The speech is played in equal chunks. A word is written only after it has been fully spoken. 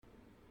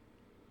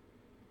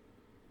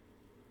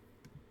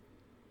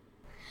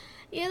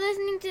You're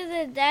listening to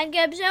the Dad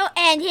Gab Show,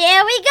 and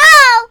here we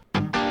go!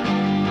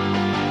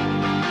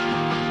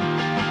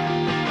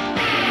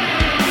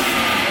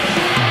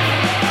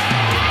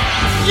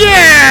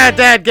 Yeah,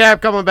 Dad Gab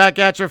coming back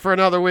at you for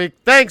another week.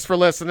 Thanks for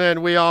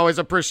listening. We always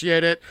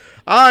appreciate it.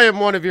 I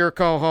am one of your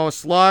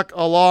co-hosts, Luck,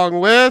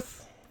 along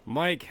with...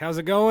 Mike, how's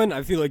it going?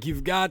 I feel like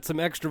you've got some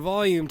extra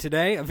volume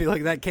today. I feel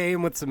like that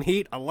came with some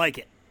heat. I like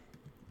it.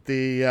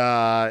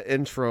 The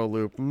intro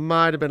loop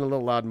might have been a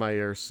little loud in my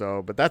ears,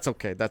 but that's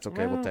okay. That's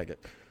okay. We'll take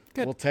it.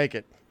 Good. We'll take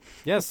it.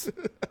 Yes.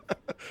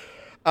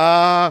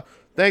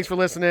 Thanks for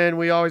listening.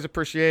 We always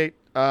appreciate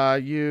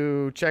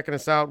you checking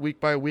us out week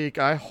by week.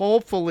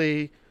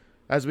 Hopefully,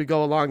 as we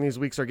go along, these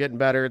weeks are getting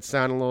better. It's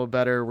sounding a little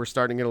better. We're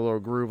starting to get a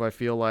little groove, I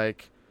feel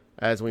like,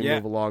 as we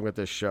move along with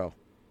this show.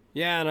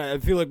 Yeah, and I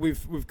feel like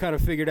we've kind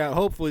of figured out,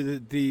 hopefully,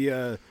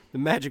 the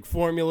magic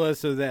formula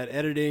so that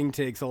editing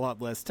takes a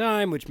lot less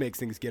time, which makes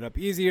things get up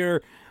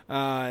easier,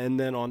 and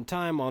then on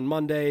time on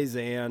Mondays,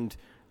 and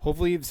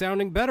hopefully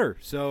sounding better.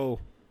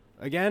 So,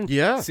 again,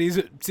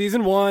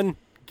 season 1,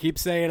 keep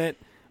saying it,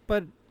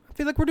 but I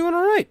feel like we're doing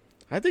all right.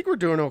 I think we're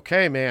doing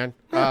okay, man.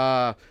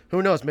 Yeah.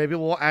 Who knows? Maybe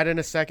we'll add in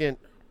a second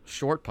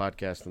short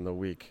podcast in the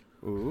week.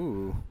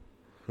 Ooh.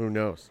 Who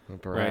knows?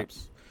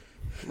 Perhaps.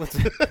 Right.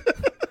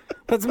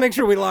 Let's make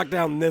sure we lock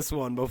down this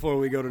one before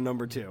we go to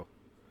number 2.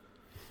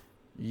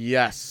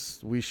 Yes,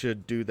 we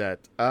should do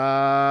that.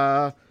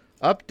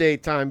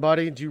 Update time,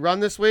 buddy. Did you run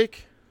this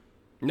week?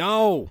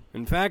 No.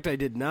 In fact, I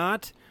did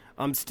not.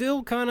 I'm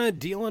still kind of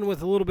dealing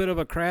with a little bit of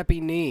a crappy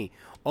knee.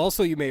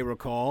 Also, you may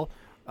recall,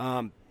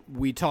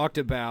 we talked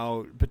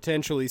about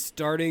potentially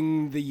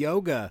starting the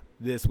yoga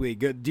this week.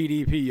 Good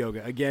DDP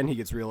yoga. Again, he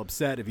gets real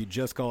upset if you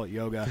just call it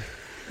yoga.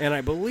 And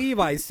I believe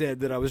I said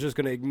that I was just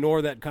going to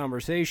ignore that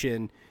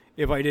conversation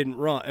if I didn't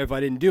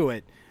do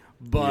it.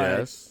 But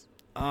yes.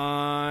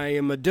 I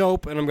am a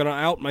dope, and I'm going to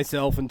out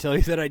myself and tell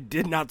you that I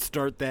did not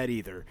start that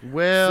either.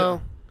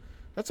 Well,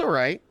 that's all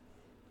right.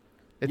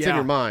 It's in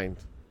your mind.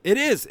 It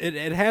is.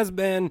 It has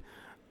been.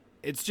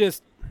 It's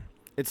just,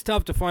 it's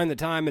tough to find the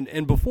time,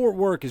 and before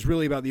work is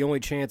really about the only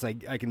chance I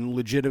can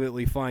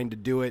legitimately find to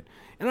do it,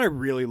 and I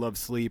really love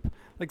sleep.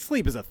 Like,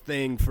 sleep is a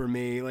thing for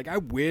me. Like, I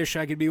wish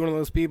I could be one of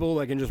those people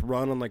that can just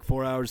run on,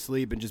 4 hours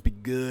sleep and just be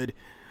good.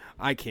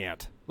 I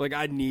can't. Like,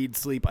 I need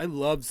sleep. I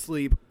love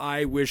sleep.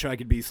 I wish I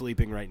could be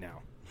sleeping right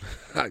now.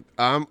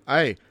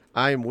 I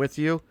am with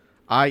you.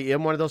 I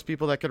am one of those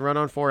people that can run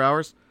on 4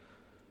 hours,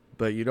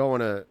 but you don't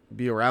want to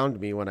be around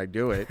me when I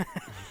do it.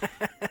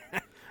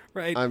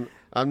 Right.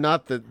 I'm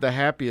not the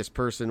happiest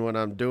person when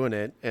I'm doing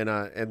it, and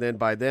then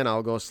by then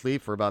I'll go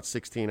sleep for about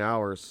 16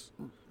 hours.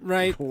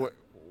 Right.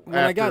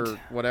 After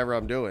whatever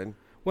I'm doing.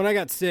 When I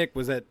got sick,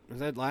 was that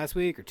last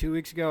week or 2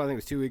 weeks ago? I think it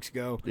was 2 weeks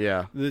ago.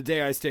 Yeah. The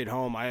day I stayed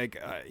home, I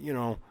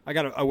wear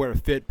a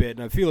Fitbit,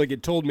 and I feel like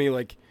it told me,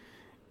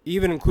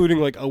 even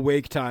including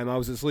awake time, I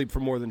was asleep for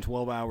more than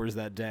 12 hours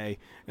that day,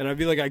 and I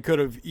feel like I could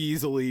have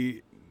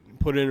easily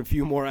put in a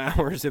few more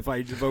hours if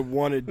I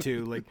wanted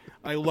to.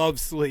 I love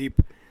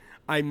sleep.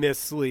 I miss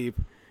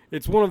sleep.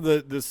 It's one of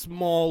the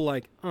small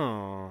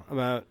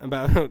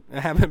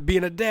about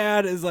being a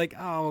dad is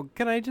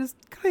can I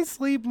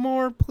sleep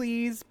more,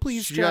 please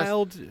just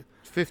child.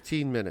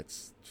 15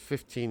 minutes.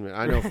 15 minutes.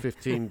 I know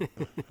 15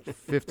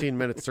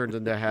 minutes turns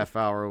into a half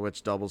hour,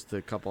 which doubles to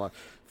a couple hours.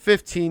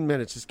 15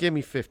 minutes. Just give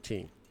me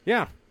 15.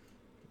 Yeah,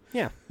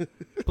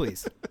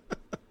 please.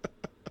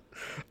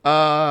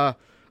 I've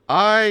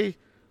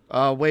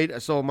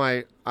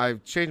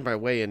changed my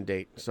weigh-in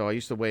date. So I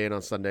used to weigh in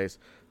on Sundays,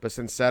 but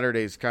since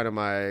Saturday's kind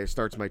of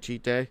starts my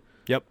cheat day.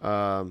 Yep.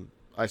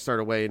 I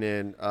started weighing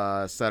in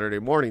Saturday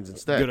mornings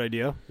instead. Good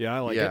idea. Yeah, I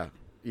like it.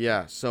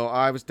 Yeah. So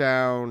I was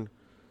down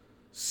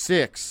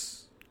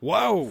 6.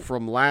 Whoa.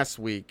 From last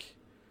week,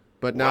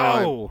 but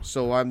now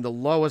I'm the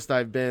lowest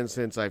I've been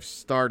since I've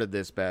started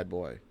this bad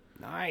boy.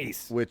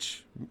 Nice.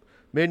 Which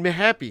made me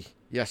happy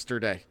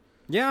yesterday.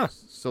 Yeah.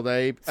 So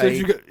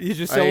you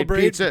just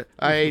celebrate?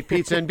 I ate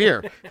pizza and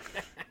beer.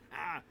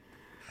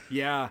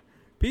 Yeah.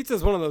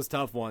 Pizza's one of those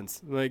tough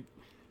ones,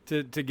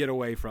 to get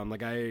away from.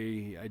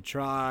 I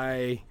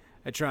try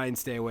and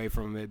stay away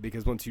from it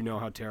because once you know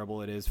how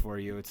terrible it is for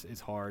you,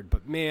 it's hard.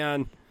 But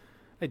man,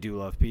 I do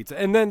love pizza.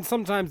 And then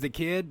sometimes the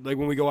kid,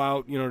 when we go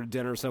out, to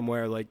dinner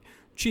somewhere,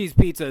 cheese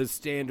pizza is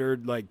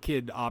standard,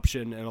 kid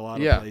option in a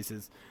lot of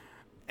places.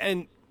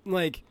 And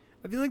I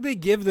feel like they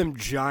give them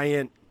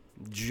giant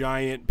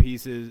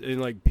pieces in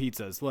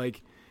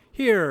pizzas.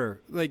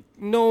 Here,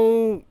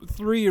 no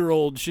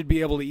 3-year-old should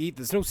be able to eat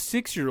this. No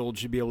 6-year-old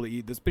should be able to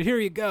eat this. But here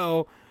you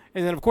go.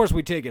 And then, of course,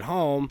 we take it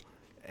home,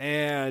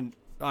 and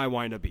I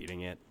wind up eating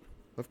it.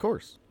 Of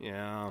course.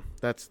 Yeah.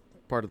 That's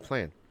part of the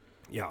plan.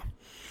 Yeah.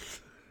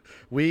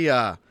 We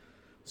went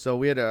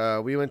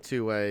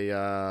to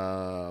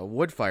a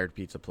wood-fired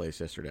pizza place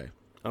yesterday.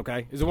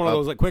 Okay. Is it one of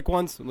those quick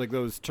ones?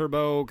 Those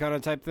turbo kind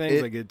of type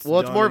things? It's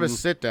more of a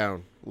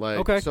sit-down.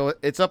 Okay. So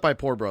it's up by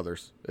Poor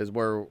Brothers is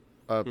where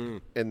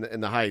in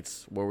the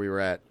Heights where we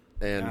were at.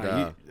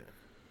 And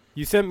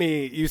You sent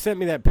me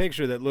that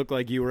picture that looked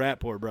like you were at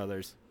Poor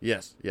Brothers.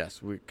 Yes.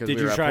 Did we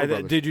you were at try Poor that?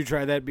 Brothers. Did you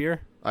try that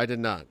beer? I did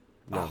not.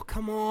 No. Oh,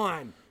 come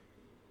on.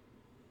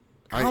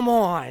 I- Come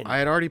on. I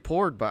had already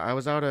poured, but I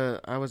was out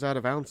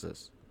of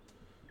ounces.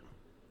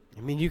 I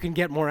mean, you can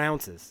get more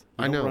ounces.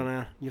 I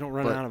know, You don't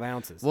run but- out of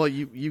ounces. Well,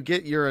 you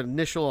get your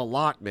initial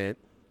allotment,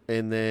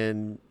 and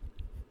then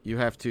you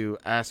have to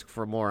ask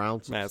for more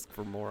ounces. Ask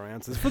for more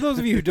ounces. For those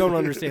of you who don't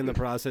understand the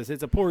process,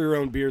 it's a pour your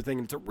own beer thing.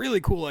 It's a really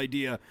cool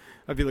idea.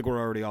 I feel like we're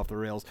already off the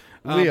rails.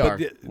 We are.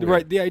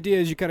 Right. The idea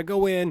is you kind of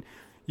go in,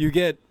 you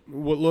get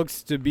what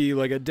looks to be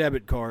like a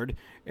debit card,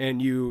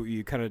 and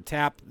you kind of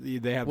tap.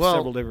 They have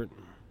several different.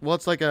 Well,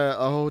 it's like a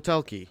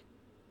hotel key.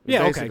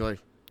 Yeah, okay. basically.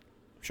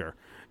 Sure.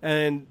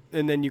 And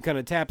then you kind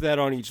of tap that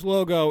on each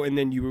logo, and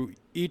then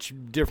each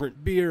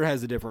different beer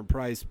has a different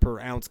price per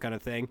ounce kind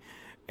of thing,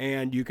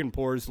 and you can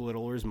pour as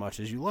little or as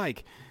much as you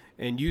like.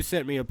 And you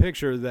sent me a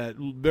picture that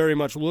very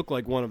much looked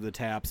like one of the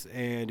taps,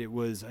 and it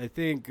was, I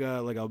think,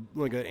 like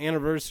an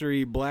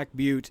anniversary Black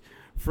Butte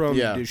from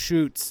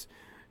Deschutes.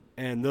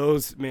 And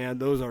those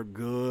are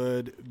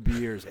good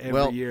beers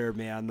every year,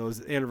 man.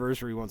 Those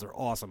anniversary ones are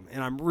awesome,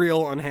 and I'm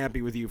real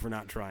unhappy with you for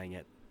not trying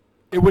it.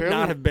 It would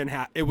not have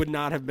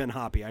been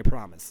hoppy, I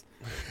promise.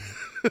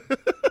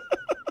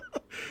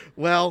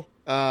 Well,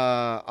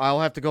 I'll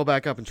have to go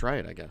back up and try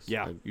it, I guess.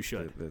 Yeah, you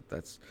should.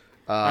 That's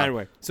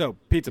anyway, so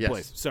pizza yes.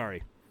 place.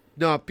 Sorry.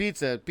 No,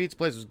 pizza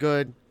place was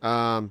good.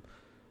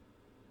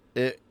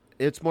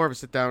 It's more of a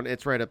sit down.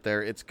 It's right up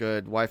there. It's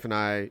good. Wife and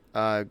I,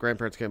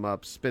 grandparents came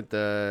up,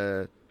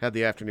 had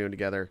the afternoon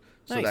together.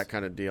 So Nice. that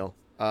kind of deal.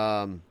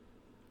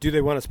 Do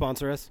they want to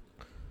sponsor us?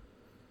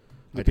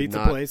 The I did pizza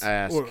not place,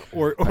 ask.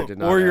 or I did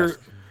not ask.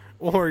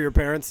 your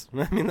parents.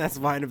 I mean, that's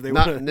fine if they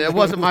want. It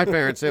wasn't my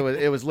parents.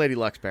 It was Lady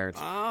Luck's parents.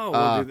 Oh,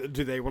 well,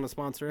 do they want to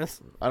sponsor us?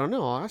 I don't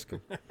know. I'll ask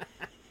them.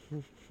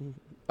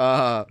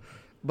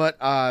 But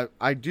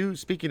I do.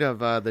 Speaking of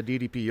the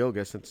DDP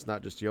yoga, since it's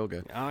not just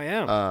yoga. Oh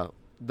yeah.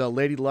 The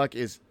Lady Luck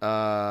is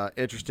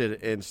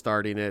interested in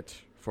starting it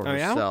for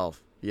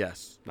herself. Yeah?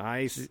 Yes.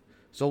 Nice.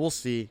 So we'll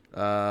see.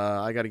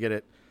 I got to get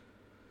it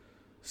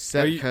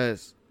set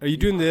because Are you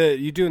doing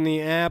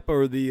the app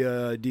or the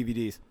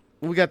DVDs?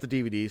 we got the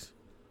DVDs.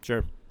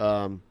 Sure.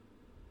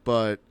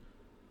 But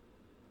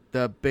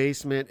the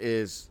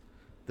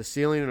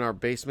ceiling in our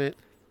basement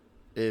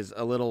is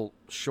a little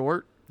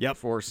short. Yep.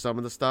 For some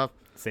of the stuff.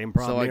 Same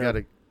problem. So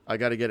here. I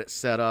gotta get it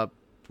set up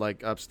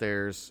like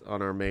upstairs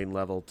on our main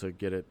level to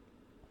get it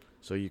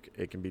so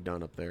it can be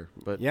done up there.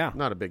 But yeah,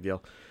 not a big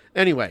deal.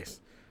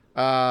 Anyways,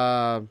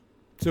 so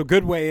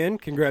good way in.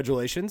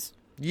 Congratulations.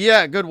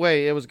 Yeah, good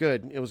way. It was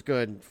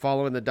good.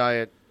 Following the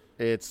diet,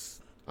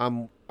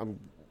 I'm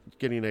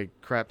getting a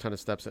crap ton of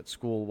steps at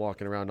school,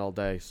 walking around all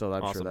day, so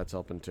I'm sure that's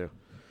helping too.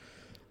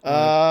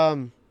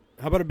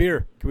 How about a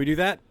beer? Can we do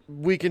that?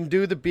 We can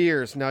do the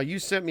beers. Now, you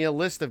sent me a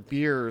list of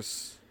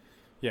beers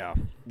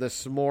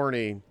this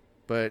morning,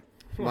 but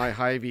my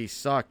Hy-Vee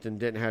sucked and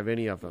didn't have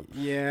any of them.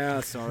 Yeah,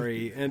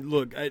 sorry. And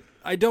look,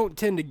 I don't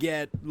tend to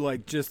get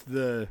like just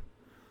the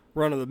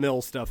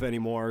run-of-the-mill stuff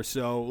anymore.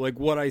 So like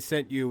what I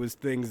sent you was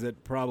things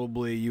that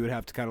probably you would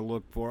have to kind of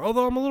look for.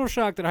 Although I'm a little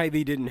shocked that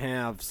Hy-Vee didn't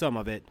have some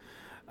of it.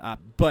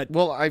 But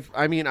well,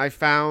 I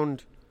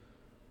found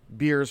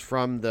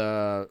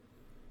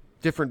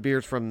different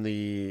beers from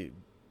the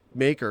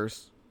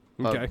makers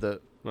of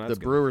the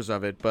brewers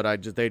of it,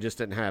 but they just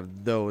didn't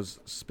have those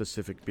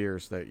specific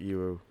beers that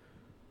you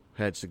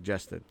had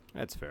suggested.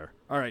 That's fair.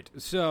 All right,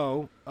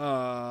 so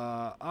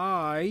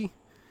I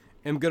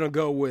am gonna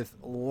go with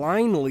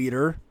Line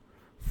Leader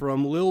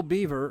from Lil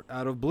Beaver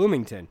out of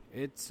Bloomington.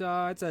 It's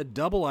a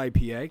double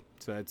IPA,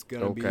 so it's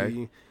gonna be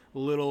a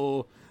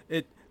little.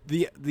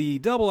 The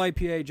double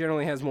IPA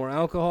generally has more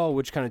alcohol,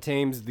 which kind of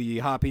tames the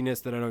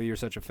hoppiness that I know you're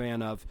such a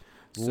fan of.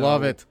 So,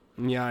 love it.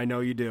 Yeah, I know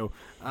you do.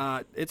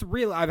 It's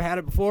real. I've had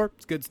it before.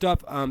 It's good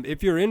stuff.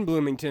 If you're in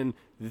Bloomington,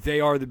 they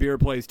are the beer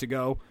place to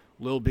go.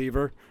 Lil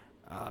Beaver.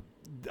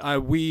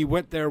 We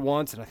went there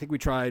once, and I think we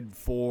tried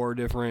 4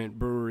 different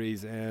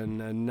breweries,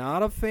 and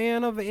not a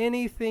fan of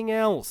anything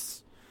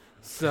else.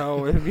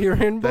 So if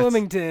you're in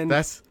Bloomington,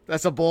 that's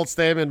a bold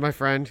statement, my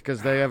friend,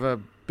 because they have a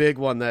big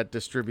one that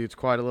distributes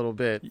quite a little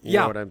bit. You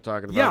know what I'm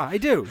talking about? Yeah, I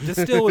do.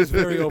 Distill is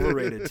very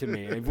overrated to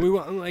me.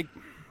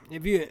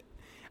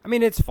 I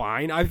mean, it's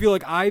fine. I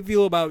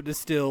feel about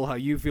Distill how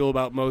you feel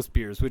about most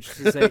beers, which is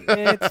to say,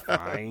 it's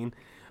fine.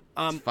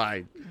 It's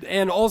fine.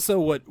 And also,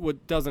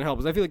 what doesn't help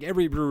is I feel like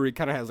every brewery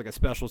kind of has like a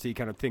specialty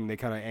kind of thing they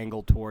kind of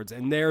angle towards,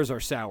 and theirs are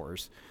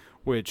sours,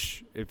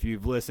 which, if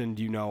you've listened,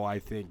 you know I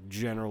think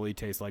generally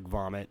taste like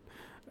vomit.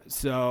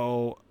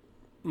 So,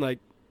 like,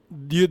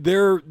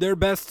 their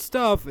best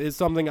stuff is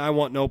something I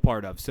want no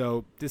part of.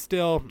 So,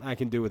 Distill, I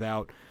can do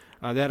without.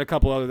 They had a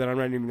couple other that I'm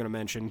not even going to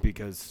mention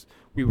because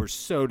we were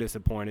so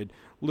disappointed.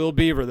 Lil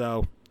Beaver,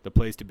 though, the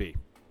place to be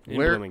in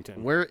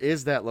Bloomington. Where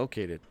is that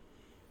located?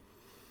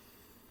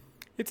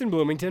 It's in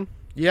Bloomington.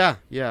 Yeah.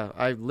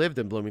 I lived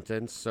in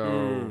Bloomington,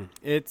 so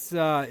it's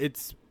I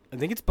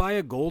think it's by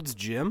a Gold's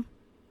Gym.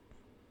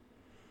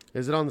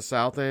 Is it on the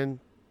south end?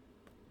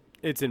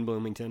 It's in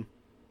Bloomington.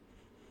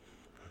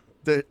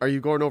 Are you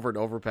going over an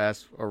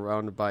overpass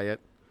around by it?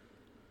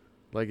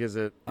 Like, is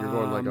it you're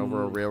going like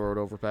over a railroad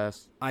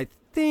overpass?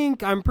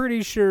 I'm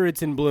pretty sure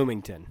it's in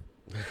Bloomington.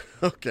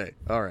 Okay,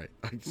 all right.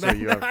 So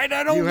you have, I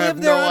don't you live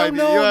have there. no I idea.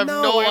 don't You have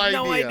know. I no have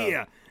no idea.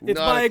 idea. It's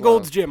Not by a a clue.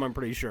 Gold's Gym, I'm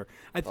pretty sure.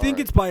 I think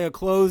right. it's by a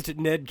closed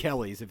Ned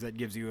Kelly's, if that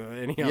gives you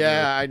any idea.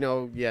 Yeah, I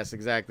know. Yes,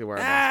 exactly where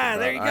I'm asking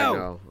there about. you go. I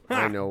know. Ha.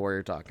 I know where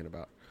you're talking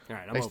about. All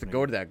right, I used to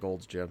go to that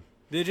Gold's Gym.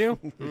 Did you?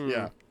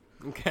 Yeah,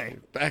 Okay.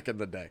 back in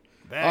the day.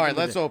 Back All in right,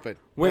 the let's day. open.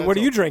 Wait, Let's what are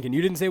you open. drinking?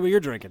 You didn't say what you're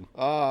drinking.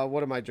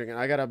 What am I drinking?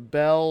 I got a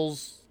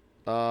Bell's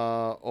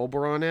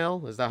Oberon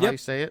Ale. Is that how Yep. you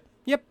say it?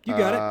 Yep, you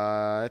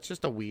got it. It's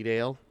just a wheat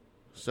ale,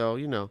 so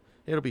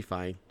it'll be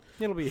fine.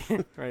 It'll be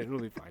right. It'll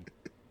be fine.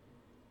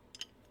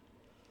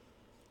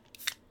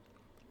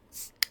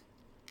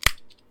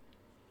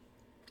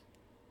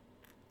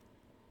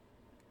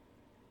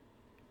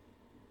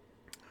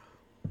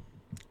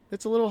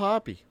 It's a little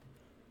hoppy.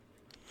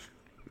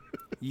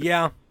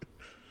 Yeah.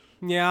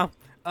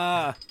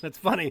 That's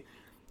funny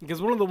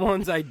because one of the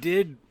ones I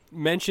did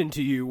mention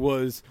to you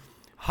was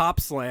Hop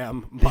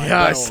Slam by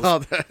Yeah, Bells. I saw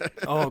that.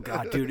 Oh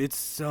god, dude, it's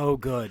so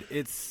good.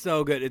 It's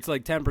so good. It's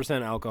like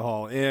 10%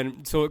 alcohol,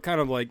 and so it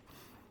kind of like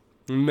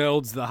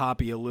melds the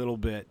hoppy a little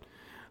bit.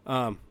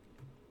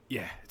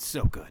 Yeah, it's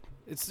so good.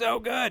 It's so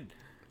good.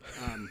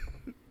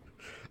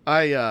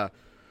 So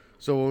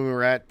when we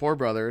were at Poor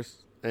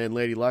Brothers and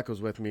Lady Luck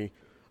was with me,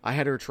 I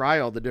had her try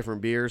all the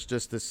different beers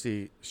just to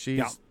see.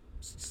 She's,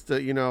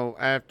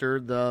 after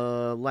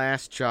the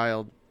last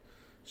child,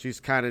 she's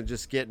kind of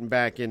just getting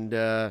back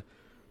into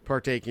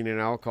partaking in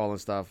alcohol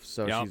and stuff.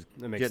 So Yeah, she's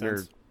that makes getting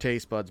sense. her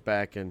taste buds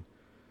back, and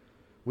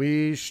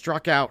we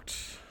struck out.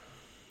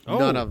 Oh.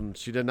 None of them.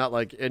 She did not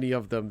like any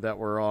of them that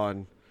were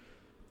on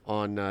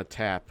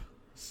tap.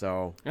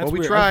 So, That's but we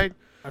weird. tried.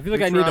 I feel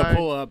like We I need to tried.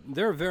 pull up.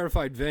 They're a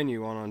verified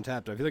venue on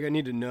Untappd. I feel like I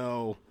need to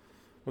know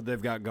what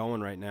they've got going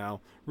right now.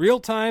 Real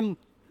time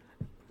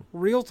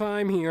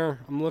here.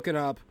 I'm looking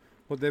up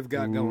what they've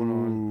got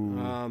going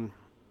on.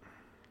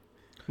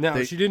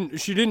 No, she didn't.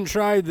 She didn't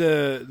try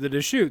the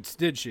Deschutes,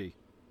 did she?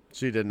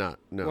 She did not.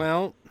 No.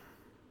 Well,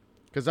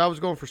 Because I was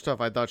going for stuff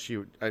I thought she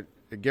would. I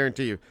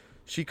guarantee you,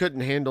 she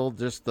couldn't handle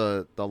just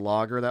the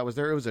lager that was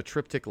there. It was a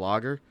triptych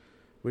lager,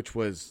 which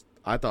was,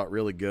 I thought,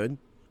 really good.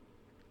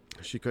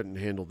 She couldn't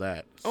handle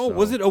that. oh, so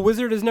was it A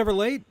Wizard Is Never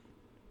Late?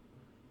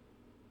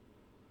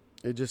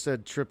 It just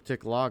said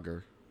triptych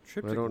lager.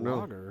 Triptych don't know.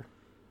 Lager.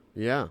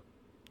 Yeah.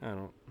 I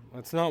don't.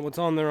 That's not what's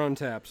on there on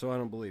tap, so I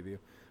don't believe you.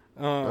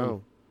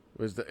 Oh.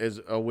 Is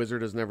A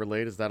Wizard Is Never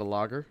Late? Is that a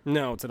lager?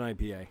 No, it's an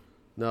IPA.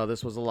 No,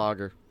 this was a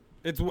lager.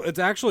 It's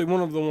actually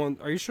one of the ones.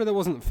 Are you sure that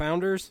wasn't the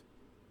Founders?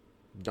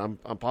 I'm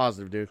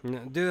positive, dude. No,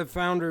 do the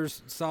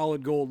Founders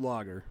Solid Gold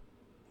Lager?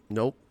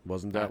 Nope,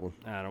 wasn't that one.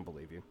 I don't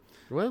believe you.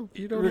 Well,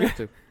 you don't have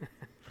to.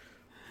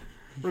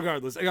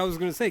 Regardless, I was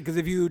going to say, because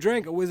if you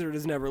drank A Wizard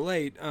Is Never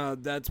Late,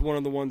 that's one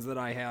of the ones that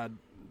I had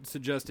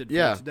suggested for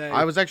Yeah, today.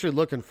 I was actually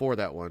looking for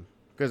that one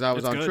because I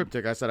was It's on good.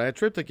 triptych. I said I had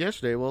triptych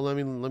yesterday. Well, let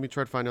me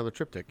try to find another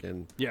triptych,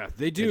 and Yeah,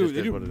 they do. just They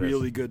is do what it is.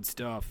 really good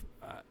stuff.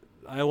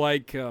 I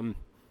like.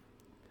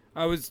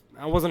 I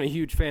wasn't a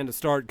huge fan to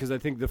start because I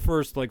think the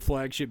first like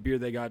flagship beer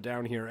they got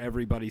down here,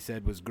 everybody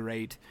said was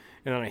great,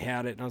 and I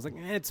had it and I was like,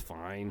 it's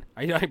fine.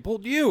 I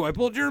pulled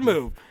your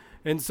move,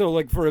 and so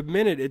like for a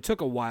minute it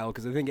took a while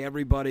because I think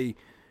everybody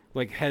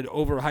like had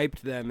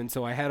overhyped them, and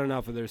so I had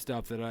enough of their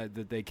stuff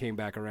that they came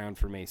back around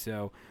for me.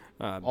 So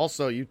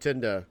also you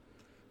tend to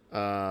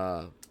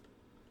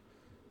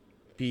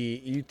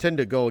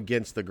go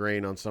against the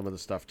grain on some of the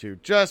stuff too,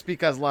 just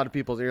because a lot of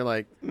people you're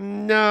like,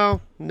 no,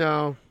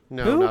 Who?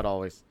 not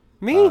always.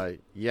 me.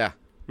 Yeah.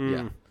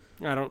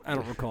 I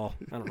don't recall.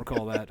 I don't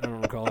recall that. I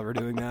don't recall ever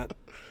doing that.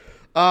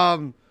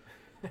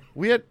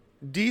 We had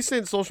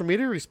decent social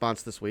media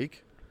response this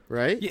week,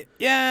 right?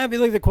 Yeah, I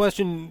feel like the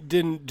question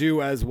didn't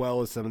do as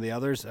well as some of the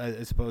others.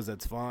 I suppose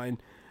that's fine.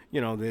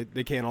 You know,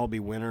 they can't all be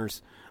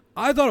winners.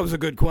 I thought it was a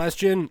good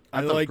question.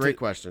 I thought liked great it.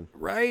 question.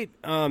 Right.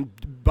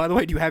 By the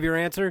way, do you have your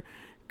answer?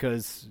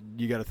 Because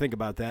you got to think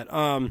about that.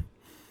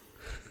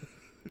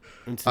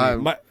 Let's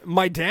see.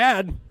 My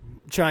dad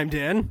chimed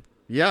in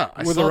Yeah,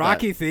 I with saw a that.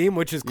 Rocky theme,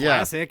 which is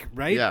classic,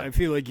 right? Yeah. I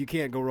feel like you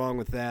can't go wrong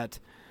with that.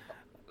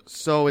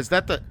 So is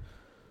that the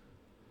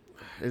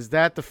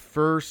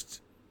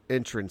first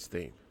entrance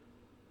theme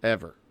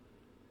ever?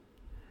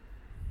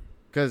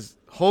 Because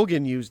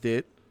Hogan used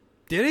it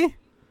Did he?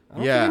 I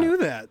don't Yeah. think I knew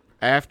that.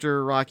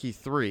 after Rocky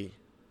 3,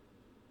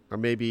 or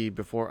maybe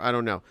before. I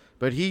don't know,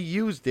 but he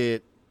used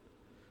it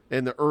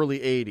in the early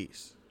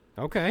 80s.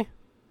 Okay.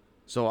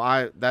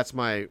 So that's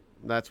why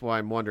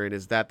I'm wondering,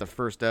 is that the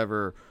first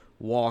ever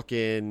walk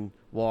in,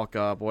 walk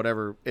up,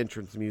 whatever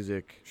entrance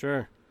music?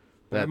 Sure.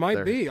 That It might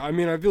they're- be. I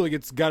mean, I feel like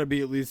it's got to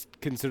be at least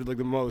considered like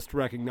the most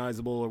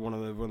recognizable or one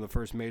of the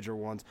first major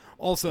ones.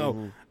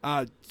 Also,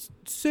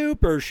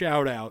 super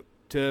shout out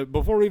to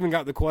before we even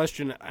got the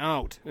question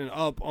out and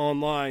up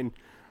online,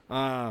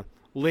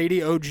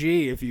 Lady OG,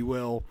 if you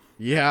will,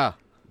 Yeah.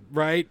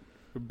 right?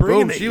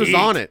 Bringing Boom, the she was heat.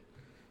 on it.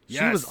 She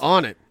Yes. was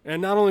on it.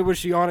 And not only was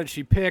she on it,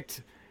 she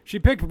picked,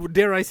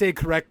 dare I say,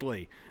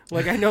 correctly.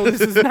 Like, I know this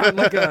is not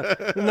like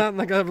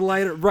a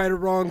right or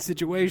wrong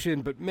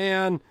situation, but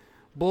man,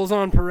 Bulls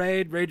on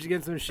Parade, Rage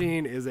Against the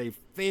Machine is a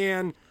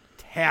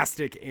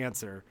fantastic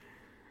answer.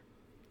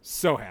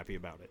 So happy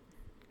about it.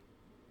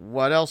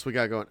 What else we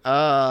got going?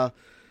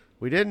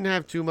 We didn't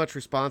have too much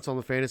response on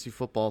the fantasy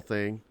football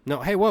thing.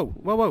 No, hey,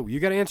 whoa! You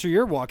got to answer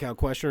your walkout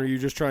question, or are you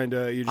just trying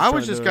to? I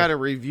was just kind of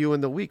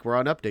reviewing the week. We're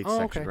on update Oh,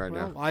 section okay. right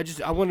Well, now.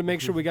 I wanted to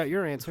make sure we got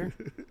your answer.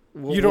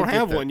 We'll You don't get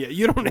have there. one yet.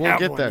 You don't We'll have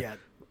get one there. yet.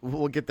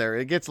 We'll get there.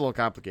 It gets a little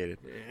complicated.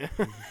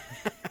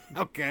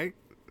 Okay.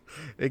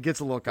 It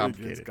gets a little It's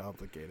complicated.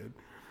 complicated.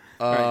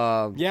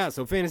 Right. Yeah,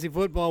 so fantasy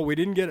football, we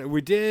didn't get it.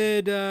 We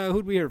did,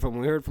 who'd we hear from?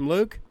 We heard from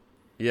Luke,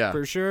 Yeah.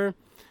 for sure.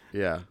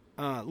 Yeah.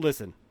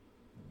 Listen,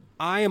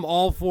 I am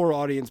all for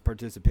audience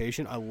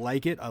participation. I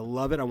like it. I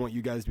love it. I want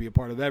you guys to be a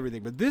part of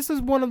everything. But this is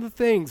one of the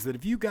things that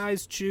if you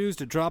guys choose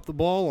to drop the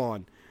ball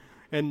on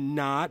and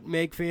not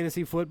make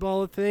fantasy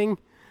football a thing,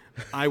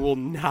 I will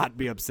not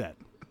be upset.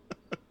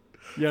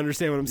 You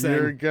understand what I'm saying?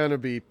 You're going to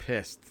be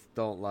pissed.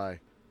 Don't lie.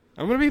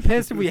 I'm going to be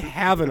pissed if we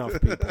have enough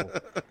people.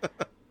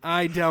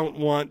 I don't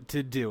want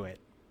to do it.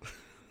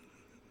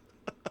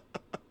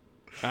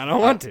 I don't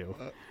want to.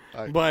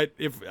 But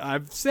if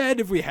I've said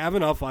if we have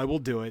enough, I will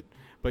do it.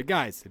 But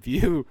guys, if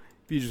you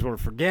just want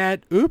to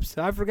forget, oops,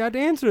 I forgot to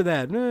answer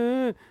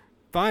that.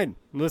 Fine.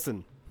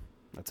 Listen,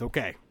 that's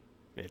okay.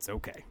 It's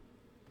okay.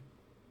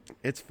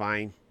 It's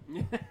fine.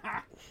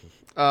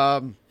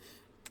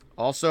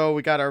 Also,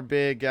 we got our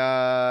big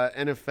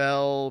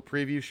NFL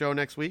preview show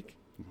next week.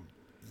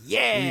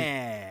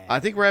 Yeah. I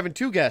think we're having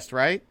 2 guests,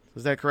 right?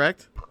 Is that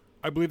correct?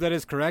 I believe that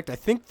is correct. I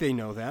think they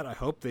know that. I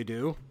hope they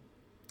do.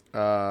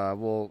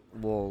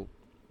 We'll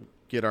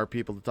get our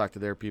people to talk to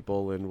their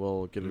people, and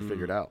we'll get it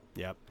figured out.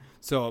 Yep.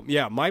 So,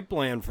 yeah, my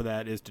plan for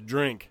that is to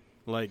drink,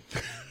 like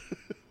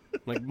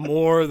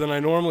more than I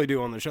normally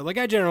do on the show. Like,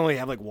 I generally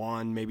have,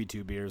 1, maybe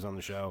 2 beers on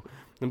the show.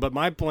 But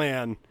my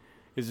plan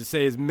is to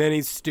say as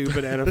many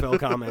stupid NFL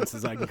comments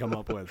as I can come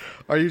up with.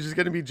 Are you just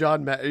going to be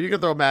John Madden? Are you going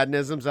to throw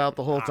Maddenisms out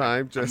the whole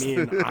time? Just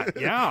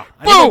Yeah.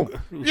 boom!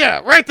 Yeah,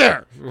 right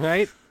there.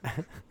 Right?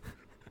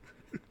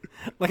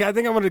 I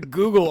think I'm going to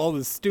Google all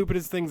the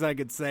stupidest things I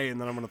could say, and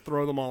then I'm going to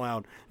throw them all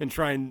out and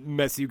try and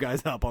mess you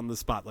guys up on the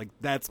spot.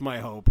 That's my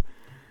hope,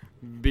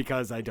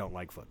 because I don't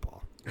like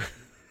football.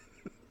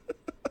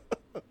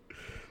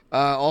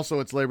 Also,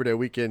 it's Labor Day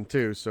weekend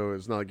too, so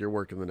it's not like you're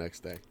working the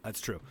next day.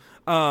 That's true.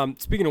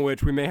 Speaking of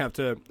which, we may have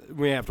to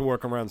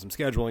work around some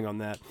scheduling on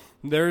that.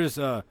 There's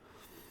a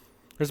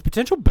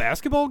potential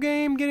basketball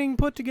game getting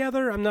put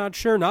together. I'm not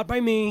sure, not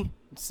by me,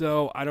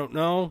 so I don't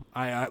know.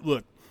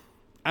 Look,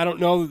 I don't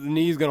know that the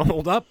knee's going to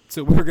hold up,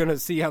 so we're going to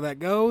see how that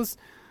goes.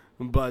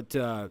 But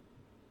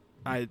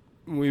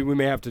we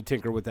may have to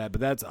tinker with that.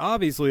 But that's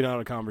obviously not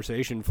a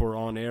conversation for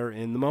on air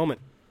in the moment.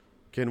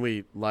 Can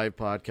we live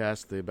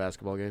podcast the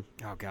basketball game?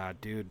 Oh God,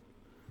 dude,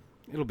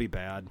 it'll be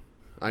bad.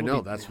 I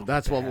know that's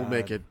what will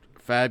make it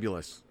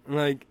fabulous.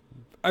 I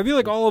feel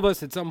like all of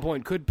us at some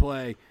point could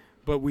play,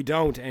 but we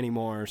don't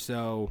anymore.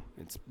 So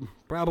it's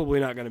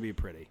probably not going to be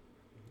pretty.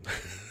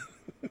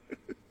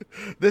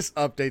 This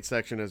update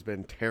section has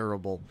been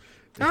terrible.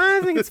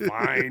 I think it's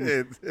fine.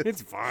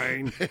 It's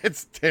fine.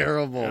 It's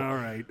terrible. All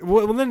right.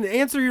 Well, then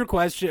answer your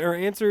question or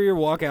answer your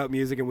walkout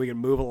music, and we can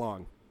move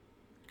along.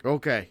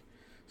 Okay,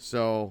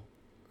 so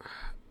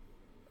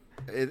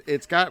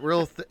it's got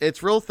real.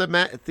 It's real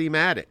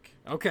thematic.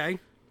 Okay.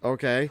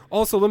 Okay.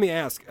 Also, let me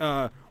ask: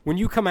 when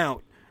you come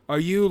out, are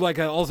you like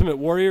an Ultimate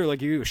Warrior?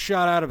 Like you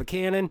shot out of a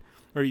cannon?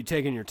 Or are you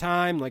taking your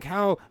time? Like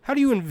how do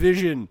you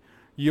envision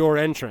your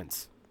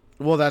entrance?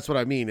 Well, that's what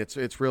I mean.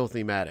 It's real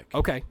thematic.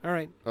 Okay. All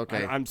right.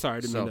 Okay. I'm sorry. I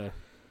didn't mean to.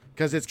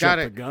 Because it's jump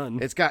got the gun.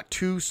 It's got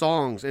 2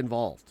 songs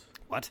involved.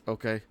 What?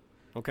 Okay.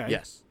 Okay.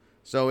 Yes.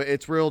 So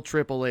it's real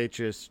Triple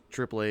H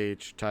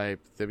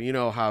type thing. You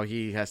know how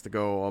he has to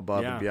go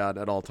above and beyond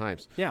at all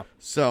times. Yeah.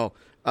 So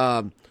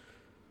I'm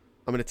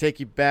going to take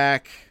you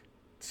back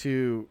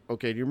to,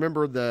 okay, do you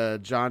remember the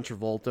John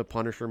Travolta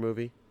Punisher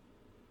movie?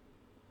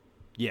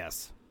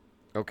 Yes.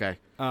 Okay.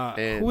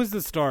 Who was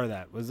the star of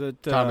that? Was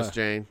it Thomas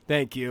Jane?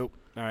 Thank you.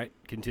 All right,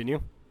 continue.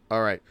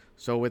 All right.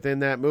 So within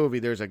that movie,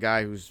 there's a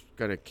guy who's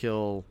going to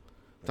kill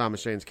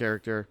Thomas Jane's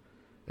character,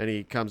 and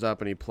he comes up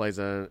and he plays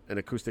an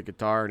acoustic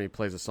guitar and he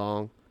plays a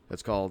song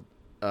that's called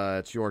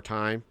It's Your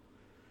Time.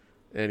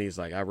 And he's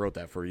like, I wrote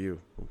that for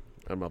you.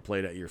 I'm going to play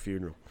it at your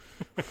funeral.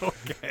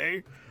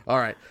 Okay. All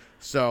right.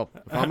 So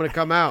if I'm going to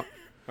come out,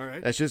 All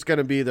right. it's just going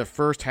to be the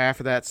first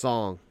half of that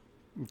song,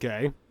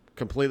 Okay.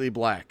 completely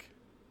black.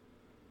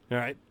 All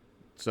right.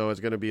 So it's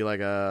going to be like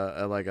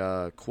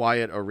a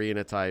quiet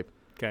arena type,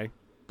 Okay.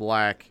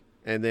 black,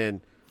 and then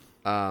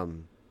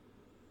I'm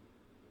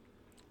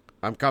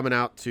coming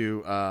out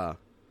to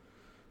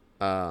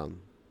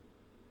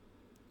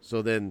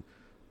so then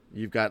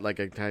you've got like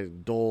a kind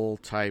of dull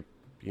type,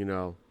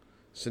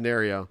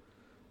 scenario,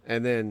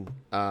 and then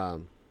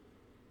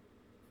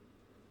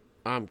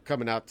I'm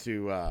coming out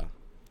to damn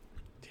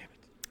it.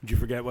 Did you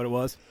forget what it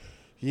was?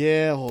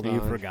 Yeah, hold on.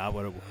 You forgot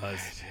what it was.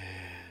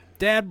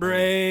 Dad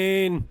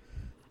brain.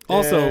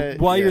 Also,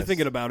 while you're yes.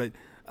 thinking about it,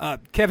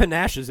 Kevin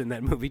Nash is in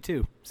that movie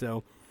too.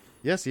 So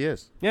Yes, he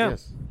is. Yeah.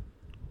 Yes.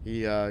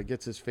 He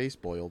gets his face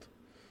boiled.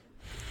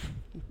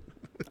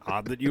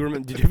 odd that you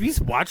remember. Have you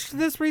watched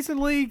this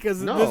recently?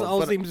 Because No, this all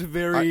but seems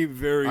very,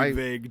 I-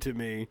 vague to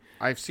me.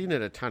 I've seen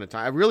it a ton of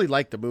times. I really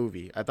liked the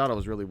movie. I thought it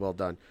was really well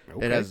done.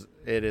 Okay.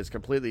 It is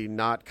completely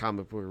not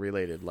comic book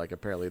related. Like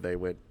apparently they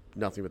went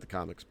nothing with the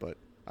comics, but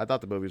I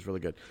thought the movie was really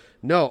good.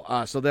 No,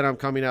 so then I'm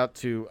coming out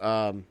to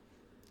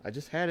I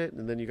just had it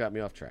and then you got me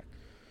off track.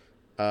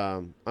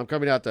 I'm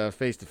coming out to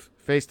face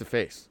to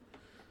face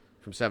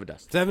from Seven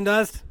Dust. Seven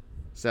Dust.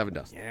 Seven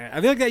Dust. Yeah, I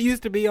feel like that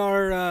used to be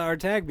our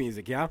tag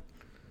music. Yeah,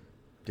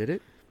 Did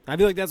it? I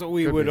feel like that's what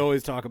we Could would be.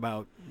 always talk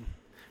about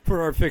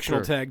for our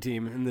fictional Sure. tag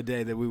team in the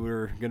day that we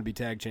were going to be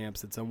tag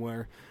champs at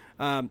somewhere.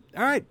 All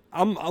right,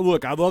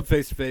 look. I love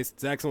Face to Face.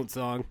 It's an excellent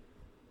song.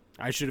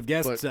 I should have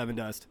guessed But- Seven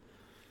Dust.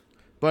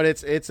 But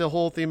it's a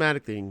whole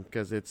thematic thing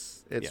because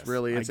it's Yes,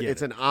 really I it's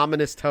get an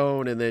ominous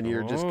tone and then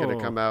you're just Oh. gonna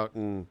come out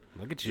and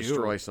Look at you.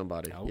 destroy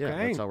somebody. Yeah, Okay.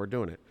 that's how we're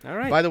doing it. All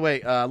right. By the way,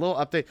 a little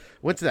update.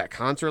 Went to that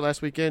concert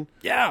last weekend.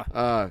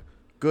 Yeah.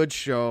 Good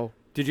show.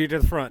 Did you get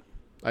to the front?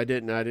 I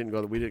didn't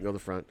go. We didn't go to the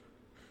front.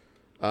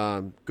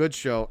 Good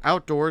show.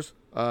 Outdoors.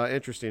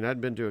 Interesting. I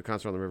hadn't been to a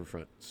concert on the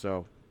riverfront.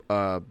 So,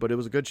 but it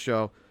was a good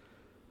show.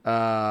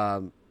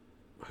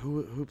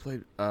 Who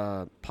played?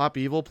 Pop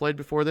Evil played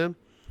before them.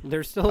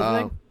 There's still a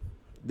thing.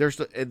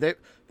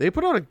 They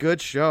put on a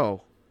good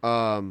show.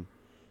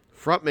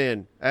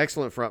 Frontman,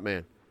 excellent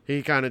frontman.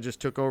 He kind of just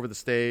took over the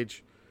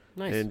stage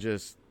Nice. and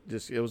just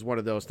it was one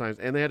of those times.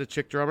 And they had a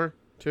chick drummer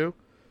too,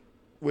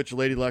 which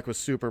Lady Luck was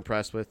super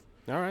impressed with.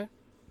 All right.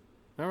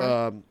 All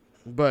right.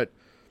 But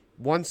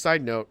one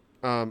side note,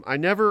 I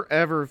never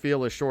ever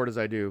feel as short as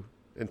I do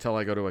until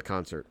I go to a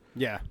concert.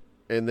 Yeah.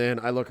 And then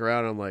I look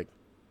around and I'm like,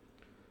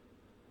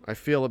 I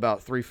feel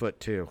about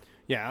 3'2".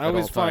 Yeah, at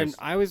all times.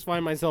 I always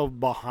find myself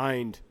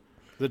behind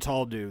the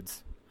tall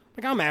dudes.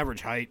 Like I'm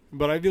average height,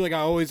 but I feel like I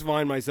always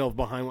find myself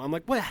behind. I'm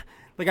like, what?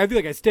 Like I feel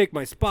like I stake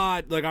my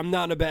spot. Like I'm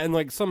not in a bad. And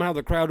like somehow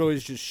the crowd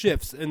always just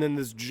shifts, and then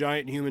this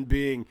giant human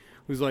being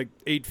who's like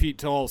 8 feet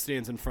tall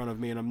stands in front of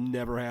me, and I'm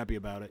never happy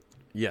about it.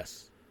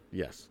 Yes.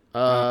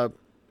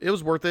 It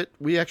was worth it.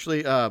 We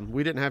actually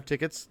we didn't have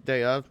tickets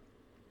day of,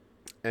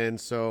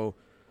 and so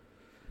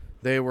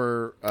they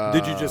were.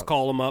 Did you just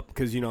call them up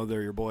because you know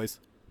they're your boys?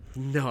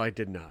 No, I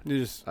did not. You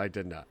just I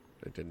did not.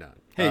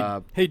 hey,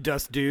 hey,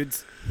 Dust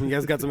dudes, you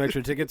guys got some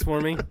extra tickets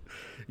for me?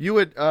 You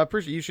would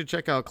appreciate. You should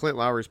check out Clint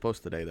Lowry's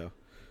post today, though.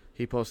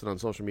 He posted on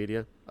social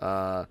media,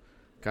 kind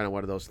of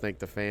one of those thank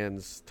the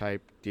fans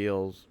type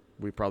deals.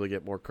 We probably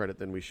get more credit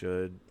than we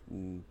should.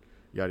 And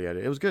yada yada.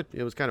 It was good.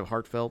 It was kind of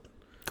heartfelt.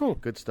 Cool.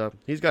 Good stuff.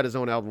 He's got his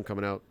own album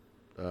coming out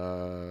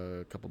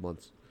a couple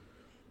months.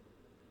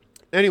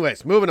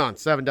 Anyways, moving on.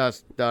 Seven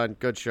Dust done.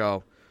 Good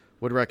show.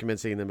 Would recommend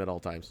seeing them at all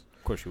times.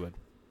 Of course you would.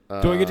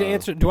 Do I get to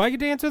answer? Do I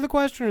get to answer the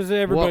question, or is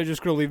everybody well-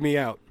 just going to leave me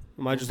out?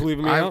 Am I just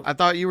leaving me out? I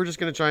thought you were just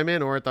going to chime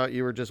in, or I thought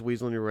you were just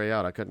weaseling your way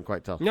out. I couldn't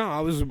quite tell. No, I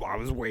was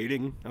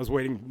waiting. I was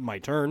waiting my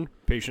turn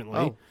patiently.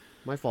 Oh,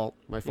 my fault.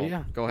 My fault.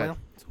 Yeah, Go ahead. well,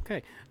 it's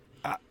okay.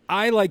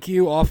 I like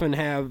you often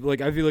have like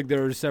I feel like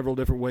there are several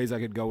different ways I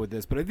could go with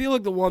this, but I feel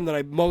like the one that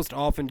I most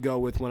often go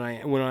with when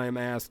I am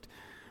asked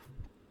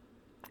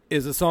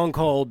is a song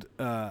called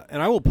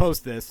and I will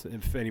post this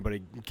if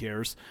anybody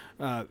cares.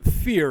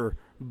 "Fear"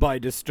 by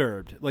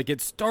Disturbed. Like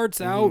it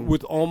starts out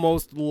with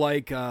almost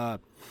like a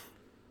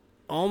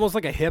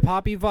hip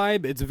hoppy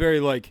vibe. It's very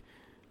like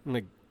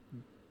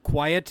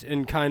quiet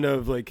and kind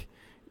of like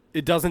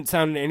it doesn't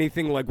sound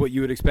anything like what you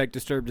would expect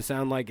Disturbed to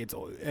sound like.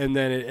 And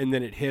then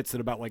it hits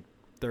at about like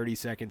 30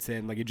 seconds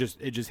in. Like it just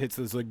hits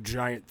this like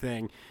giant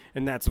thing,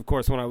 and that's of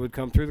course when I would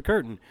come through the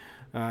curtain.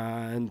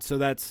 And so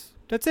that's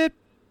it.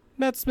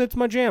 That's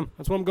my jam.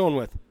 That's what I'm going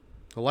with.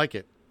 I like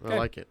it. Okay. I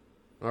like it.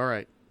 All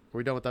right. Are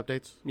we done with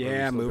updates? Or are we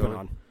Yeah, still moving going?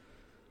 on.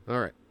 All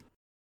right.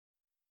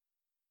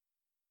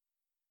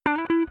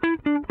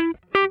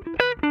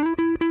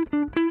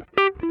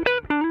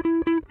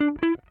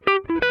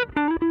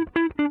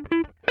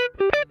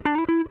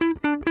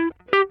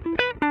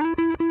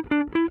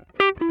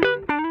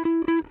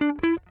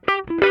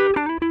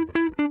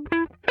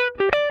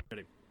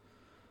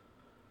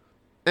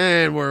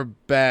 And we're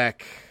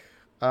back.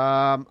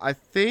 I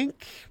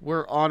think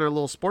we're on our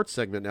little sports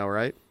segment now,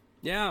 right?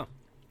 Yeah.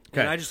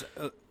 Okay. Can I just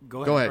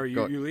go ahead? Go ahead. Are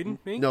you leading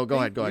me? No, go Me?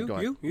 ahead. Go ahead. You? Go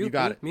ahead. You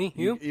got me, it.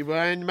 Me? You? You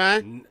mind,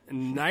 man?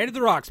 Night of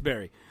the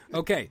Roxbury.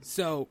 Okay,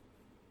 so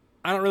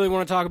I don't really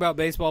want to talk about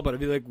baseball, but I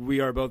feel like we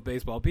are both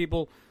baseball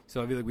people,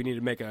 so I feel like we need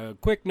to make a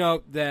quick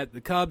note that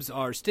the Cubs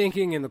are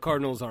stinking and the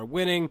Cardinals are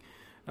winning.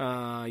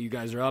 You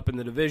guys are up in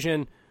the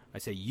division. I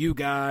say you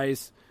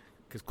guys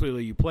because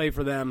clearly you play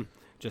for them,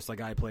 just like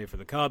I play for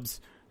the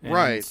Cubs. And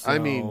Right. so- I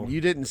mean,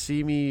 you didn't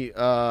see me,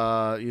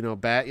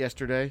 bat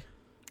yesterday.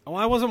 Oh,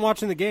 I wasn't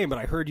watching the game, but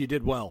I heard you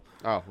did well.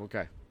 Oh,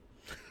 okay.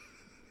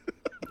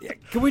 Yeah,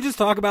 can we just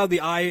talk about the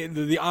I and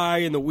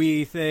the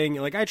we thing?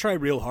 Like, I try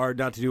real hard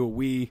not to do a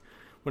we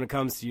when it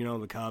comes to,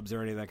 the Cubs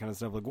or any of that kind of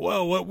stuff. Like,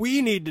 whoa, what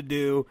we need to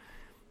do.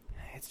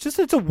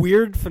 It's a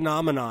weird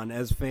phenomenon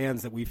as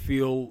fans that we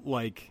feel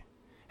like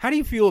How do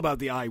you feel about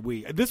the I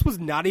we? This was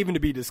not even to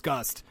be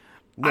discussed.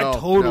 No, I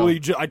totally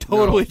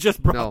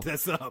just brought no.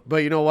 this up.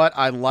 But you know what?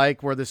 I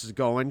like where this is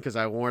going because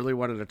I really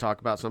wanted to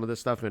talk about some of this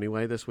stuff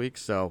anyway this week.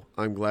 So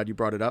I'm glad you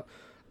brought it up.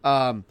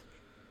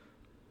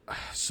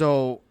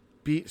 So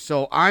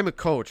I'm a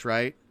coach,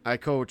 right? I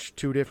coach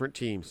 2 different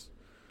teams.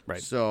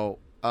 Right. So,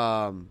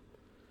 and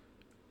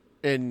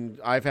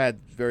I've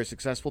had very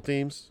successful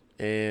teams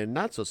and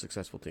not so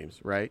successful teams,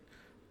 right?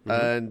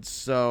 Mm-hmm. And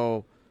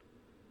so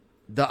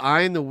the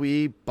I and the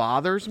we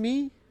bothers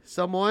me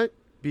somewhat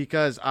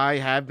because I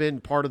have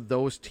been part of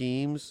those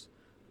teams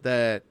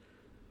that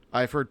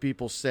I've heard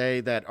people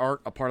say that aren't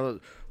a part of,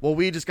 well,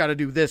 we just got to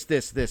do this,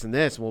 this, this, and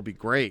this, and we'll be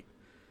great.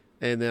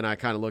 And then I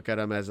kind of look at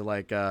them as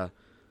like,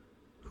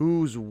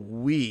 who's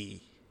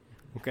we?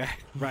 Okay,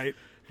 right.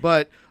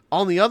 But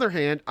on the other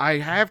hand, I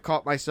have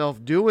caught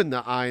myself doing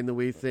the I and the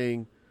we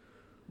thing.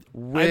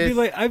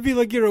 I'd be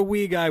like you're a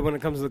we guy when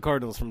it comes to the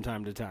Cardinals from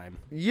time to time.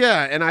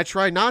 Yeah, and I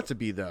try not to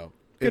be though.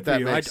 Good if for that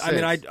you. makes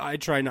sense. I mean, I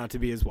try not to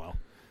be as well.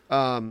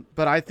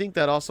 But I think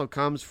that also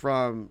comes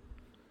from.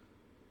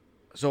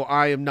 So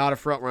I am not a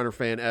front runner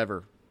fan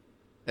ever.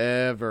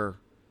 And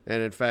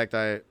in fact,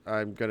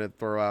 I'm gonna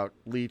throw out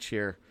Leach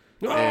here.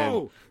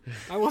 No,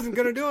 I wasn't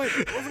gonna do it.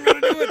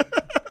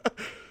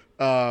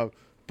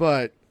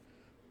 But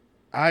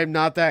I'm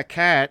not that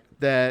cat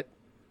that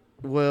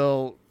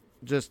will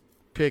just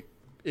pick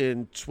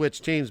and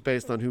switch teams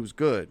based on who's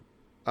good.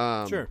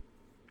 Sure.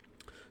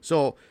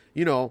 So,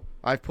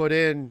 I've put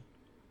in,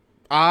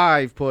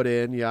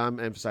 yeah, I'm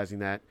emphasizing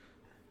that,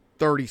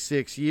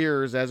 36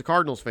 years as a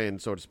Cardinals fan,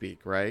 so to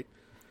speak, right?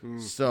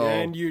 So,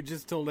 and you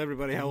just told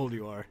everybody how old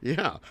you are.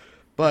 yeah.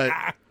 But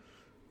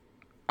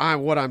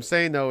what I'm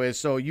saying, though, is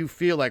so you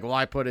feel like, well,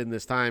 I put in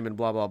this time and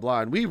blah, blah, blah.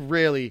 And we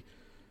really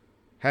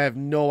have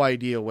no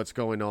idea what's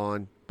going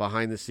on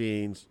behind the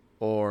scenes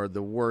or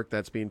the work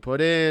that's being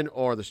put in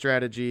or the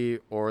strategy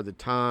or the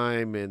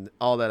time and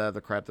all that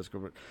other crap that's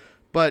going on.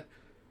 But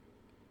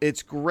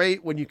it's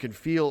great when you can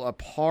feel a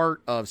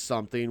part of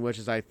something, which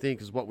is, I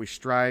think, is what we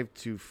strive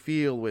to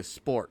feel with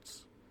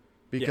sports.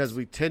 Because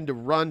we tend to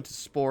run to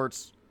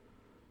sports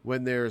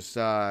when there's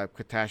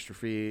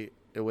catastrophe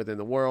within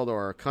the world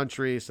or a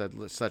country,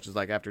 such as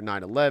like after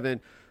 9/11.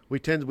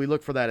 We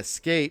look for that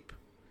escape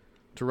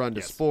to run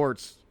to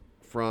sports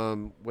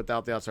from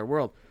without the outside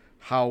world.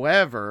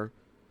 However,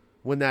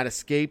 when that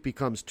escape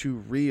becomes too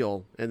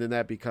real and then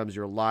that becomes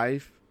your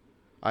life,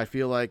 I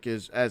feel like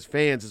as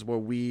fans is where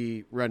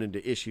we run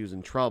into issues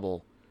and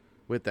trouble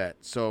with that.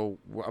 So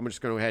I'm just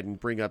going to go ahead and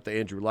bring up the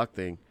Andrew Luck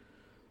thing.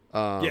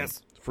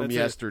 From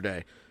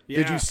yesterday.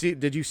 Yeah.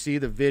 Did you see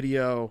the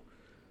video?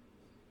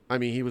 I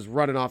mean, he was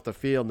running off the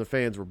field and the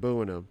fans were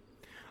booing him.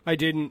 I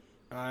didn't.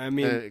 I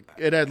mean,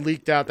 it had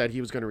leaked out that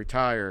he was going to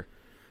retire,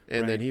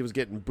 and then he was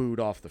getting booed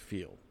off the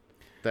field.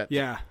 That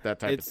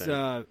type of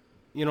thing.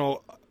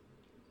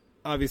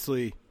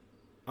 Obviously,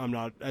 I'm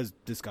not as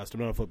discussed. I'm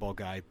not a football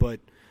guy,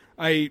 but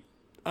I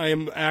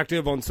am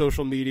active on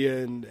social media,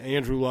 and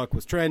Andrew Luck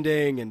was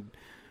trending, and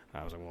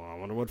I was like, well, I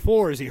wonder what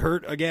for. Is he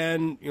hurt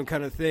again?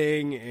 Kind of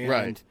thing.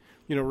 And,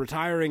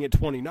 retiring at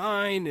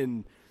 29,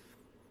 and,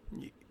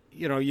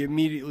 you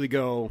immediately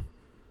go,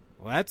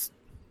 well, that's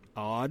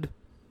odd.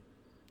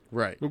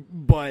 Right.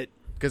 But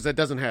because that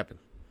doesn't happen.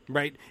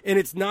 Right. And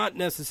it's not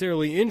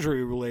necessarily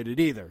injury related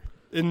either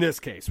in this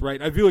case,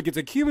 right? I feel like it's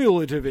a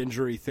cumulative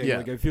injury thing. Yeah.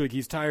 Like, I feel like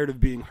he's tired of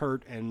being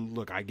hurt, and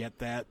look, I get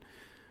that.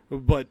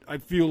 But I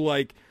feel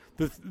like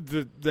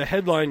the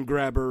headline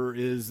grabber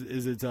is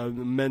it's a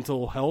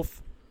mental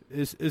health.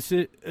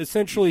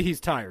 Essentially, he's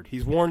tired.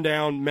 He's worn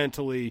down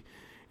mentally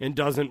and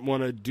doesn't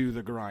want to do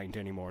the grind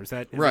anymore. Is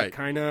that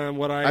kind of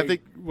what I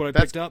think what I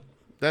picked up?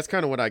 That's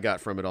kind of what I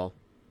got from it all.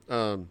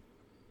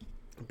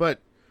 But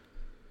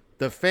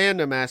the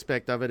fandom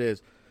aspect of it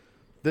is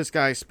this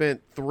guy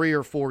spent 3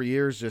 or 4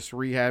 years just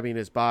rehabbing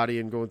his body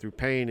and going through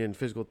pain and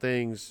physical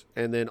things,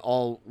 and then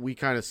we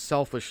kind of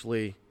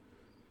selfishly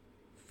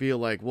feel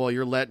like, well,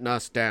 you're letting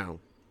us down,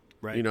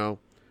 right?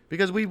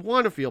 Because we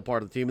want to feel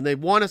part of the team, and they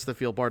want us to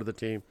feel part of the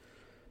team.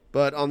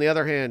 But on the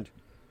other hand,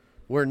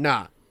 we're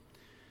not.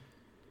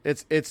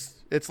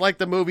 It's like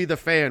the movie The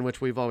Fan,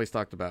 which we've always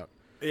talked about.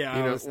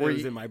 Yeah, it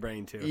was in my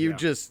brain too. You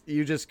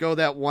just go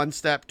that one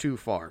step too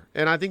far,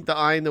 and I think the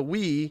I and the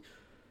we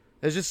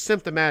is just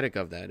symptomatic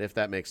of that, if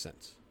that makes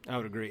sense. I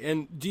would agree.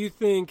 And do you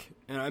think?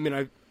 I mean,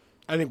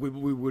 I think we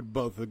would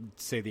both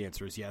say the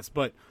answer is yes.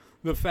 But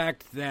the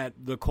fact that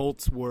the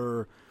Colts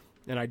were,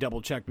 and I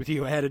double checked with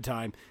you ahead of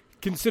time,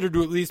 considered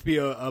to at least be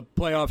a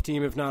playoff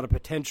team, if not a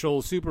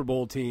potential Super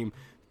Bowl team,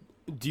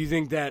 do you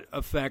think that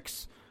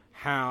affects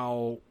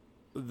how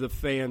the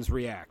fans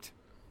react?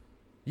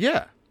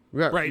 Yeah.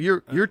 Right.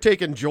 You're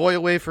taking joy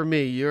away from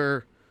me.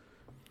 You're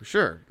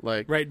sure.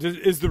 Right.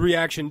 Is the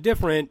reaction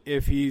different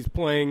if he's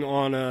playing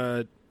on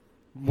a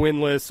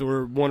winless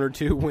or 1 or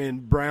 2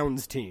 win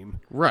Browns team?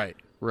 Right.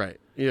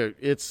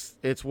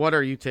 It's what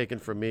are you taking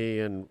from me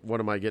and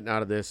what am I getting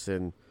out of this?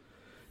 And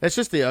it's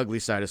just the ugly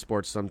side of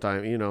sports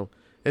sometimes,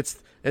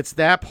 it's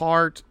that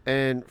part,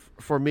 and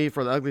for me,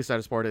 for the ugly side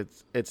of sport,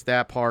 it's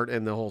that part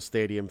and the whole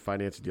stadium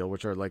finance deal,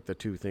 which are like the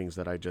two things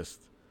that I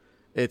just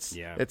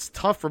it's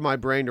tough for my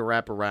brain to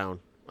wrap around.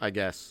 I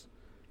guess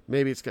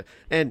maybe it's good.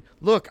 And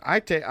look, I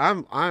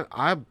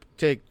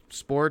take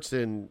sports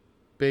and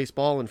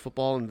baseball and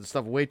football and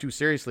stuff way too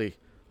seriously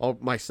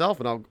myself,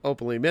 and I'll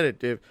openly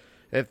admit it.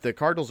 If the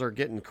Cardinals are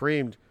getting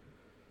creamed,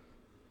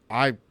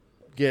 I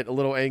get a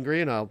little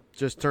angry and I'll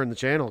just turn the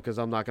channel because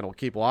I'm not going to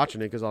keep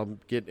watching it because I'll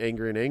get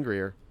angrier and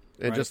angrier.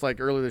 And just like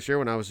earlier this year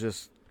when I was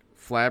just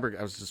I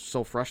was just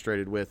so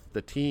frustrated with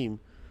the team.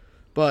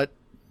 But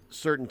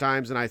certain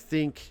times, and I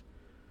think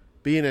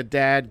being a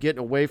dad, getting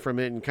away from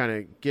it and kind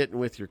of getting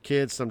with your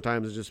kids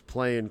sometimes just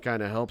playing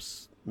kind of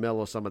helps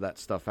mellow some of that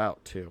stuff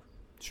out too.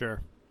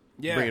 Sure.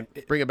 Yeah.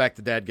 Bring it back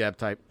to dad gab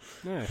type.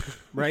 Yeah,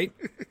 right?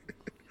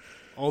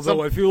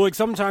 Although I feel like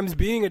sometimes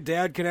being a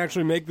dad can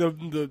actually make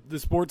the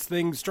sports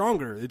thing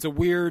stronger. It's a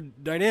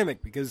weird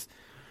dynamic because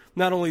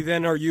not only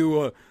then are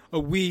you a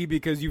we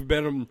because you've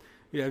been,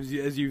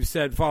 as you've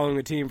said, following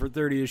a team for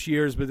 30-ish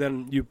years, but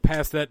then you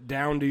pass that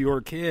down to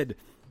your kid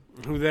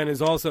who then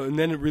is also, and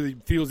then it really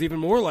feels even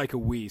more like a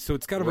we. So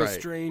it's kind of a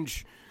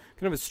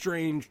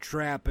strange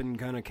trap and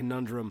kind of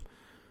conundrum.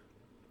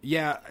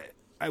 Yeah,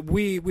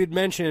 we'd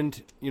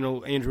mentioned,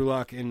 Andrew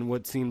Luck and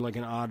what seemed like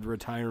an odd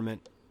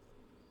retirement.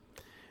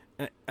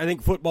 I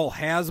think football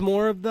has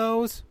more of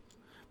those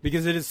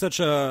because it is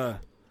such a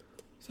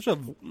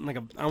like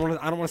a I don't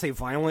want to say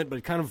violent,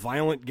 but kind of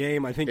violent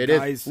game. I think it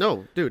guys is.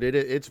 No, dude,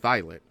 it's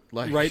violent.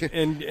 Like, right,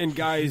 and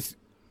guys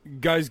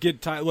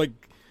get tired. Like,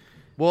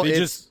 well, they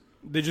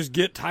just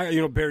get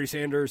tired. Barry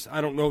Sanders. I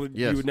don't know that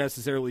yes. you would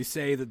necessarily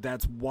say that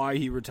that's why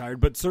he retired,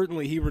 but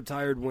certainly he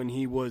retired when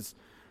he was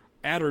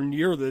at or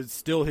near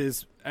still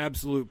his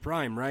absolute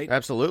prime. Right?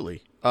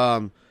 Absolutely.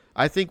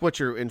 I think what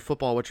you're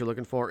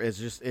looking for is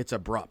just it's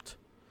abrupt.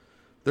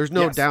 There's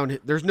no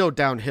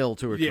downhill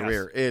to a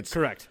career. It's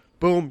correct.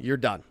 Boom, you're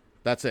done.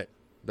 That's it.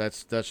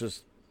 That's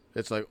just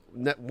it's like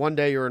one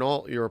day you're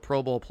a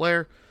Pro Bowl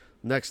player,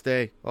 next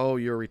day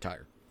you're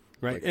retired.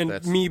 Right. Like,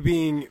 and me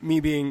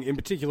being in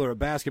particular a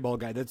basketball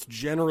guy, that's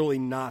generally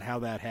not how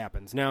that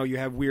happens. Now you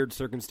have weird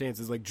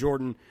circumstances like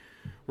Jordan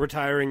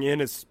retiring in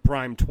his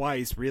prime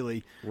twice,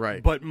 really.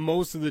 Right. But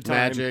most of the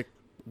time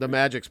The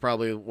Magic's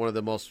probably one of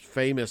the most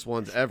famous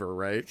ones ever,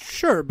 right?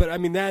 Sure, but I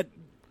mean that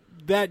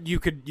you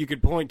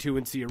could point to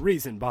and see a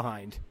reason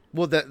behind.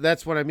 Well,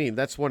 that's what I mean.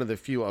 That's one of the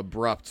few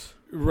abrupt.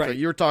 Right. So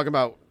you're talking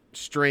about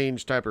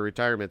strange type of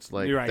retirements,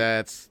 like right.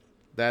 That's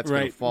right.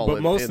 going to fall.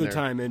 But most in of the there.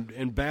 time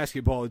in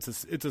basketball, it's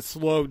a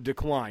slow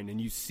decline,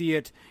 and you see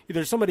it.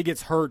 Either somebody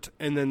gets hurt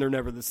and then they're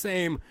never the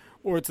same,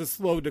 or it's a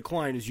slow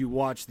decline as you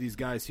watch these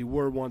guys who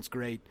were once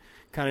great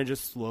kind of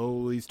just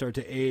slowly start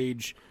to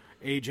age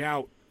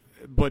out.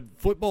 But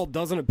football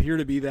doesn't appear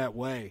to be that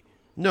way.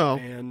 No,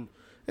 and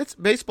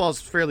baseball's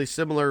fairly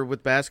similar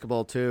with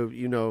basketball too.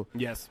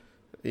 Yes.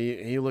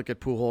 You look at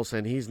Pujols,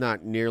 and he's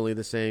not nearly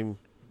the same.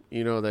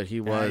 That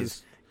he was.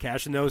 He's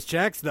cashing those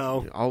checks,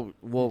 though. Oh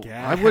well,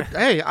 Yeah. I would.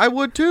 Hey, I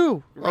would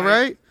too. Right. All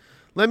right,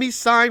 let me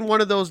sign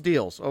one of those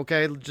deals.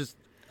 Okay, just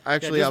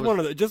actually,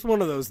 just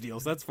one of those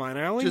deals. That's fine.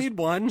 I only need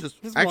one. Just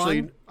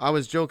actually, one. I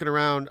was joking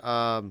around.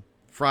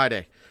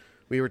 Friday,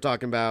 we were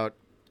talking about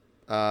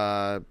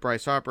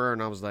Bryce Harper,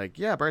 and I was like,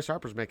 "Yeah, Bryce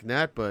Harper's making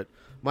that, but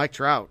Mike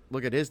Trout,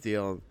 look at his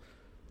deal."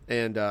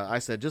 And I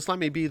said, "Just let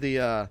me be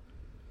the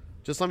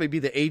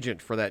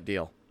agent for that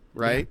deal,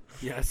 right?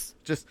 Yeah. Yes.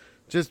 Just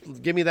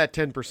give me that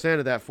 10%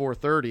 of that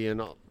 430,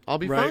 and I'll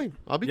be right. fine.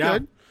 I'll be yeah.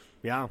 good."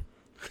 Yeah.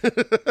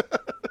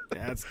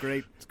 That's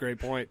great. It's a great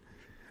point.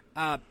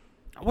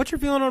 What's your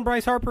feeling on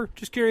Bryce Harper?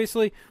 Just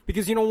curiously,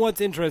 because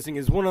what's interesting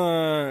is one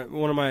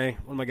of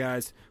my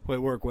guys who I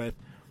work with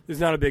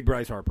is not a big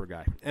Bryce Harper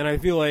guy, and I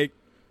feel like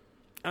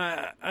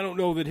I don't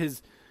know that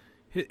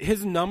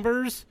his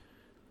numbers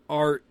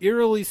are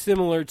eerily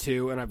similar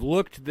to, and I've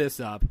looked this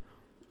up,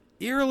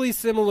 eerily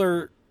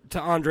similar to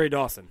Andre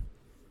Dawson,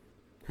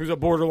 who's a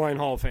borderline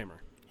Hall of Famer.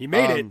 He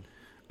made it.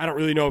 I don't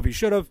really know if he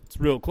should have. It's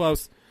real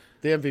close.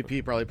 The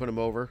MVP probably put him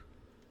over.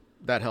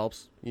 That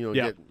helps.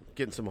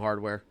 Getting some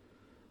hardware.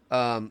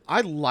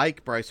 I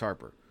like Bryce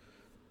Harper.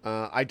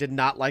 I did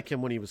not like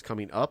him when he was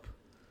coming up.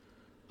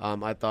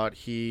 I thought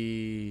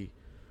he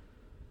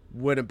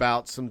went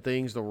about some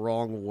things the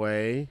wrong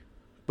way.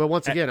 But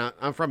once again,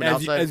 I'm from an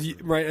outside.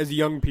 As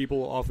young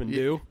people often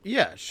do.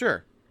 Yeah,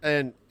 sure.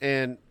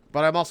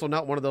 But I'm also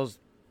not one of those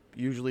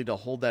usually to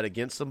hold that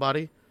against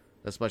somebody,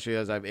 especially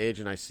as I've aged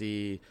and I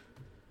see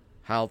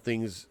how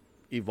things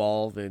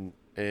evolve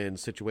and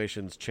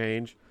situations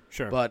change.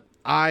 Sure. But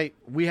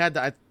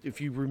if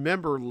you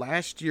remember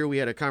last year, we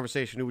had a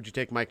conversation, who would you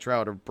take, Mike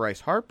Trout or Bryce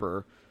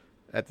Harper?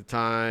 At the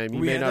time,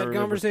 we had that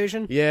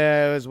conversation.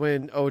 Yeah, it was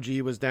when OG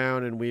was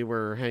down and we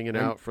were hanging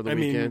out for the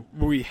weekend. I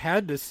mean, we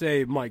had to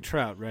say Mike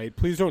Trout, right?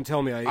 Please don't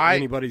tell me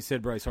anybody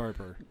said Bryce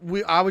Harper.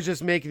 I was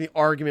just making the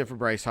argument for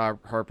Bryce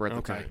Harper at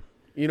the time.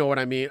 You know what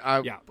I mean?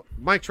 Yeah.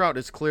 Mike Trout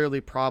is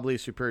clearly probably a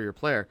superior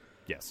player.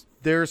 Yes.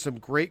 There's some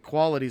great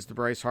qualities to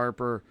Bryce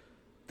Harper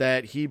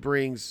that he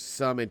brings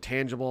some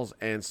intangibles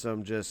and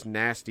some just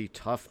nasty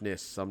toughness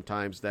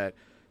sometimes that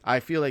I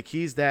feel like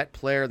he's that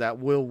player that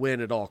will win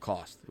at all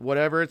costs.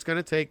 Whatever it's going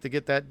to take to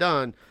get that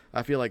done,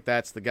 I feel like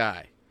that's the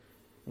guy.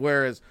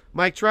 Whereas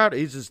Mike Trout,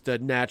 he's just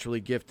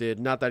naturally gifted.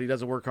 Not that he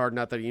doesn't work hard,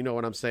 not that, you know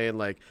what I'm saying?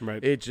 Like,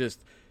 Right.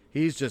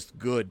 He's just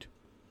good.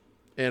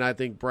 And I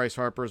think Bryce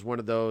Harper is one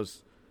of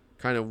those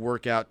kind of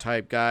workout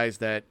type guys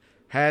that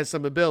has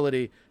some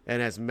ability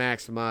and has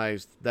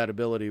maximized that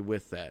ability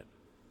with that.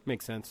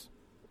 Makes sense.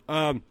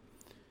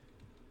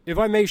 If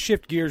I may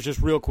shift gears just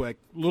real quick,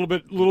 a little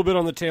bit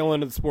on the tail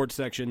end of the sports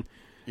section.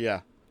 Yeah.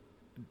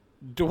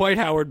 Dwight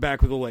Howard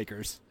back with the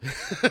Lakers.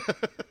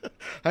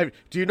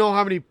 Do you know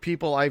how many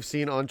people I've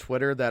seen on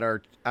Twitter that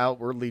are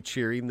outwardly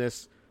cheering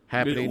this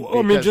happening?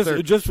 I mean,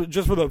 Because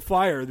just for the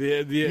fire,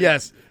 the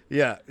yes,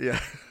 yeah.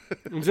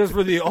 just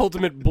for the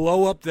ultimate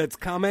blow up that's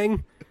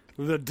coming,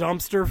 the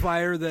dumpster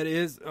fire that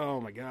is.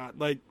 Oh my God!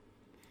 Like,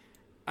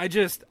 I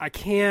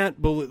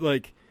can't believe.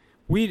 Like,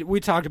 we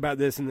talked about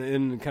this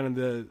in kind of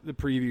the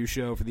preview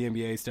show for the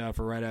NBA stuff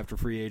or right after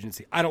free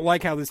agency. I don't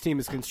like how this team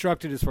is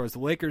constructed as far as the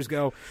Lakers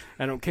go.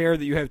 I don't care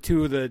that you have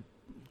two of the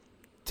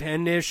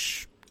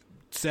 10-ish,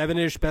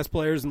 7-ish best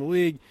players in the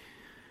league.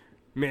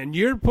 Man,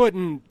 you're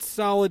putting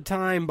solid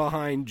time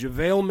behind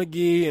JaVale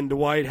McGee and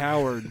Dwight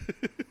Howard.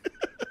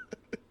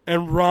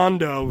 And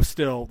Rondo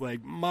still.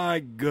 Like, my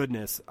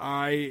goodness.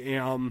 I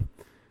am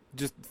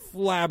just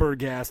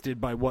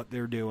flabbergasted by what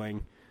they're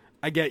doing.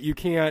 I get you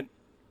can't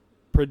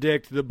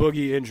predict the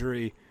Boogie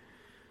injury,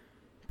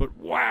 but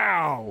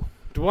wow.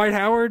 Dwight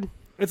Howard,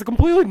 it's a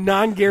completely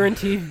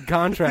non-guaranteed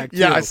contract,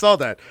 Yeah, too. I saw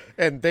that.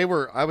 And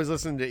I was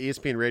listening to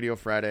ESPN Radio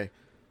Friday.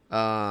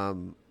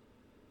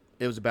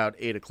 It was about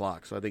 8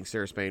 o'clock, so I think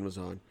Sarah Spain was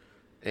on.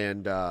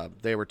 And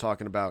they were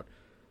talking about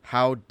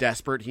how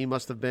desperate he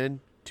must have been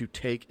to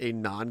take a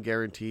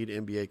non-guaranteed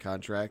NBA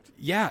contract.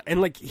 Yeah, and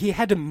like he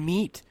had to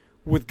meet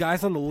with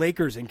guys on the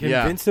Lakers and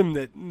convince him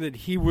that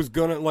he was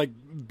gonna like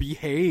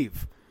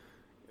behave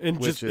and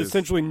just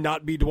essentially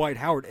not be Dwight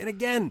Howard. And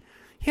again,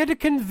 he had to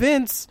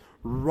convince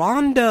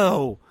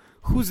Rondo,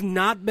 who's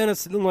not been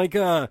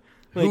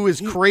who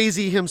is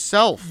crazy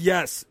himself.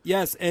 Yes,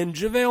 and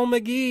JaVale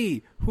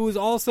McGee, who's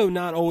also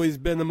not always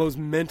been the most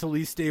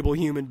mentally stable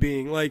human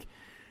being. Like,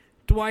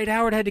 Dwight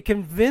Howard had to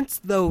convince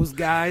those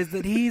guys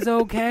that he's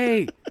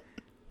okay.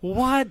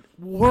 What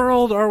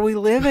world are we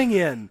living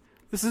in?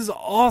 This is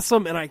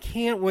awesome, and I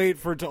can't wait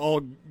for it to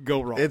all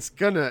go wrong. It's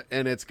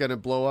gonna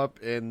blow up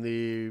in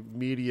the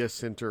media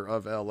center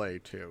of LA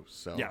too.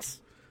 So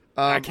yes,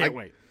 I can't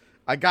wait.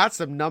 I got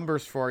some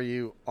numbers for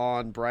you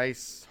on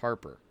Bryce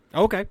Harper.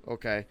 Okay.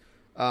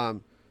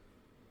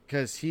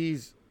 Because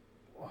he's,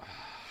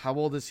 how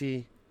old is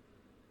he?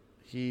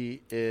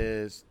 He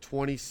is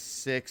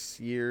 26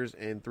 years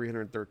and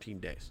 313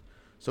 days.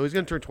 So he's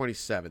going to turn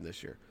 27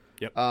 this year.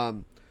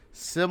 Yep.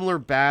 Similar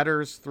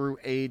batters through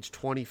age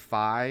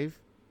 25.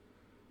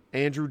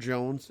 Andrew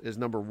Jones is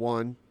number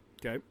 1.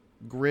 Okay.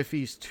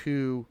 Griffey's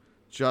 2.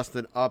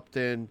 Justin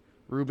Upton,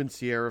 Ruben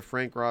Sierra,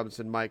 Frank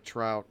Robinson, Mike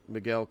Trout,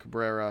 Miguel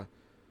Cabrera,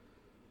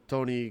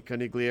 Tony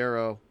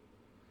Canigliaro,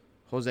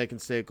 Jose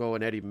Canseco,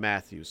 and Eddie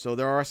Matthews. So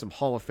there are some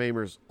Hall of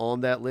Famers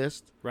on that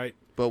list. Right.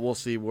 But we'll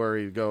see where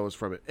he goes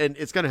from it. And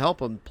it's going to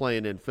help him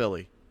playing in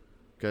Philly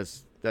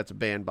because that's a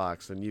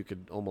bandbox, and you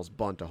could almost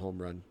bunt a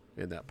home run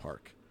in that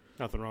park.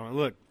 Nothing wrong.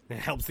 Look, it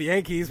helps the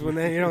Yankees when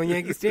they, in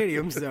Yankee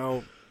Stadium.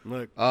 So,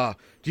 look.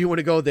 Do you want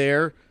to go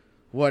there?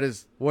 What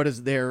is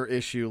their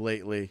issue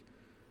lately?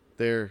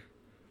 They're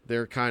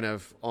kind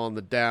of on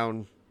the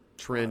down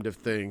trend of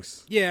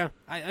things. Yeah,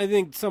 I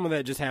think some of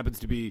that just happens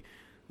to be,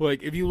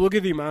 like, if you look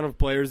at the amount of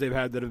players they've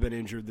had that have been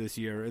injured this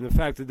year, and the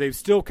fact that they've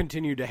still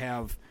continued to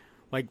have,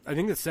 like, I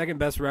think the second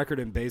best record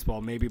in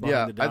baseball, maybe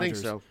behind the Dodgers. I think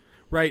so.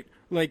 Right?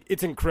 Like,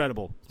 it's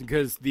incredible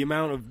because the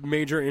amount of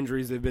major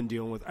injuries they've been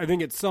dealing with. I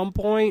think at some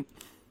point,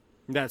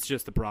 that's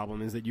just the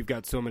problem, is that you've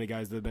got so many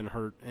guys that have been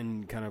hurt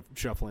and kind of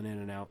shuffling in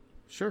and out.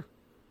 Sure.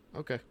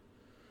 Okay.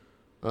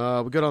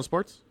 We good on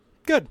sports?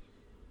 Good.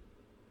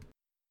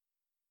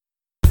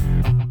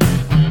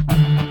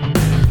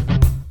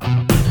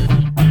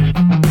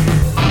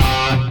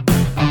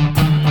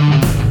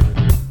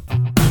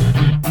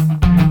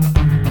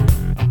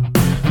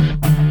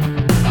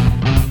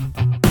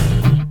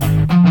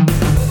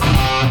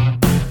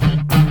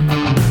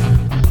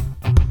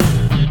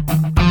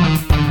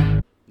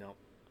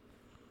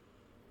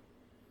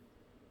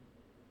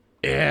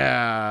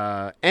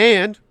 Yeah.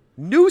 And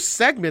new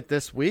segment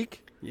this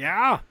week.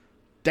 Yeah.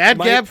 Dad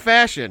Gab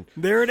Fashion.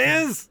 There it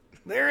is.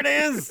 There it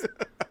is.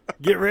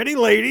 Get ready,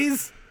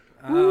 ladies.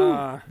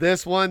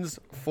 This one's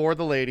for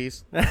the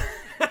ladies.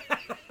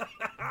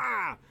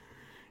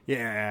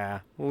 Yeah.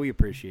 Well, we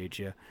appreciate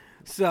you.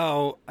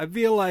 So I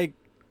feel like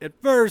at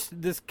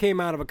first this came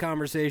out of a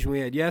conversation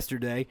we had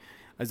yesterday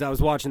as I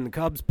was watching the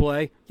Cubs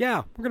play.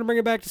 Yeah, we're going to bring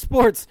it back to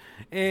sports.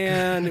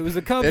 And it was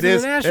the Cubs and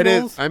the Nationals. It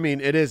is. I mean,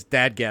 it is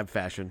Dad Gab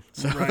Fashion.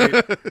 So.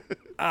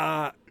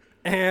 Right.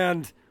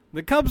 And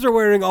the Cubs are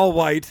wearing all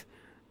white,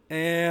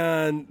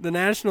 and the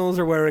Nationals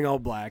are wearing all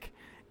black.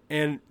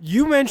 And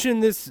you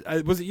mentioned this.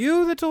 Was it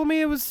you that told me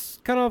it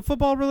was kind of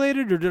football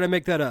related, or did I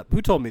make that up?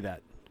 Who told me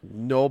that?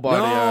 Nobody.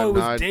 No, it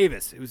was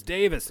Davis. It was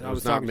Davis. I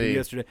was talking to you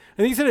yesterday.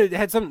 And he said it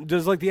had something.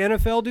 Does like the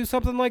NFL do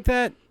something like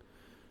that?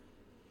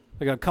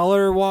 Like a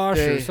color wash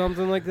or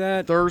something like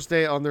that?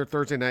 Thursday on their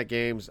Thursday night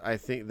games, I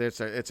think it's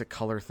a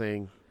color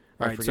thing.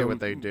 I forget what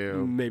they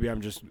do. Maybe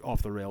I'm just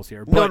off the rails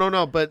here. But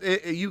No.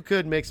 But you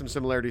could make some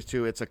similarities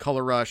too. It's a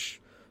color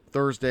rush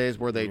Thursdays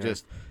where they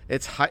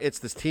it's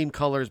this team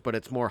colors, but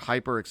it's more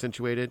hyper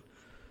accentuated.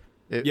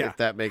 If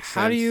that makes sense.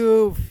 How do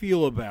you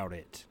feel about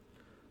it?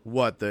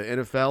 What, the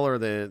NFL or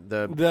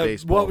the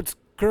baseball? What's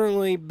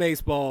currently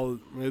baseball,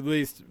 at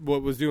least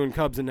what was doing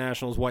Cubs and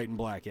Nationals white and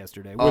black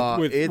yesterday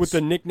with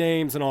the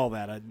nicknames and all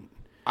that.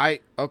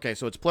 Okay,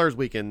 so it's Players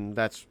Weekend.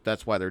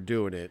 That's why they're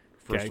doing it.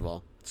 First of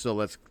all, so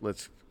let's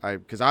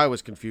because I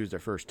was confused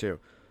at first too.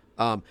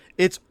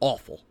 It's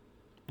awful.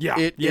 Yeah,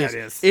 it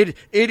is. It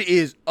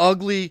is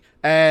ugly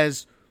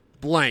as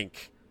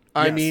blank.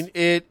 I mean,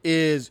 it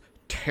is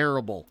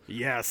terrible.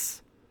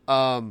 Yes.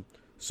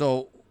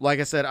 So like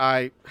I said,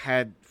 I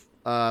had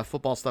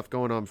football stuff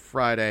going on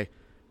Friday,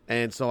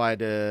 and so I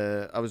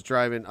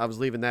was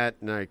leaving that,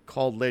 and I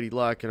called Lady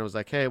Luck, and I was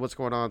like, hey, what's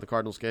going on at the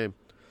Cardinals game?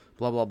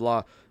 Blah, blah,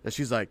 blah. And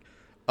she's like,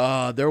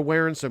 they're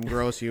wearing some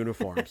gross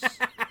uniforms.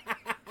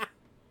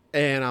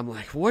 And I'm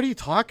like, what are you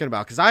talking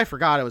about? Because I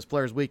forgot it was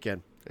Players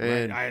Weekend.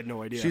 And I had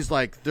no idea. She's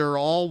like, they're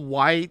all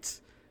white,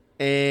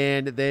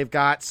 and they've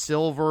got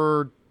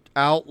silver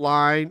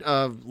outline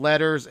of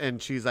letters,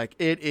 and she's like,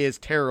 it is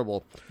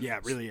terrible. Yeah,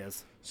 it really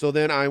is. So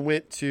then I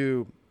went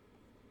to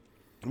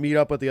meet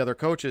up with the other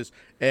coaches,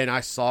 and I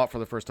saw it for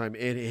the first time,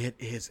 and it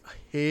is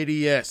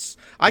hideous.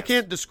 I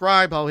can't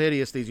describe how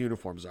hideous these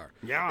uniforms are.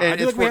 Yeah, I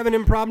feel like we have an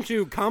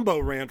impromptu combo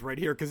rant right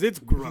here because it's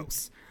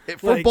gross.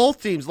 For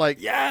both teams,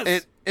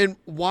 yes. And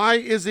why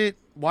does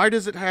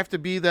it have to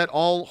be that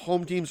all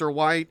home teams are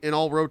white and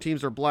all road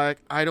teams are black?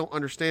 I don't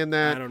understand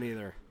that. I don't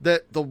either.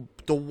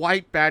 The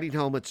white batting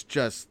helmets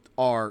just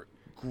are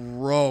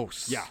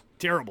gross. Yeah,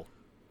 terrible.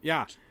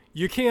 Yeah,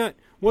 you can't.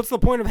 What's the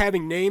point of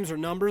having names or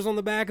numbers on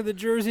the back of the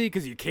jersey?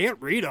 Because you can't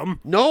read them.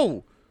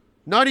 No,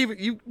 not even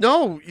you.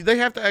 No, they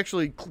have to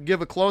actually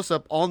give a close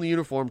up on the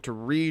uniform to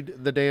read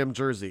the damn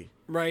jersey.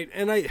 Right,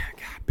 and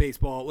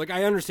baseball. Like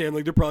I understand,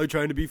 like they're probably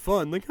trying to be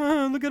fun. Like,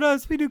 look at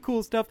us, we do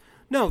cool stuff.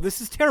 No,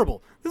 this is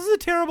terrible. This is a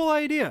terrible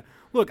idea.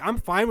 Look, I'm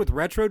fine with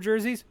retro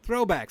jerseys,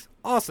 throwbacks,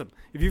 awesome.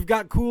 If you've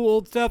got cool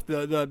old stuff,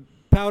 the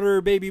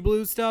powder baby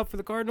blue stuff for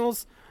the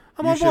Cardinals,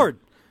 I'm on board.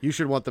 You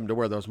should want them to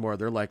wear those more.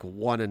 They're like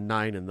 1 and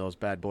 9 in those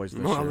bad boys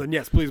this year. Then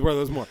yes, please wear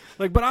those more.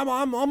 Like, but I'm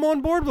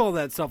on board with all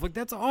that stuff. Like,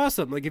 that's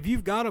awesome. Like, if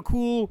you've got a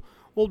cool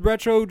old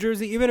retro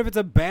jersey, even if it's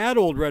a bad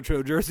old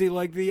retro jersey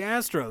like the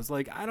Astros,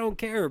 like I don't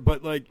care.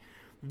 But like,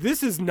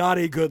 this is not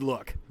a good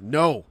look.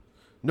 No,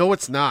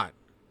 it's not.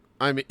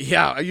 I mean,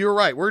 yeah, you're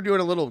right. We're doing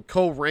a little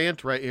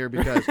co-rant right here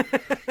because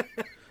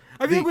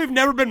I feel like we've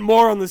never been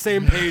more on the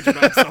same page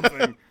about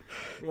something.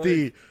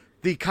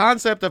 The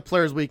concept of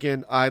Players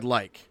Weekend, I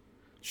like.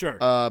 Sure.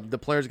 The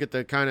players get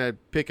to kind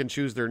of pick and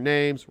choose their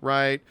names,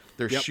 right?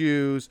 Their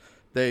shoes.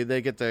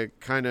 They get to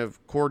kind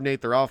of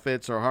coordinate their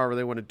outfits or however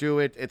they want to do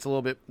it. It's a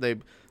little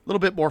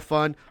bit more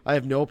fun. I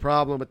have no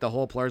problem with the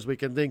whole Players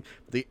Weekend thing.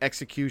 The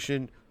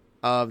execution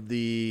of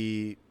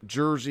the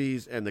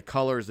jerseys and the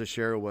colors this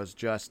year was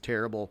just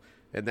terrible,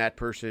 and that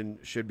person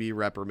should be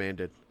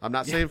reprimanded. I'm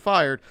not saying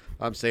fired.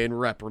 I'm saying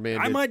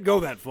reprimanded. I might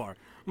go that far,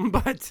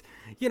 but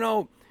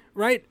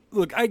right?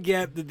 Look, I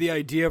get that the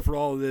idea for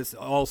all of this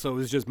also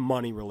is just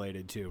money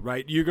related too,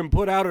 right? You can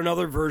put out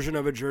another version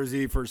of a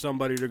jersey for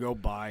somebody to go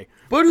buy.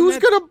 But who's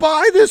going to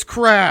buy this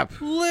crap?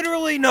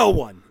 Literally no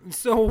one.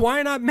 So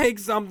why not make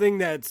something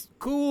that's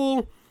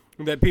cool,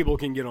 that people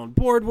can get on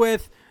board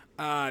with?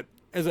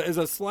 As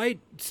a slight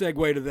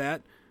segue to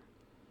that,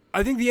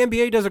 I think the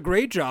NBA does a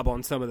great job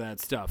on some of that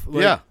stuff.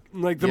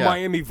 Like the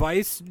Miami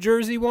Vice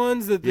jersey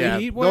ones that the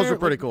Heat wear. Those are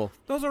pretty cool.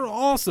 Those are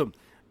awesome.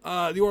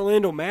 The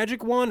Orlando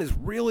Magic one is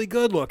really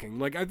good looking.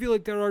 Like, I feel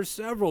like there are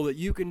several that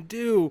you can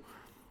do.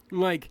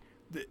 Like,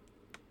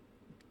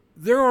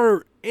 there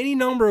are any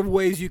number of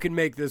ways you can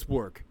make this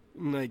work.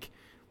 Like,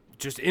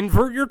 just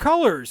invert your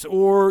colors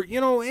or,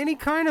 any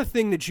kind of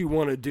thing that you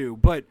want to do.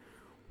 But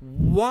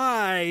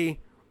why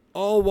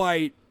all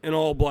white and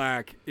all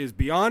black is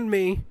beyond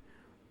me.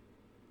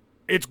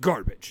 It's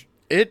garbage.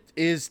 It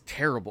is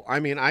terrible. I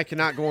mean, I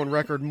cannot go on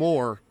record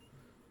more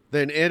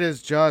than it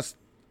is just...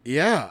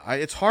 Yeah,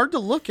 it's hard to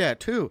look at,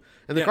 too.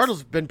 And the Cardinals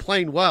have been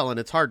playing well, and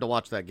it's hard to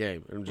watch that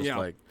game. I'm just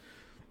like...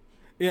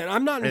 Yeah, and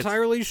I'm not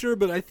entirely sure,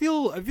 but I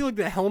feel like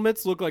the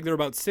helmets look like they're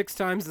about 6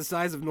 times the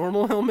size of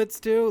normal helmets,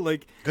 too.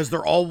 Like, because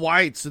they're all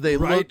white, so they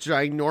look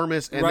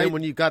ginormous. And then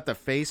when you got the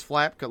face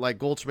flap, like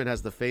Goldschmidt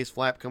has the face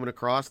flap coming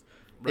across,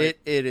 it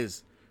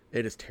is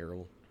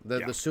terrible.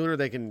 The sooner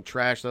they can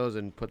trash those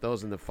and put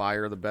those in the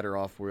fire, the better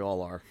off we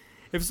all are.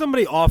 If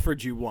somebody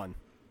offered you one,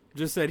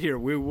 just said, here,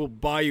 we will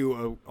buy you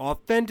an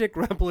authentic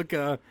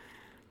replica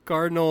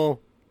Cardinal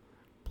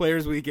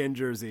Players Weekend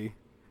jersey.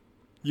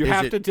 You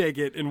have to take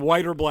it in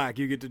white or black.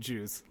 You get to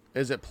choose.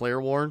 Is it player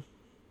worn?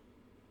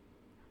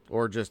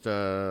 or just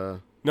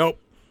Nope. no,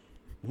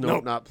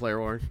 Nope. not player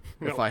worn.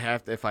 Nope. If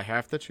I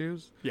have to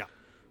choose, Yeah.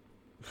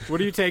 What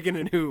are you taking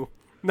and who?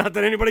 Not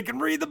that anybody can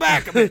read the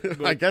back of it.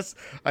 but-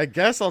 I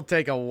guess I'll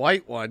take a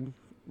white one,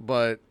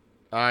 but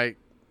I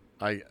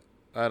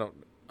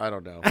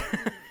don't know.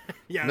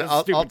 yeah, No,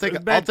 that's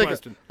stupid. Bad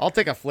question. I'll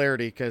take a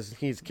Flaherty because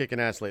he's kicking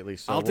ass lately.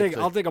 So I'll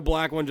take a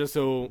black one just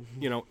so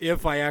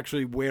if I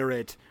actually wear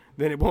it,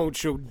 then it won't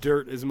show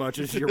dirt as much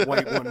as your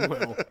white one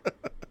will.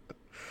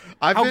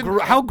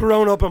 How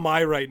grown up am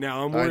I right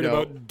now? I'm worried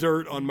know. about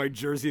dirt on my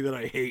jersey that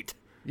I hate.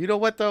 You know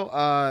what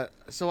though?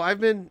 So I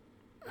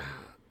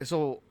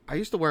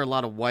used to wear a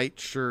lot of white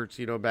shirts,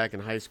 back in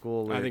high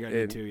school. I think I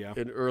did too, yeah.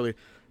 And early,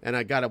 and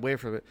I got away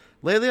from it.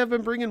 Lately, I've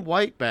been bringing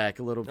white back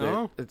a little bit.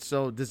 Oh. It's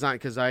so designed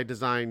because I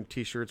design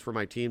T-shirts for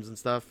my teams and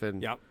stuff.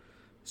 And Yep.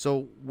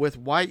 so with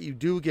white, you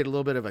do get a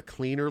little bit of a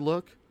cleaner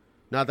look.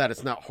 Not that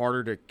it's not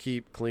harder to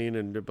keep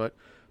clean, but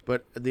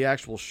the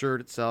actual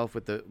shirt itself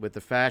with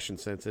the fashion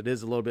sense, it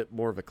is a little bit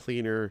more of a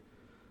cleaner,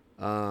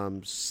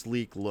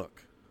 sleek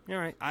look. All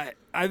right.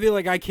 I feel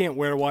like I can't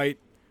wear white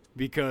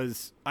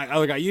because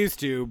I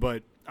used to,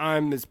 but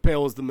I'm as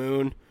pale as the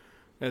moon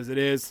as it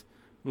is.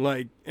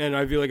 And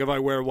I feel like if I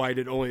wear white,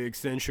 it only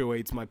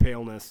accentuates my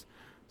paleness.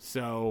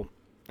 So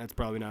that's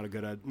probably not a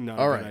good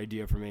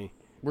idea for me.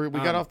 We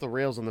got off the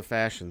rails on the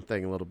fashion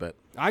thing a little bit.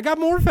 I got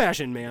more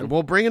fashion, man.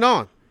 Well, bring it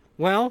on.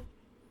 Well,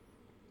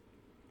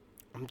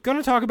 I'm going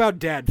to talk about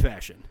dad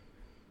fashion.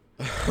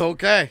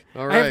 Okay.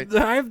 All right.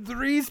 I have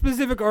 3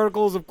 specific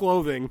articles of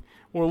clothing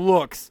or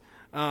looks.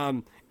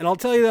 And I'll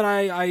tell you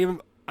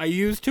that I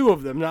use 2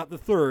 of them, not the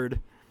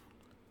third.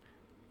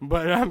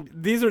 But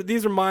these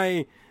are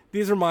my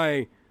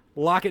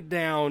lock it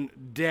down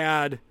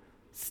dad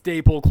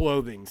staple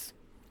clothings.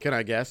 Can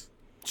I guess?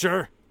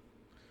 Sure.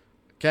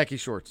 Khaki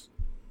shorts.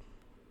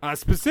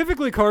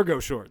 Specifically cargo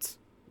shorts.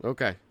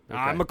 Okay.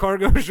 I'm a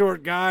cargo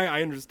short guy.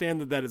 I understand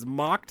that is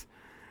mocked.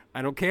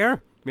 I don't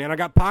care. Man, I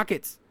got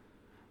pockets.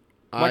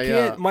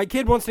 My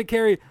kid wants to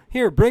carry.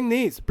 Here, bring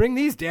these,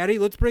 Daddy.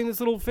 Let's bring this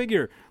little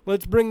figure.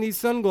 Let's bring these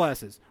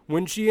sunglasses.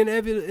 When she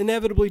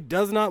inevitably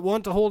does not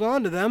want to hold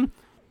on to them,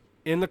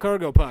 in the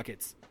cargo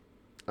pockets.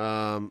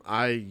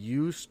 I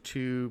used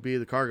to be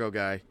the cargo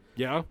guy.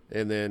 Yeah.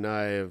 And then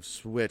I have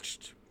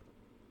switched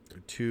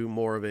to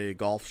more of a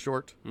golf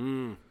short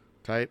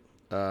type.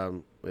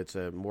 It's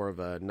a more of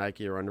a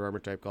Nike or Under Armour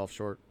type golf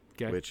short,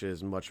 which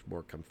is much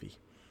more comfy.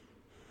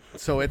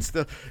 So it's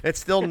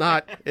still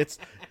not it's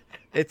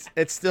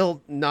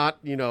still not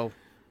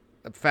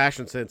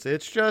fashion sense.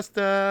 It's just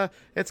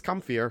it's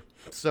comfier.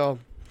 So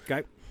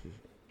okay.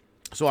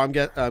 So I'm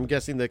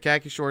guessing the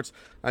khaki shorts.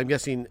 I'm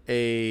guessing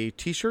a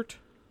T-shirt.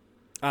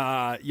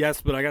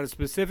 Yes, but I got a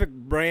specific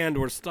brand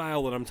or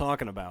style that I'm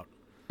talking about.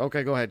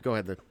 Okay, go ahead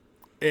then.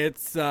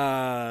 It's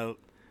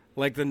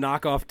like the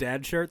knockoff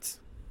dad shirts.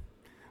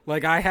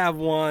 Like I have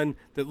one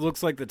that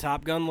looks like the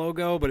Top Gun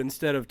logo, but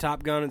instead of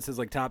Top Gun, it says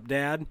like Top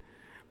Dad.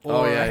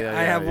 Or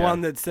I have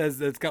one that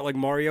says it's got like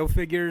Mario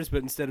figures,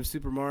 but instead of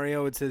Super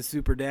Mario, it says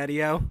Super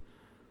Daddy-O.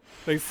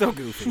 Like so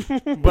goofy,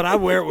 but I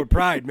wear it with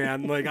pride,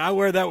 man. Like I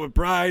wear that with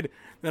pride,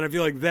 and I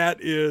feel like that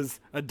is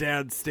a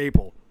dad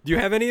staple. Do you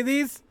have any of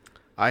these?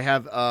 I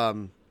have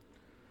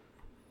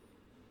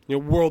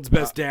world's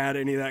best dad,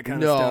 any of that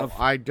kind of stuff?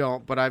 No, I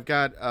don't, but I've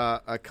got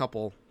a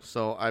couple.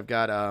 So I've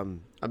got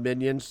a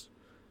Minions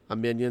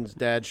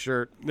dad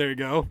shirt. There you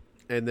go.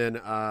 And then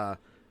a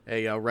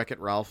Wreck-It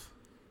Ralph.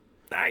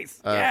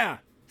 Nice. Yeah.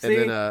 See?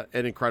 And then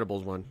an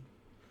Incredibles one.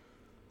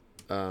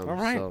 All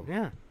right. So.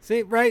 Yeah.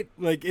 See, right?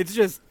 Like it's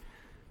just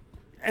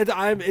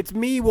it's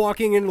me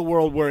walking into the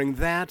world wearing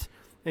that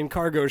and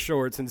cargo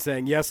shorts and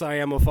saying, "Yes, I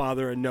am a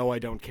father," and "No, I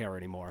don't care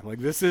anymore." Like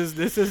this is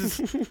this is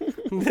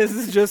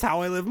just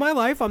how I live my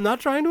life. I'm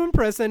not trying to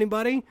impress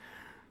anybody.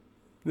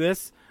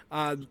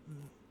 The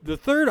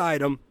third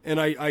item, and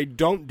I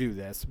don't do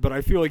this, but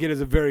I feel like it is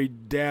a very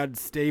dad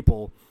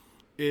staple,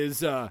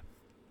 is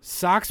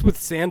socks with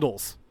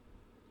sandals.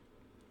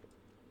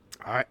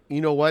 You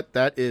know what?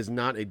 That is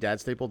not a dad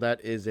staple. That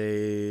is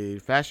a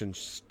fashion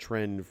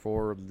trend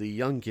for the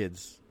young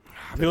kids.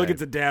 I feel like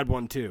it's a dad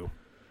one too.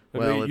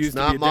 Well, it's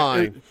not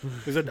mine.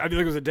 I feel like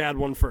it was a dad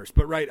one first.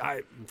 But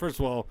first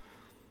of all,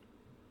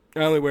 I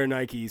only wear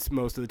Nikes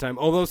most of the time.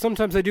 Although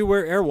sometimes I do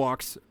wear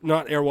Airwalks.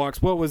 Not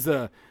Airwalks. What was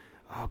the...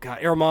 Oh, God.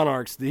 Air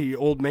Monarchs. The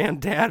old man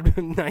dad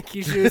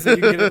Nike shoes that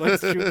you get at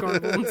like Shoe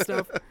Carnival and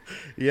stuff.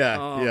 Yeah.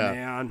 Oh,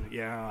 man.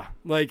 Yeah.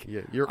 Like...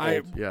 Yeah, you're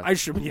old. Yeah. I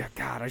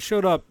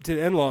showed up to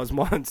in-laws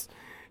once.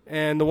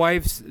 And the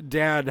wife's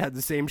dad had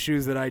the same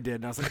shoes that I did.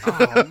 And I was like,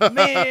 oh,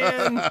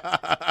 man.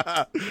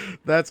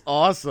 That's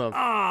awesome.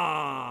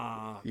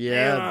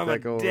 Yeah, I'm a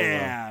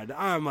dad.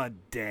 I'm a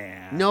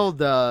dad. No,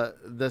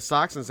 the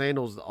socks and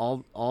sandals,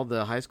 all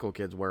the high school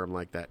kids wear them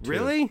like that, too.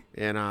 Really?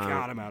 And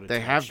God, I'm out of they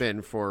touch. have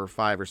been for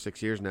 5 or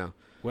 6 years now.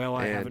 Well,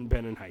 I haven't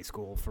been in high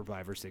school for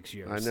 5 or 6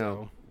 years. I know.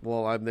 So.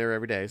 Well, I'm there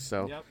every day,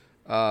 so.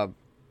 Yep.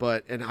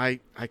 But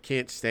I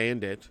can't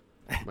stand it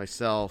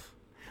myself.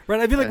 Right,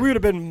 I feel like we would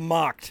have been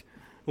mocked.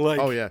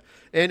 Like, oh yeah,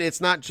 and it's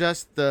not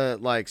just the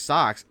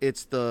socks;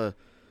 it's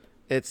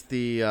It's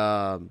the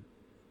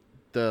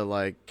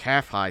like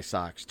calf high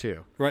socks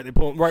too. Right, they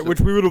pull right, which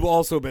we would have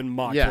also been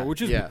mocked Yeah, for.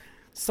 Which is yeah.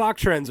 sock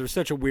trends are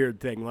such a weird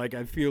thing. Like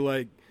I feel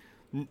like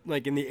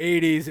in the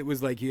 '80s, it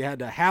was like you had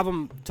to have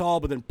them tall,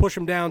 but then push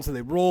them down so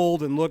they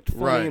rolled and looked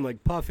funny Right. and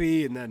like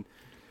puffy, and then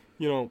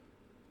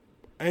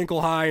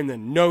ankle high, and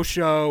then no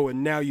show,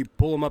 and now you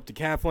pull them up to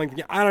calf length.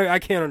 I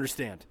can't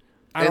understand.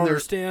 I don't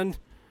understand.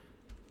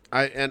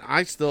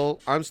 I'm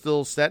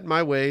still set in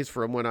my ways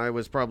from when I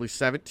was probably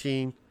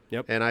 17.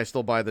 Yep. And I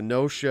still buy the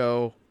no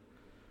show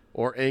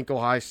or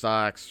ankle high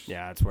socks.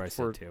 Yeah, that's where I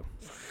sit too.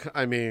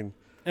 I mean,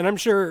 And I'm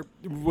sure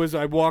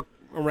I walk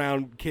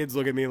around, kids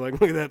look at me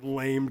like, look at that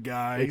lame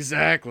guy.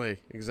 exactly.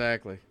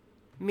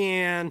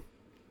 Man,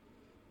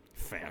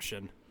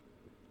 fashion.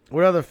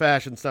 What other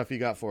fashion stuff you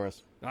got for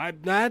us?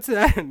 That's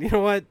you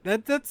know what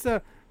that's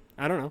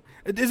I don't know.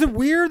 Is it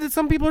weird that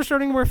some people are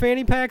starting to wear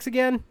fanny packs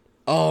again?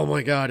 Oh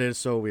my God, it is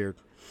so weird.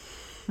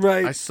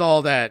 Right. I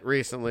saw that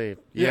recently.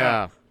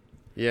 Yeah,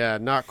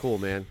 not cool,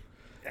 man.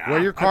 Yeah,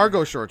 Wear your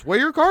cargo shorts. Wear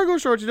your cargo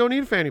shorts. You don't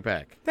need a fanny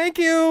pack. Thank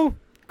you.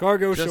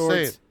 Cargo Just shorts.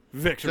 saying.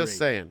 Victory. Just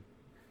saying.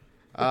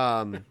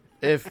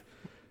 If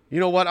you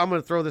know what, I'm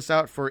going to throw this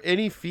out for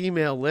any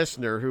female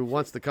listener who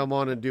wants to come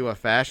on and do a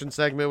fashion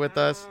segment with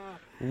us.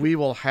 We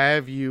will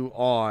have you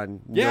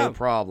on, Yeah. no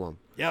problem.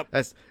 Yep.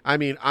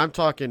 I'm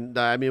talking.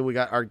 We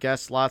got our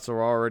guest slots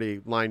are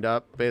already lined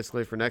up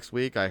basically for next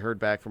week. I heard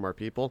back from our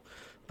people,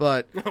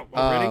 but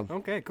Already?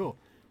 Okay, cool.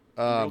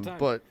 Real time.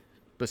 but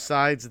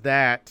besides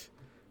that,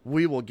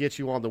 we will get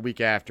you on the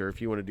week after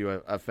if you want to do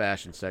a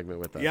fashion segment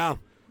with us.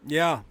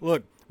 Yeah.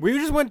 Look,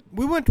 we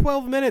went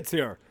 12 minutes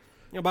here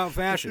about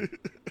fashion.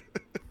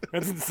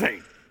 That's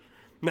insane.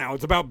 Now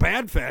it's about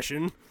bad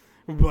fashion,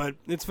 but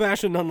it's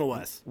fashion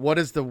nonetheless. What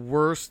is the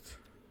worst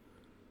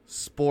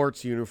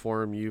sports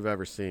uniform you've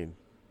ever seen?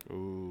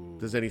 Ooh.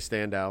 Does any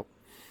stand out?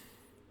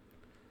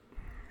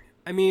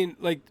 I mean,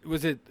 like,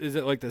 is it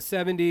like the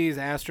 70s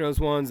Astros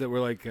ones that were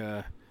like,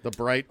 The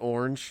bright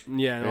orange.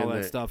 yeah, and all And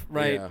that the- stuff,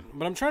 right? yeah.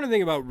 But I'm trying to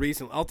think about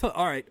recent. All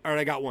right,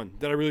 I got one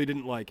that I really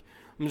didn't like.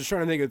 I'm just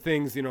trying to think of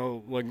things,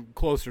 like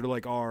closer to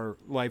like our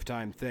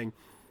lifetime thing.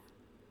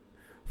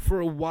 For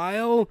a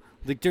while,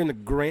 like during the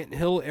Grant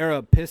Hill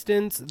era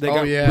Pistons, they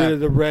got rid of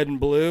the red and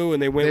blue,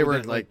 and they went They with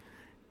were that, like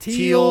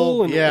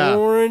teal and yeah.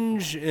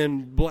 orange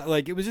and black.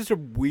 Like it was just a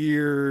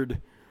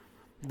weird.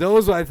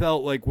 Those I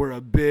felt like were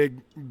a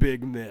big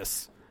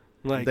miss.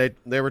 Like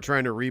they were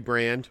trying to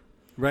rebrand,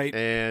 right?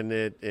 and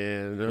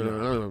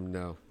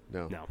no,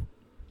 No.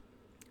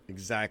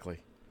 exactly.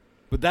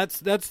 But that's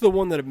the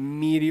one that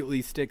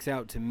immediately sticks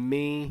out to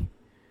me.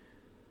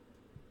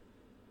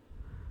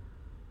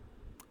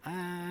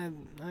 I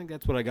think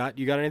that's what I got.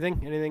 You got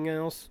anything? Anything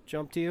else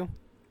jump to you?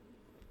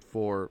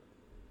 For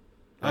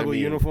Ugly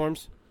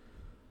uniforms?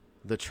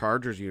 the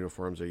Chargers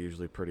uniforms are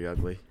usually pretty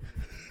ugly.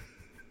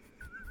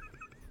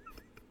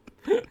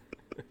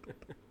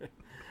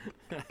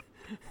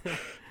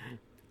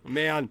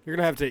 Man, you're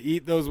going to have to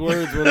eat those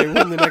words when they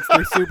win the next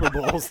 3 Super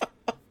Bowls.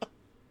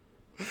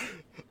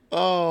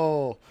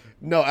 Oh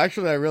no,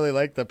 actually, I really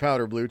like the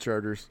powder blue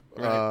Chargers.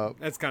 Right.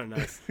 That's kind of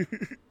nice.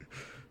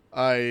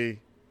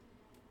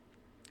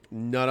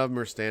 None of them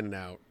are standing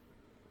out.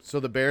 So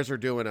the Bears are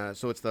doing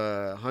so it's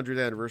the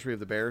 100th anniversary of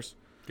the Bears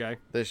Okay.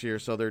 this year.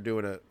 So they're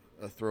doing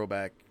a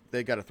throwback.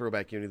 They got a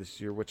throwback uni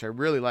this year, which I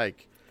really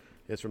like.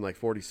 It's from like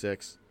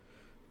 46,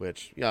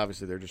 which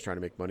obviously they're just trying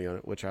to make money on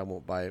it, which I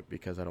won't buy it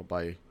because I don't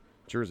buy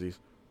jerseys,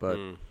 but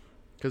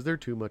because they're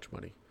too much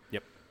money.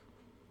 Yep.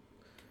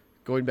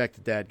 Going back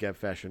to dad gab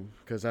fashion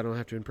because I don't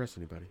have to impress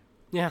anybody.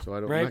 Yeah. So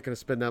I'm right? not going to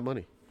spend that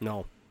money.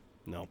 No.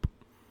 Nope.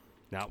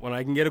 Not when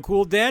I can get a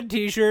cool dad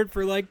t-shirt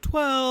for like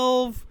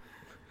 12.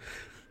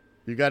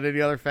 You got any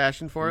other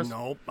fashion for us?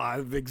 Nope.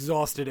 I've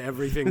exhausted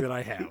everything that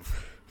I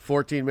have.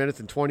 14 minutes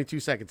and 22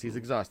 seconds. He's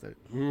exhausted.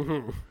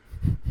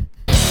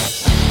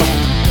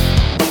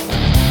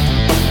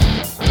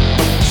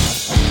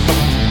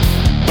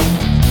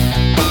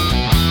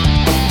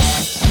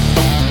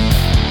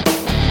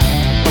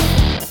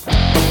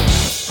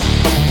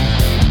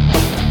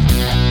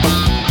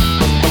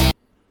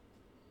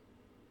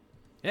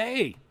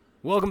 Hey,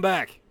 welcome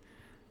back.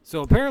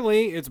 So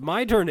apparently it's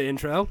my turn to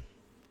intro.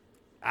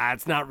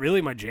 It's not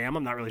really my jam.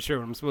 I'm not really sure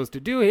what I'm supposed to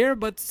do here,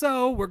 but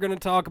so we're going to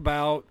talk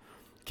about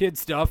kid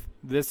stuff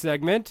this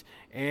segment,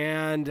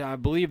 and I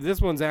believe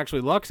this one's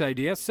actually Luck's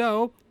idea,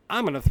 so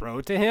I'm going to throw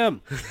it to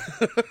him.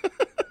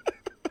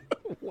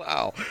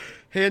 Wow.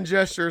 Hand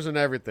gestures and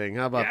everything.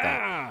 How about that?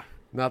 Yeah.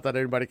 Not that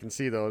anybody can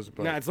see those,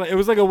 but No, it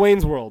was like a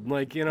Wayne's World,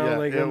 like yeah,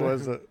 like it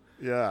was.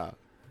 Yeah.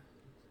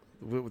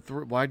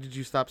 Why did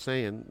you stop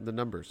saying the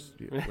numbers?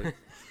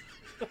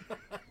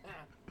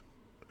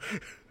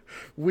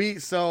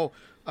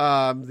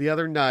 The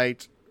other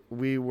night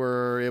it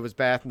was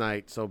bath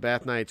night, so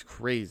bath night's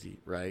crazy,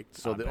 right?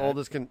 So the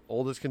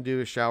oldest can do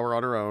a shower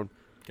on her own.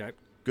 Okay.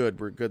 Good,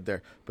 we're good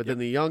there. But then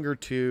the younger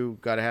two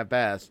got to have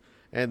baths,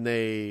 and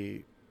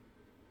they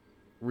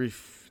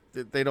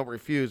don't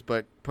refuse,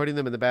 but putting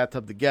them in the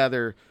bathtub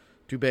together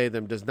to bathe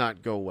them does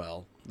not go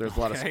well. There's a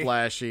lot of Okay.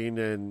 splashing,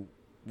 and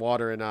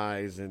water and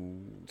eyes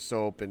and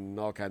soap and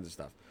all kinds of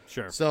stuff.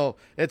 Sure. So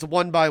it's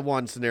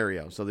 1-by-1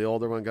 scenario. So the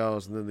older one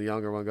goes, and then the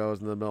younger one goes,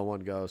 and the middle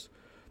one goes.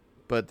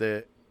 But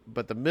the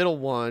middle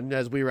one,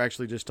 as we were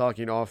actually just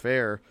talking off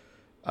air,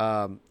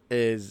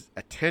 is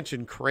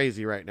attention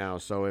crazy right now.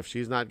 So if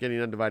she's not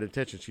getting undivided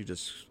attention, she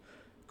just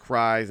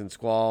cries and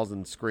squalls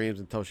and screams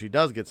until she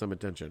does get some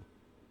attention.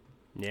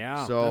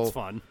 Yeah, So- that's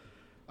fun.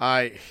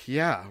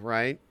 Yeah,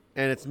 right.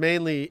 And it's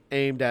mainly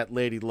aimed at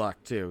Lady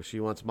Luck too. She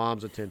wants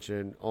mom's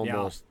attention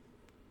almost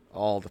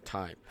all the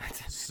time.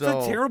 It's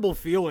a terrible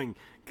feeling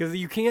because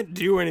you can't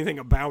do anything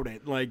about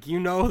it. Like, you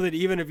know that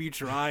even if you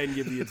try and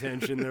give the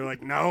attention, they're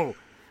like, no,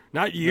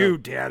 not you,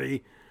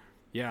 Daddy.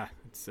 Yeah,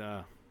 it's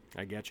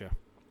I get you.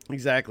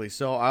 Exactly.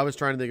 So I was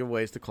trying to think of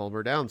ways to calm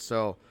her down.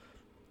 So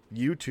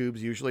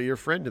YouTube's usually your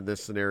friend in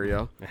this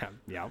scenario.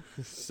 Yeah.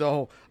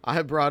 So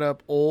I brought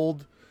up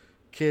old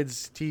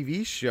kids'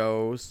 TV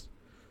shows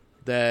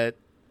that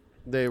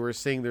they were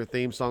singing their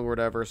theme song or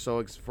whatever.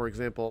 So, for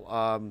example,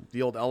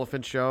 the old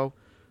Elephant Show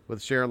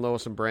with Sharon,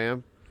 Lois, and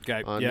Bram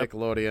Okay. on Yep.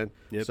 Nickelodeon.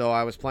 Yep. So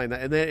I was playing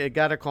that, and then it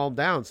got to calm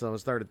down. So I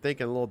started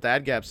thinking a little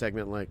Dad Gab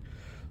segment, like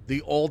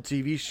the old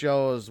TV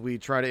shows we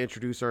try to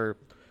introduce our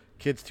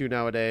kids to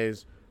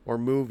nowadays, or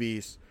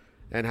movies,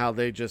 and how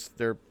they're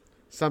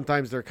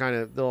sometimes they're kind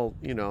of they'll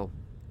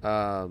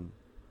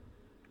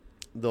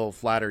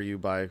flatter you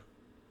by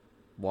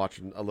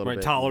watching a little Right,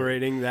 bit,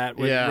 tolerating that.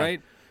 Yeah.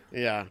 Right.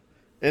 yeah,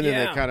 and then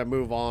Yeah. they kind of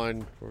move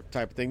on or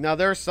type of thing. Now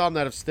there are some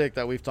that have stick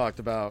that we've talked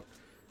about,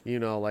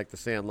 like The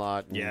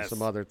Sandlot and Yes.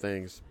 some other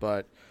things,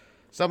 but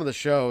some of the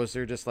shows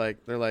they're like,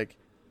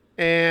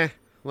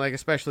 like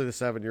especially the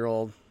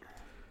 7-year-old,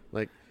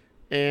 like,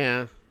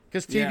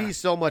 because TV is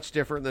so much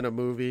different than a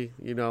movie.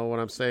 You know what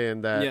I'm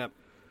saying? That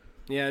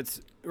Yeah,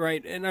 it's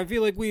right, and I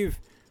feel like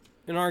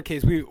in our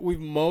case, we've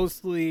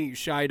mostly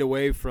shied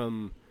away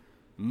from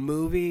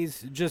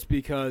movies just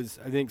because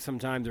I think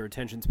sometimes our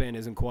attention span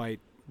isn't quite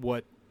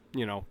what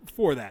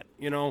for that.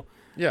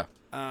 yeah,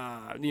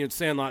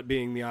 Sandlot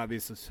being the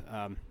obvious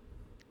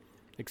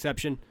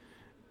exception,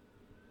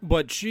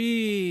 but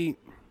she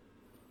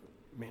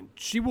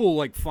will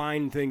like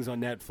find things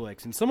on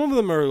Netflix, and some of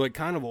them are like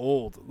kind of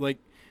old, like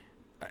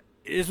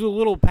is a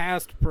little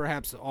past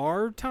perhaps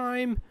our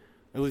time.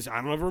 At least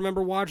I don't ever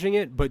remember watching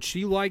it, but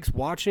she likes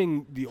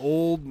watching the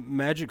old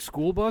Magic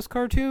School Bus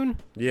cartoon,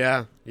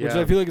 yeah. which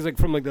I feel like is like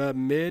from like the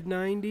mid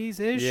 '90s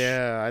ish.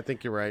 Yeah, I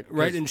think you're right.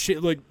 Right, and she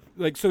like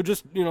so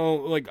just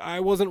like I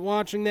wasn't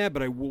watching that,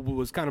 but I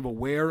was kind of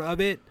aware of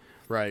it.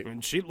 Right.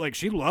 And she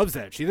loves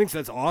that. She thinks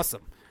that's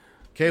awesome.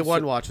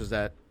 K1 watches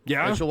that.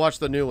 Yeah? And she'll watch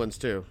the new ones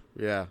too.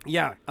 Yeah.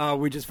 Yeah,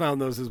 we just found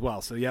those as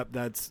well. So yep,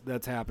 that's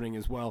happening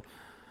as well.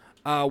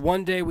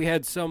 One day we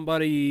had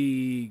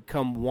somebody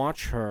come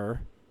watch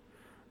her,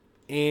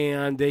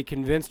 and they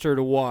convinced her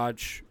to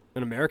watch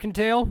An American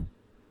Tail,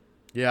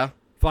 Yeah.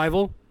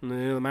 Fievel,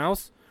 the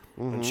mouse,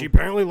 and she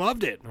apparently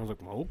loved it. I was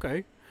like, well,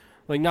 okay.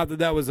 Like, not that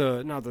that was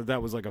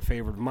like a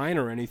favorite of mine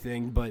or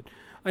anything, but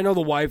I know the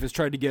wife has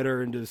tried to get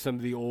her into some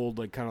of the old,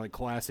 like, kind of like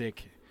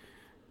classic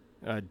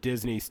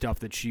Disney stuff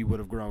that she would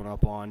have grown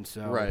up on.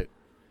 So, Right.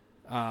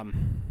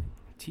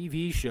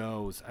 TV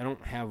shows, I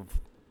don't have.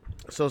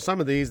 So some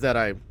of these that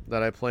I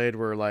played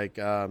were like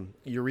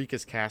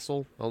Eureka's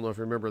Castle. I don't know if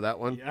you remember that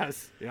one.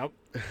 Yes. Yep.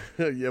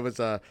 It was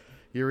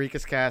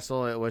Eureka's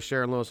Castle. It was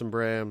Sharon, Lois, and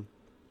Bram.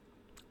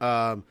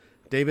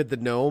 David the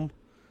Gnome.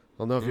 I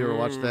don't know if you ever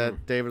watched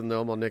that. David the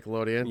Gnome on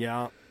Nickelodeon.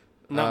 Yeah.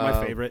 Not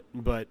my favorite,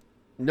 but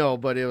No,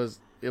 but it was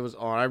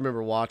on. I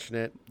remember watching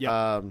it.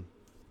 Yeah.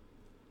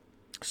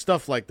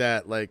 Stuff like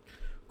that, like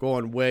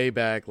going way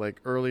back,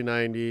 like early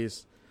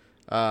 90s.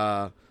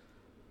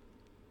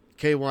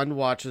 K1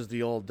 watches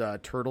the old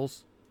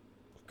Turtles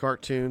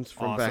cartoons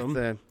from Awesome.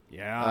 back then.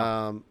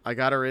 yeah. I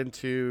got her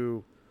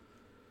into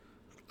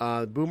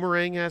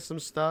Boomerang has some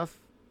stuff.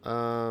 I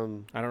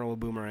don't know what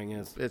Boomerang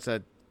is. It's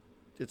like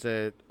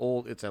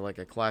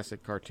a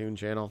classic cartoon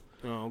channel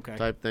Oh, okay.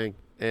 type thing.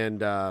 And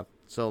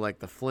so like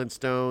the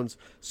Flintstones,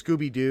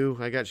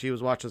 Scooby-Doo. She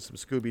was watching some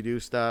Scooby-Doo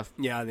stuff.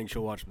 Yeah, I think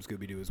she'll watch some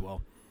Scooby-Doo as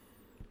well.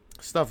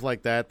 Stuff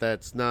like that.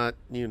 That's not,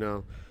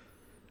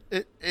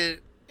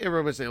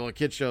 everyone say, well,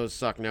 kid shows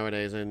suck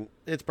nowadays, and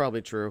it's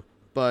probably true.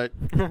 But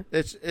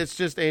it's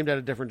just aimed at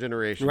a different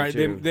generation, Right,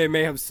 too. they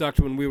may have sucked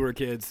when we were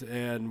kids,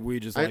 and we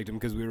just liked them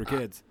because we were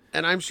kids.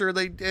 And I'm sure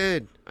they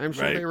did. I'm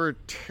sure Right. they were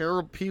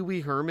terrible.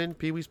 Pee-wee Herman,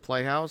 Pee-wee's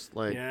Playhouse.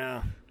 Like,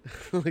 Yeah,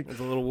 like, it's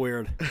a little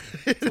weird.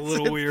 It's a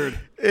little weird.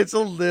 It's a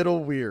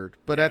little weird.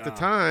 But at the Yeah.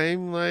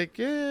 time, like,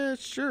 yeah,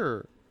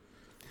 sure.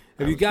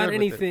 Have I you was got good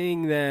with it.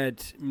 anything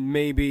that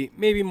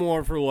maybe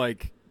more for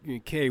like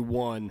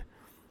K1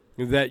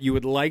 that you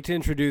would like to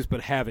introduce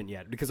but haven't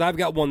yet? Because I've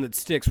got one that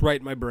sticks right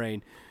in my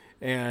brain,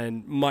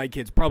 and my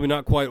kid's probably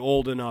not quite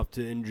old enough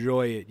to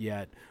enjoy it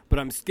yet. But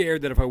I'm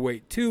scared that if I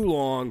wait too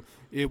long,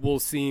 it will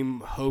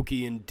seem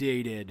hokey and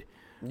dated.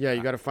 Yeah,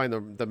 you got to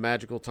find the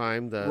magical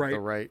time, the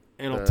right.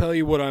 And I'll tell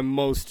you what I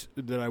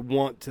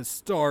want to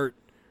start.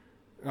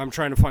 I'm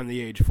trying to find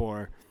the age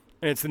for,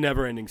 and it's The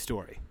Never Ending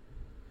Story.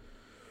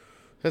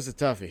 That's a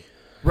toughie.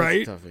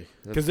 right? That's a toughie.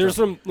 That's Because a there's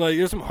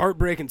toughie. some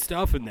heartbreaking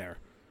stuff in there.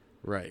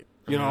 Right.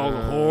 You know,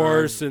 the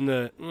horse and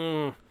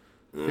the.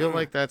 I feel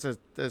like that's a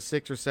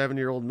 6 or 7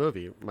 year old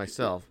movie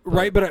myself.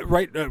 Right, but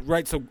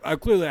right. So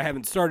clearly I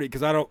haven't started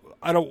because I don't.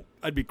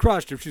 I'd be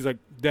crushed if she's like,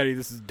 "Daddy,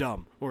 this is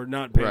dumb," or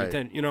not paying Right.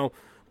 attention. You know,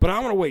 but I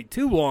don't want to wait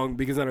too long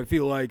because then I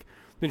feel like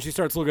then she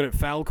starts looking at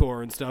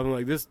Falcor and stuff. I'm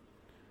like, this.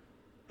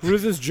 Who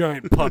is this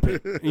giant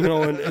puppet? You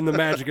know, and the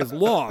magic is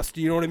lost.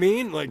 You know what I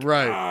mean? Like,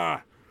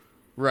 Right.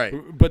 Right.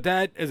 But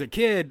that as a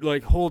kid,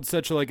 like, holds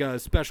such like a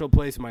special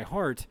place in my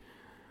heart.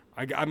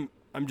 I'm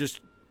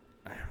just.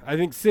 I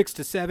think 6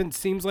 to 7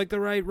 seems like the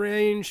right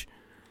range.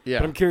 Yeah.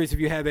 But I'm curious if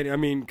you have any. I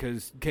mean,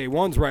 because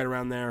K1's right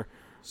around there.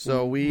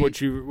 So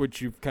what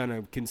you've kind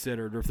of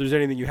considered, or if there's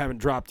anything you haven't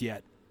dropped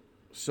yet.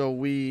 So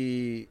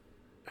we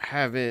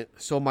haven't.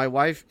 So my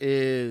wife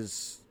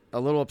is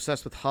a little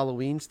obsessed with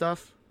Halloween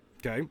stuff.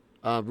 Okay.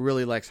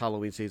 Really likes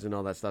Halloween season,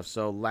 all that stuff.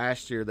 So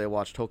last year they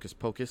watched Hocus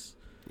Pocus.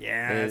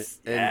 Yes.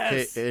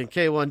 And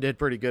K1 did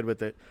pretty good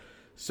with it.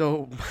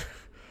 So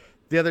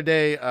the other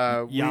day,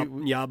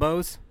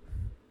 Yabos.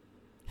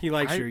 He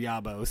likes I- your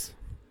Yabos.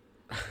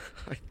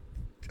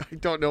 I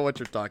don't know what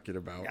you're talking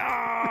about.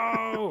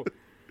 Oh,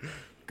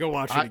 go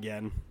watch it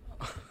again.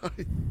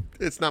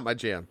 It's not my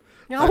jam.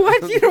 No,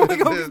 what? You don't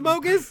like Hocus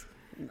Pocus?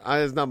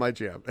 It's not my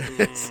jam.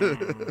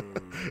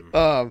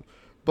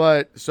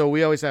 But so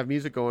we always have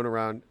music going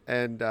around,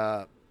 and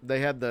they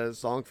had the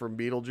song from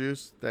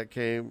Beetlejuice that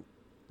came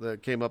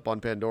up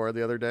on Pandora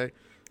the other day.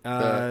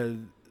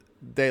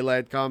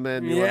 Daylight come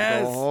and you want to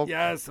go home.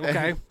 Yes,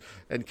 okay.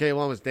 And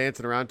K1 was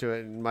dancing around to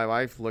it, and my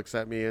wife looks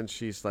at me and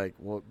she's like,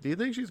 "Well, do you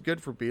think she's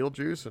good for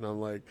Beetlejuice?" And I'm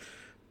like,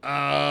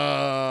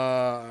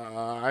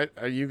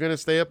 are you gonna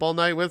stay up all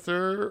night with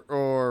her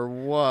or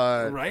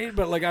what?" Right,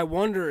 but like I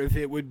wonder if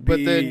it would But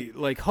be then-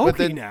 like but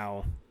hokey then-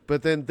 now.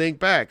 But then think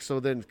back.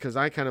 So then, because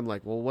I kind of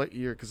like, well, what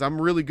year? Because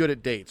I'm really good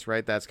at dates,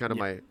 right? That's kind of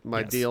my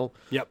Yes. deal.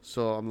 Yep.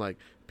 So I'm like,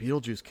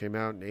 Beetlejuice came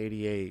out in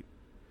 '88.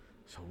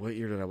 So what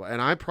year did I watch?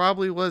 And I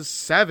probably was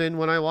 7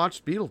 when I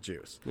watched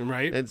Beetlejuice.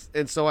 Right.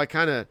 And so I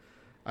kind of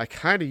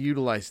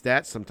utilize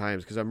that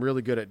sometimes because I'm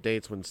really good at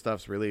dates when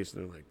stuff's released.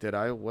 And they're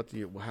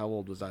like, how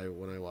old was I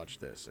when I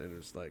watched this? And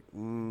it's like,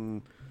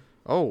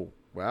 oh,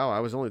 wow, I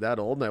was only that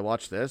old and I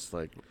watched this.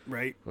 Like,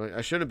 Right.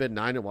 I shouldn't have been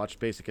 9 and watched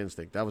Basic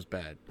Instinct. That was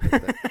bad.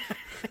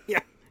 Yeah.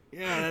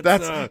 Yeah.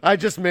 That's I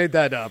just made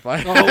that up.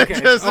 Oh, okay.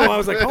 I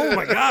was like, oh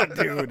my god,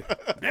 dude.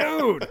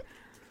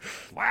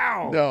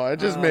 Wow. No, I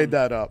just made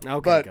that up. Okay,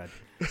 but, good.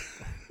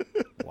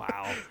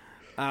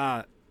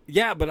 Wow.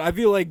 Yeah, but I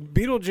feel like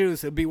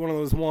Beetlejuice would be one of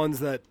those ones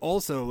that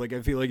also, like,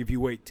 I feel like if you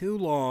wait too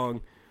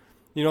long,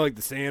 you know, like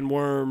the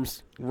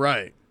sandworms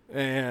Right.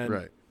 and,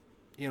 Right.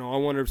 you know, I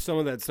wonder if some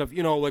of that stuff,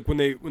 you know, like when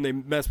they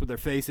mess with their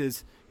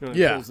faces, you know, it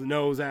Yeah. pulls the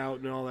nose out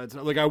and all that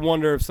stuff. Like, I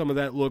wonder if some of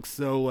that looks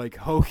so, like,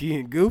 hokey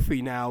and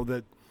goofy now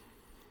that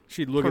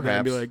she'd look at that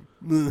and be like,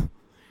 ugh.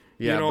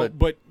 Yeah, you know,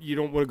 but you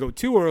don't want to go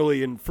too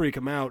early and freak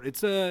them out.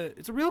 It's a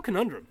real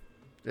conundrum.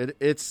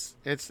 it's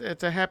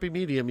a happy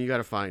medium you got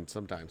to find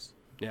sometimes.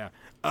 Yeah.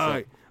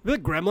 The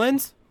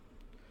Gremlins,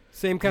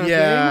 same kind of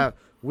Yeah, thing.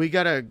 we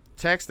got a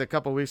text a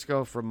couple weeks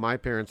ago from my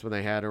parents when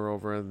they had her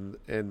over, and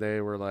they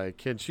were like,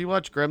 "Can she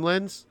watch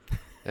Gremlins?"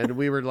 And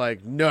we were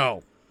like,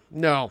 "No,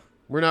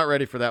 we're not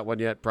ready for that one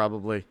yet,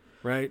 probably."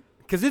 Right?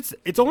 Because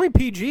it's only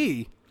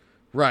PG,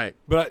 Right.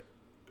 but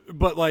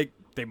like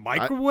they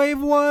microwave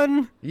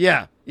one.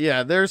 Yeah.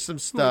 There's some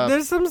stuff.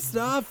 There's some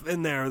stuff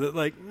in there that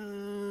like.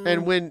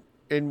 And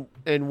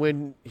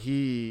when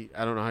he,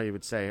 I don't know how you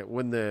would say it,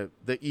 when the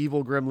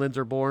evil gremlins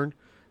are born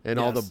and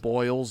all the Yes.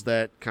 boils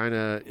that kind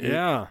of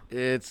Yeah.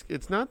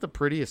 it's not the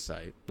prettiest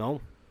sight.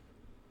 No.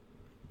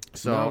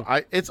 So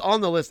No. it's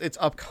on the list. It's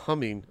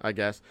upcoming, I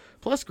guess.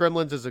 Plus,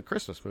 Gremlins is a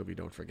Christmas movie.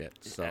 Don't forget.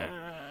 So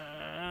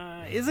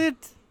Is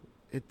it?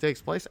 it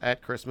takes place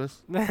at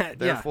Christmas. Yeah.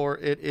 Therefore,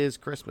 it is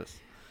Christmas.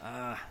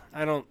 I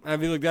don't. I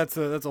feel like that's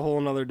a whole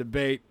nother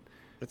debate.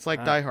 It's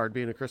like Die Hard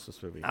being a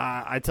Christmas movie.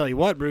 I tell you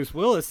what, Bruce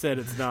Willis said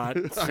it's not.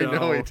 So I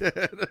know he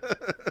did.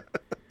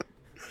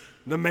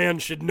 the man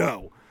should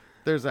know.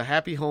 There's a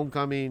happy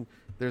homecoming.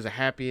 There's a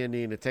happy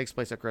ending. It takes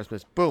place at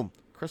Christmas. Boom,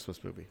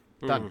 Christmas movie.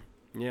 Done.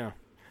 Yeah.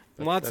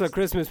 Lots that's- of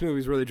Christmas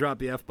movies really drop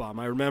the F-bomb.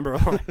 I remember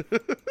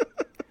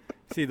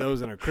see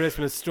those in A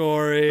Christmas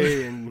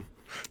Story and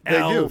They do.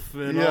 Elf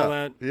and Yeah. all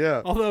that.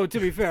 Yeah. Although, to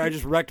be fair, I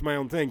just wrecked my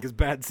own thing because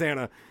Bad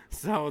Santa.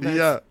 So that's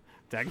Yeah.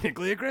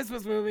 technically a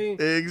Christmas movie.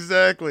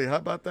 Exactly. How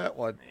about that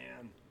one?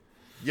 Man.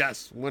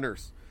 Yes,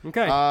 winners.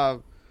 Okay.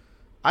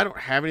 I don't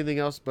have anything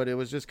else, but it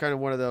was just kind of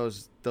one of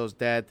those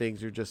dad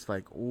things. You're just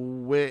like,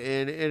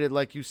 and it,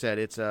 like you said,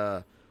 it's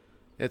a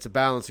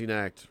balancing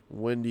act.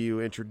 When do you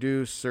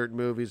introduce certain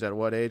movies at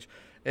what age?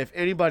 If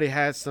anybody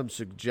has some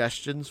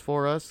suggestions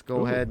for us,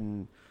 go ahead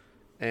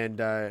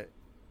and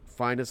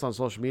find us on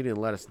social media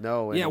and let us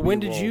know. And yeah, we when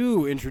did will-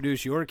 you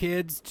introduce your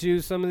kids to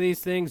some of these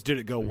things? Did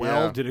it go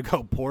well? Yeah. Did it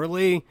go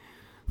poorly?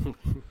 We'll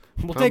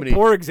How take many-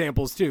 poor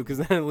examples, too, because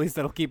then at least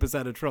that'll keep us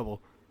out of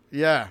trouble.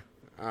 Yeah,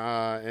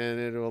 and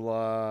it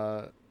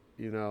will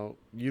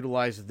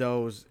utilize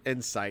those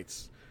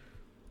insights.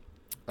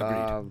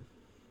 Agreed.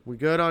 We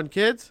good on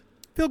kids?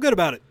 Feel good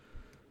about it.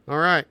 All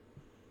right.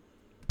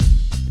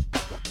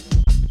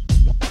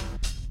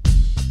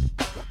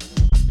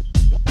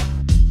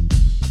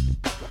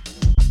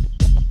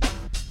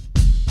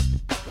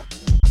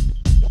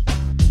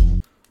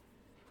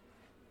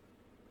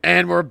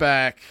 And we're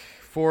back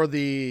for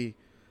the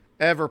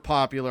ever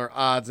popular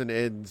odds and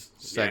ends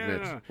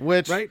segment,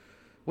 Yeah,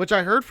 which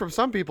I heard from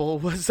some people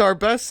was our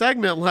best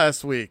segment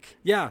last week.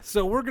 Yeah,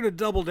 so we're going to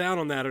double down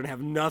on that and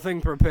have nothing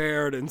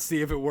prepared and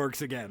see if it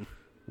works again.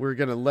 We're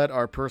going to let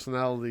our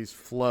personalities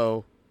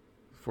flow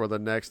for the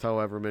next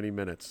however many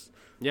minutes.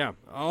 Yeah.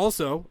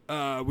 Also,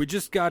 we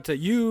just got to,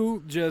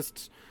 you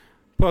just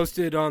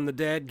posted on the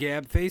Dad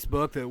Gab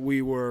Facebook that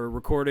we were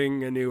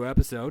recording a new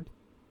episode.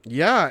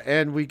 Yeah,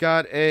 and we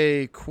got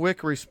a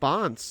quick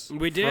response.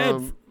 We did.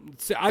 From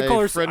I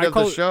call her friend of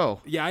the show.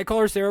 Yeah, I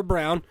call her Sarah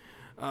Brown.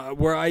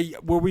 Where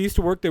we used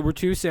to work, there were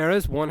two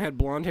Sarahs. One had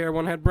blonde hair,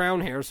 one had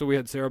brown hair. So we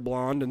had Sarah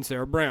Blonde and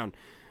Sarah Brown.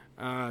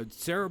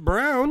 Sarah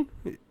Brown,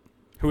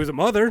 who is a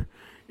mother,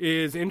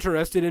 is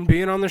interested in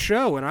being on the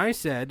show, and I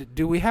said,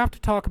 "Do we have to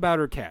talk about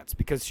her cats?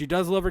 Because she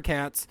does love her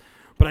cats,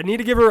 but I need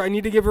to give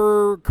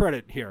her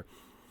credit here.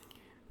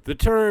 The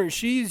term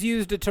she's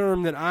used a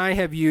term that I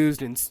have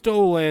used and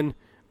stolen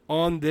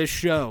on this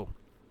show.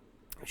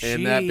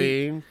 And that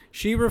being?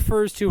 She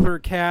refers to her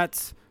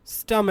cats'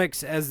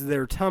 stomachs as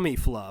their tummy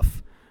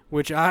fluff,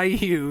 which I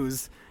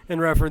use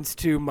in reference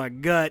to my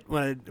gut,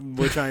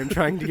 which I am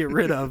trying to get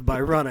rid of by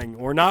running,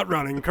 or not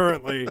running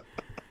currently.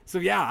 So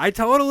yeah, I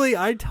totally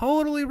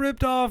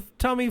ripped off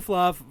tummy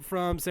fluff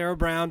from Sarah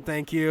Brown.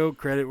 Thank you.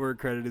 Credit where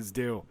credit is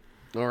due.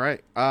 All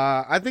right.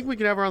 I think we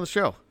can have her on the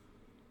show.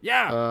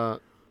 Yeah.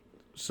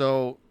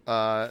 So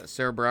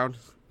Sarah Brown,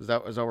 is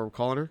that what we're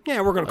calling her? Yeah,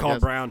 we're going to call her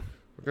Brown.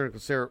 We're going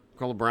to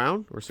call her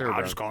Brown or Sarah Brown?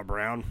 I'll just call her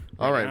Brown.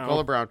 All right, now. call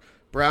her Brown.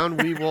 Brown,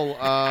 we will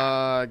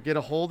get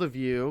a hold of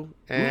you,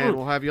 and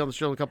we'll have you on the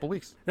show in a couple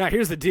weeks. Now,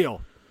 here's the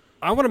deal.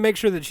 I want to make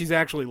sure that she's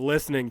actually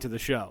listening to the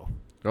show.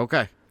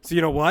 Okay. So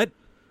you know what?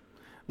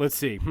 Let's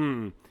see.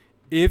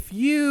 If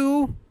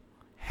you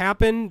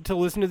happen to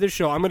listen to this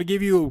show, I'm going to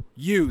give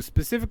you,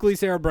 specifically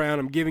Sarah Brown,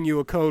 I'm giving you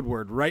a code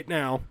word right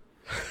now.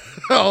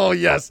 Oh,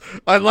 yes.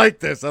 I like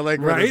this. I like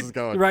where Right? this is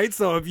going. Right?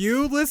 So if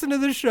you listen to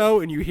this show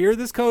and you hear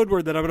this code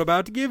word that I'm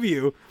about to give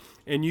you,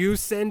 and you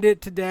send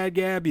it to Dad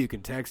Gab, you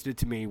can text it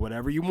to me,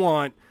 whatever you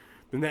want,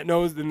 then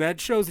that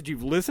shows that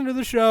you've listened to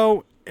the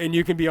show and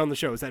you can be on the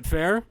show. Is that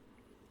fair?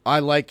 I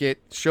like it.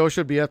 Show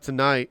should be up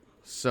tonight,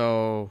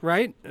 so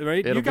Right?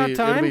 You got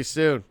time? It'll be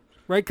soon.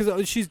 Right,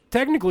 because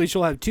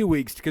she'll have 2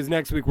 weeks because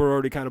next week we're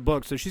already kind of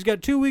booked. So she's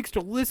got 2 weeks to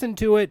listen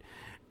to it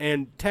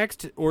and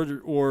text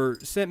or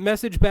send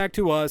message back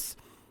to us.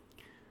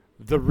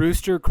 The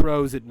rooster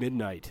crows at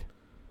midnight.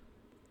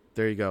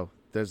 There you go.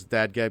 There's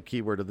Dad Gab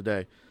keyword of the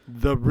day.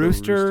 The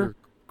rooster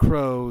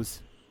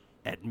crows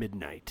at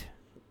midnight.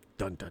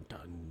 Dun, dun,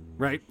 dun.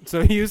 Right,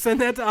 so you send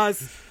that to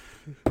us.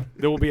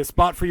 There will be a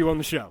spot for you on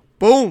the show.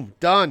 Boom.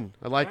 Done.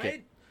 I like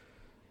Right? it.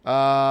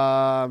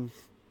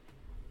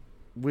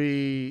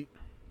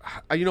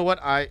 You know what?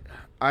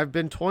 I've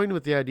been toying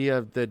with the idea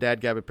of the Dad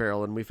Gab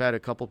apparel, and we've had a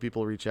couple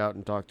people reach out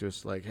and talk to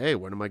us like, "Hey,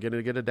 when am I going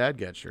to get a Dad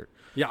Gab shirt?"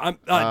 Yeah,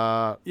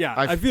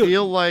 I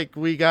feel like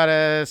we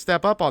gotta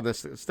step up on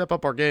this, step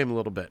up our game a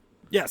little bit.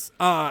 Yes.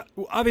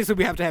 Obviously,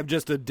 we have to have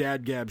just a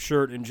Dad Gab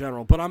shirt in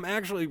general, but I'm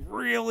actually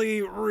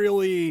really,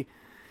 really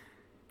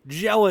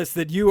jealous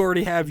that you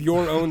already have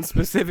your own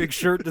specific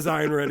shirt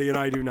design ready and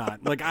I do not.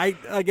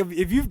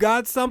 If you've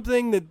got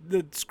something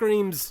that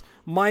screams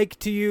Mike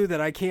to you that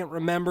I can't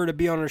remember to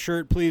be on a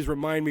shirt, please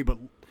remind me. But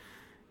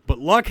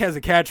Luck has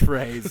a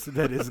catchphrase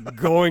that is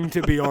going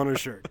to be on a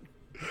shirt.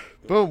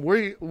 Boom.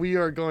 We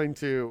are going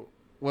to.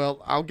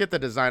 Well, I'll get the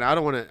design. I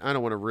don't want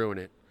to ruin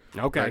it.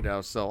 Okay. Right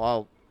now,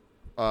 so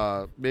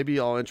maybe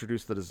I'll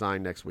introduce the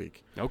design next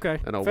week. Okay.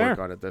 And I'll Fair. work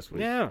on it this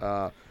week.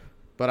 Yeah.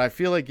 But I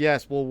feel like,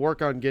 yes, we'll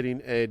work on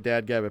getting a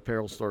Dad Gab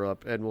apparel store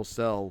up, and we'll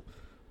sell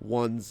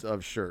ones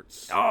of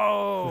shirts.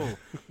 Oh.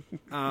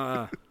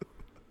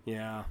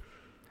 Yeah.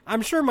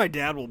 I'm sure my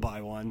dad will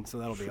buy one, so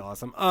that'll be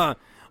awesome.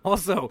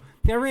 Also,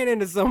 I ran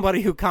into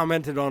somebody who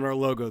commented on our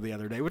logo the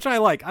other day, which I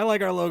like. I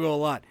like our logo a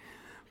lot.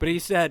 But he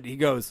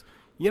goes,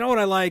 you know what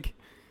I like?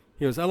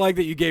 He goes, I like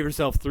that you gave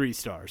yourself 3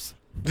 stars.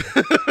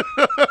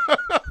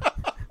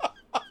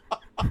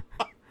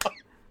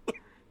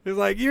 He's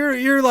like,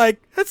 you're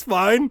like, that's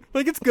fine.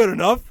 Like, it's good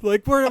enough.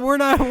 Like, we're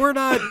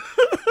not,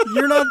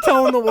 you're not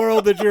telling the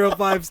world that you're a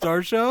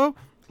 5-star show.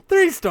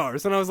 3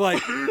 stars. And I was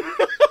like,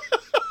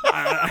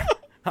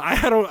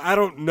 I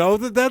don't know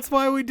that that's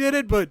why we did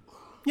it, but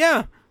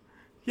yeah.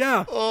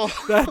 Oh.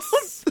 That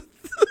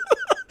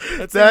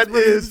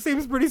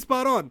seems pretty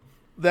spot on.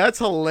 That's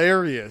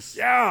hilarious.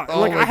 Yeah.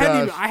 Oh like my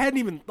I hadn't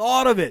even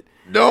thought of it.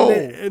 No.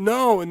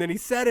 And then he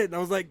said it and I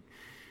was like,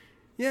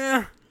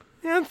 yeah,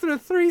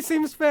 3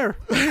 seems fair.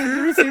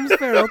 3 seems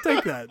fair. I'll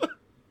take that.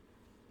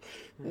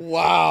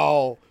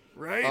 Wow.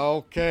 Right?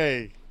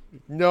 Okay.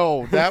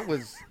 No, that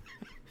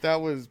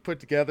was put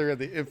together in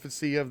the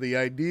infancy of the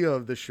idea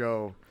of the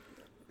show.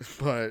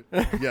 But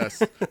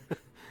yes.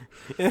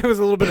 It was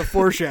a little bit of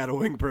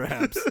foreshadowing,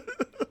 perhaps.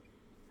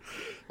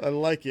 I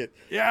like it.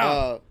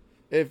 Yeah.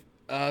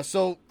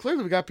 So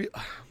clearly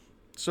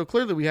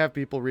we have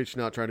people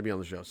reaching out trying to be on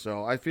the show.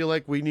 So I feel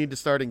like we need to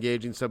start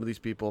engaging some of these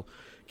people,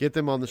 get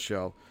them on the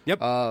show. Yep.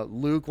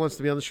 Luke wants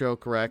to be on the show,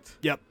 correct?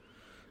 Yep.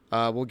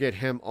 We'll get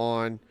him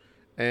on,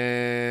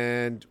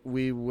 and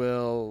we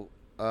will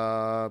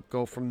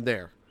go from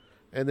there.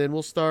 And then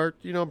we'll start,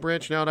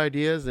 branching out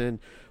ideas. And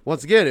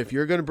once again, if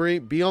you're going to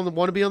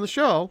want to be on the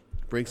show,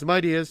 bring some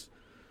ideas.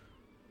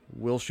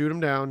 We'll shoot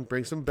them down.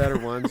 Bring some better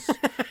ones.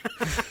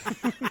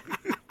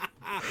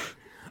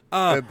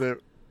 As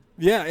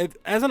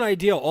an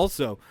idea,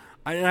 also,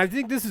 and I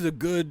think this is a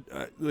good.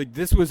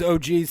 This was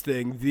OG's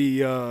thing,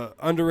 the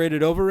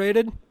underrated,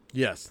 overrated.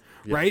 Yes.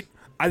 Right.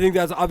 I think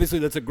that's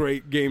a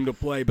great game to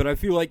play, but I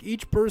feel like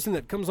each person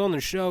that comes on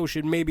the show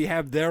should maybe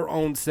have their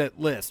own set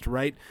list,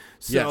 right?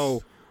 So,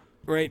 yes.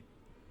 Right,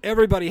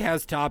 everybody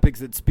has topics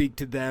that speak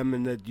to them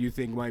and that you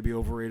think might be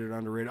overrated,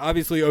 underrated.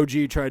 Obviously,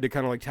 OG tried to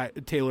kind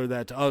of tailor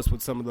that to us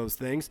with some of those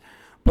things,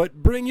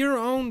 but bring your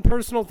own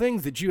personal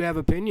things that you have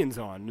opinions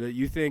on that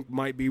you think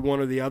might be one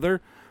or the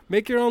other.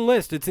 Make your own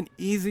list. It's an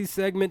easy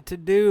segment to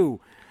do.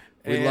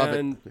 We love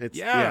it.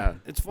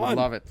 It's fun.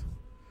 I love it.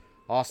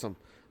 Awesome.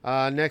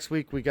 Next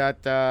week we got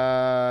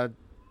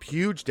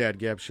huge Dad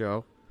Gab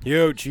show.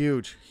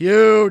 Huge.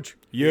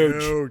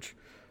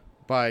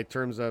 By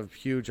terms of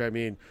huge, I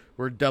mean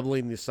we're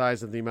doubling the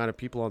size of the amount of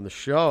people on the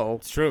show.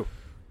 It's true.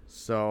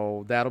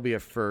 So that'll be a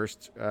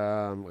first.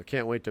 I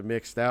can't wait to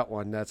mix that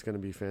one. That's going to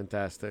be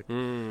fantastic.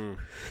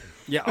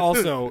 Yeah,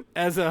 also,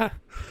 as a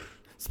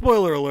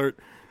spoiler alert,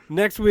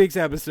 next week's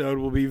episode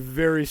will be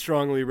very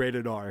strongly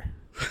rated R.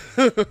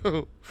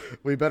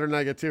 We better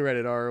not get too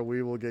rated R or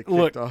we will get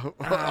kicked off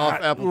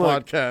Apple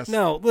Podcasts.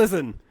 No,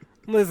 listen.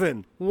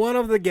 One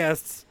of the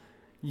guests,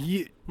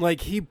 he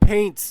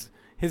paints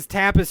his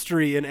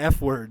tapestry in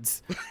F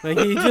words. Like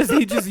he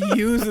just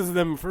uses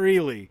them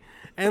freely.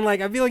 And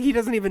I feel like he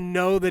doesn't even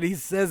know that he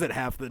says it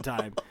half the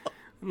time.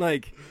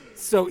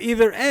 So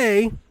either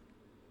A,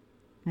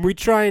 we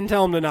try and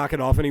tell him to knock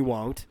it off and he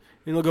won't.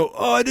 And he'll go,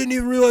 "Oh, I didn't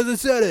even realize I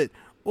said it."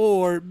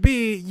 Or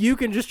B, you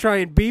can just try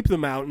and beep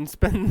them out and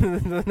spend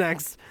the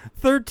next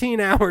 13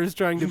 hours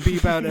trying to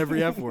beep out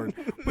every F word,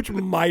 which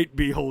might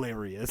be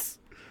hilarious.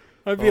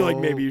 I feel like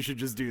maybe you should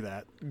just do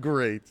that.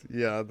 Great.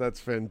 Yeah, that's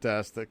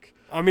fantastic.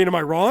 I mean, am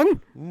I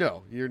wrong?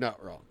 No, you're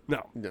not wrong.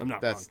 No, I'm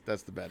not wrong.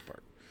 That's the bad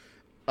part.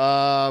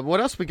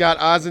 What else we got?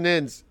 Odds and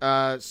ends.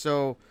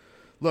 So,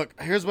 look,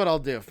 here's what I'll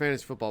do.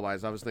 Fantasy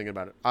football-wise, I was thinking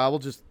about it. I will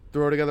just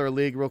throw together a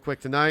league real quick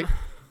tonight.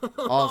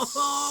 I'll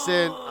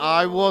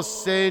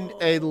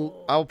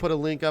put a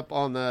link up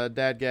on the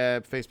Dad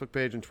Gab Facebook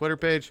page and Twitter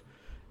page.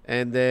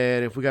 And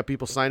then if we got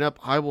people sign up,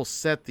 I will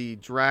set the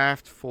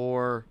draft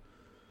for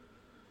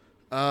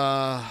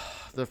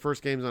the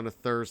first game's on a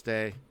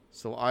Thursday.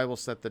 So I will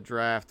set the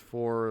draft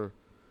for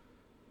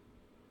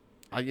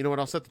you know what?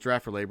 I'll set the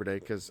draft for Labor Day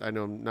because I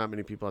know not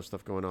many people have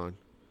stuff going on.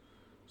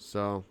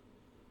 So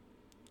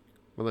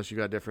unless you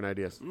got different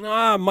ideas.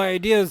 Nah, my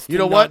ideas. You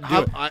know what?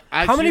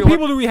 How many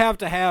people do we have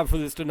to have for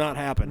this to not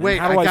happen? Wait,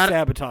 how do I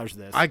sabotage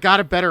this? I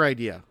got a better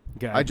idea.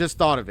 Okay. I just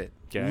thought of it.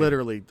 Okay.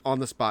 Literally on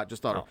the spot.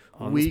 Just thought of it.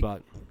 On the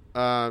spot.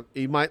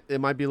 It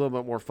might be a little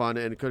bit more fun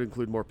and it could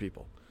include more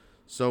people.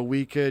 So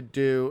we could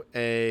do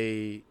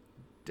a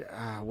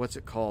what's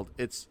it called?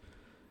 It's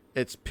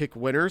pick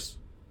winners.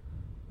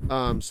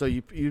 So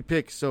you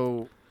pick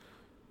All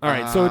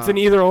right, so it's an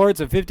either or. It's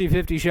a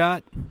 50-50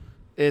 shot.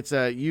 It's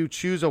you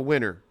choose a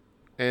winner,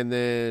 and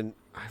then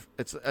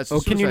it's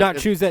can you not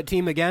choose that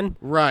team again?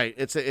 Right.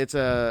 It's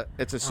a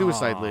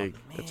suicide league.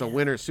 Man. It's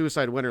a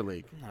suicide winner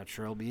league. I'm not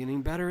sure I'll be any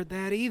better at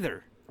that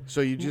either.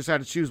 So you just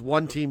have to choose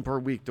one team per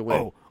week to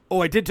win.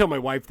 Oh, I did tell my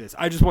wife this.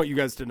 I just want you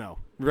guys to know.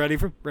 Ready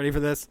for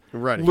this?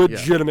 Ready.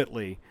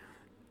 Legitimately,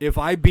 if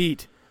I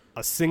beat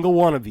a single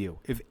one of you,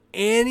 if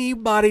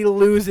anybody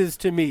loses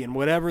to me in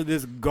whatever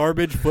this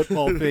garbage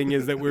football thing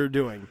is that we're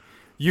doing,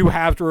 you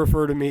have to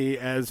refer to me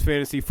as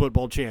fantasy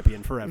football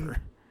champion forever.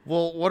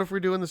 Well, what if we're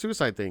doing the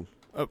suicide thing?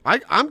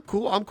 I'm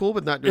cool. I'm cool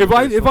with not doing.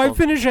 If I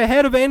finish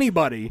ahead of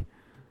anybody,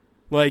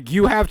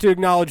 you have to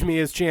acknowledge me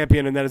as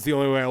champion, and that is the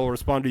only way I will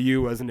respond to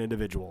you as an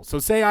individual. So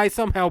say I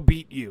somehow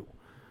beat you,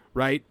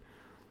 right?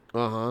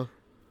 Uh-huh.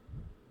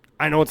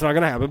 I know it's not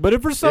going to happen, but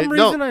if for some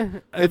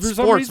reason it's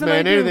sports,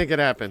 man. Anything could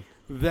happen.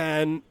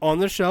 Then on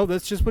the show,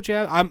 that's just what you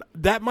have.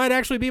 That might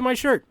actually be my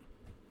shirt.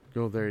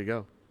 Oh, there you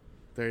go.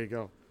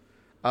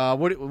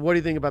 What do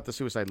you think about the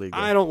Suicide League?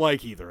 I don't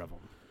like either of them.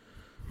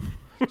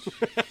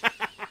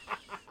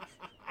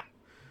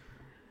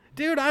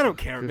 Dude, I don't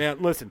care, man.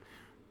 Listen,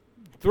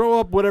 throw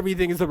up whatever you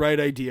think is the right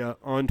idea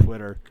on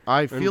Twitter.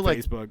 I feel like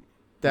Facebook.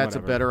 That's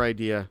whatever. A better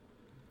idea.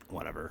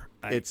 Whatever.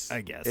 I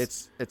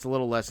guess it's a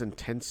little less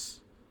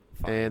intense,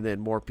 and then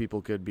more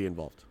people could be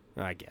involved.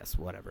 I guess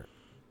whatever.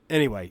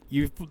 Anyway,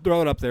 you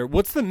throw it up there.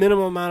 What's the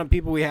minimum amount of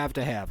people we have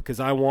to have? Because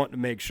I want to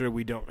make sure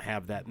we don't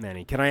have that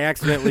many. Can I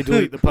accidentally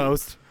delete the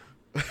post?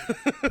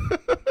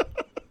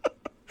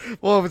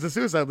 Well, if it's a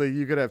suicide league,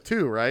 you could have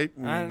 2, right?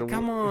 And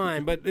Come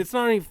on, but it's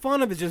not any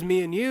fun if it's just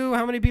me and you.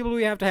 How many people do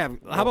we have to have?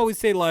 How about we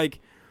say, like,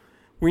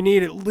 we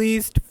need at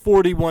least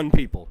 41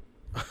 people?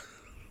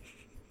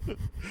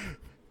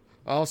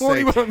 I'll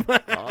say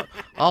 41.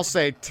 I'll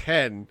say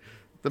 10.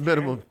 The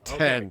minimum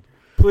 10. Okay.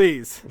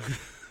 Please.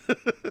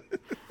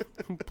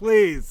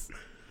 Please.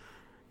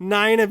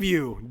 9 of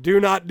you, do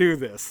not do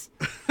this.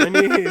 I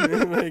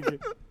need,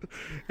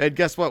 And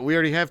guess what? We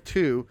already have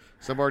 2,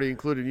 so I'm already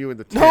including you in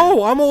the 10.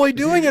 no, I'm only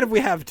doing it if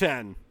we have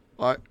 10.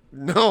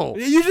 No.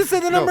 You just said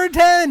the No. number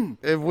 10.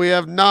 If we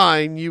have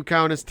 9, you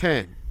count as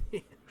 10.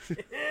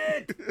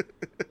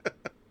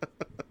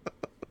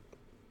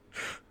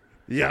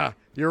 Yeah,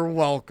 you're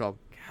welcome.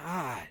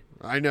 God.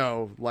 I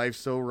know. Life's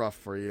so rough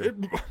for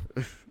you.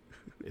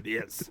 It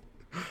is.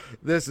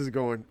 This is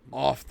going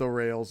off the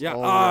rails Yeah.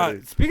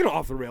 already. Speaking of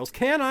off the rails,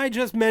 can I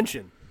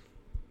mention?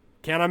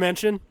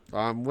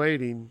 I'm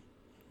waiting.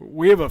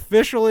 We have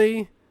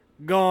officially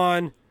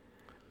gone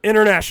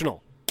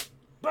international.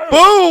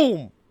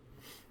 Boom!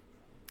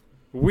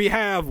 We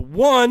have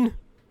 1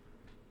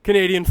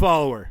 Canadian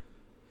follower.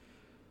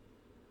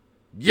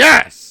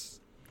 Yes!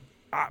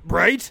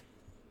 Right?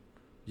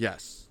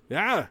 Yes.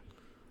 Yeah.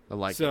 I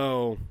like it.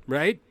 So,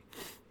 right?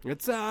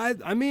 It's I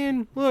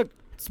mean, look,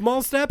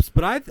 small steps,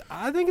 but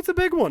I think it's a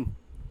big one.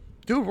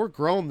 Dude, we're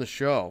growing the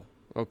show,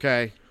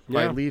 okay?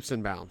 By Yeah. leaps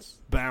and bounds.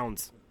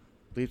 Bounds.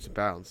 Leaps and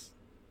bounds.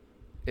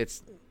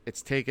 It's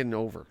taken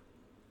over,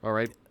 all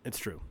right? It's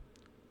true.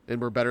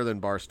 And we're better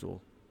than Barstool.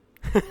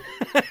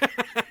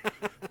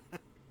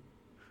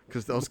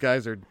 Because those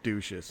guys are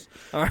douches.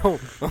 Oh,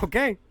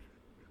 okay.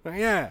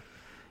 Yeah.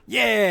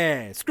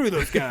 Yeah. Screw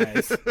those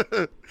guys.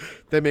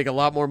 They make a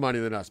lot more money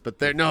than us, but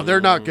they're not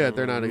good.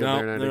 They're not good. No,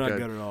 they're not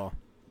good. at all.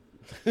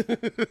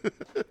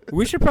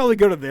 We should probably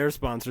go to their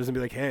sponsors and be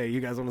like, hey, you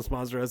guys want to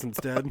sponsor us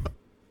instead?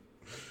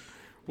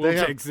 We'll They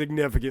have- take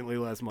significantly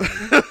less money.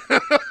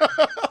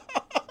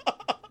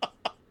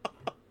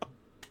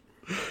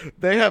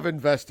 They have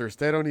investors.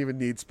 They don't even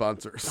need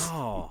sponsors.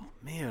 Oh,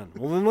 man.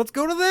 Well, then let's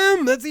go to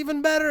them. That's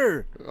even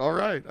better. All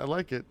right. I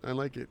like it.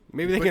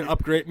 Maybe they But- can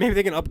upgrade. Maybe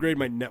they can upgrade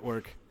my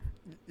network.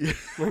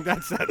 Like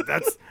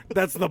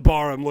that's the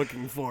bar I'm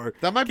looking for.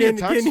 That might be a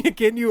tax-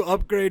 Can you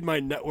upgrade my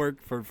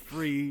network for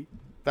free?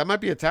 That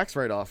might be a tax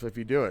write-off if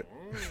you do it.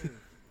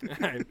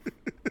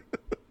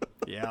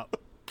 Yeah.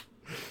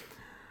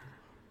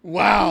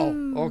 Wow.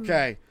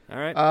 Okay. All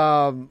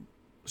right.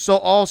 So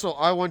also,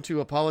 I want to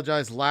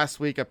apologize. Last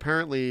week,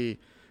 apparently,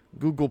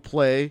 Google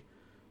Play,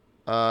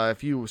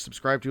 if you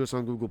subscribe to us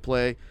on Google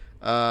Play,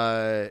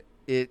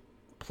 it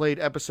played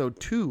episode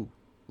 2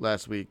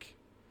 last week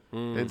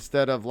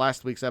instead of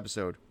last week's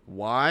episode.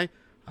 Why?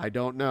 I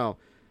don't know.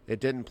 It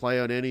didn't play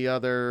on any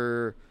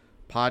other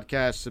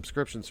podcast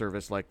subscription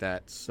service like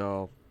that.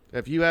 So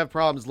if you have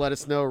problems, let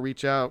us know.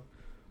 Reach out.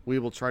 We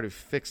will try to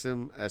fix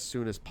them as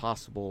soon as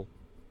possible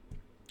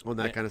on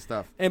that kind of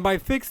stuff. And by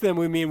fix them,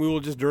 we mean we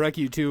will just direct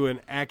you to an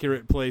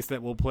accurate place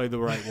that will play the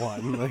right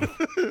one.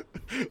 Like,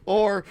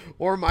 Or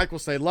Mike will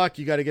say, "Look,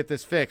 you got to get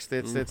this fixed.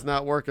 It's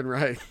not working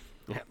right."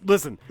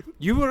 listen,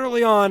 you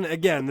early on,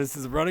 again, this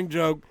is a running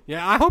joke.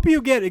 Yeah, I hope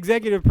you get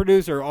executive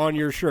producer on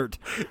your shirt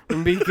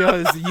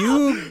because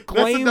you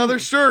claim... That's another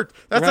shirt.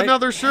 That's right?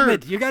 another Damn shirt.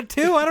 it, you got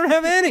 2? I don't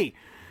have any.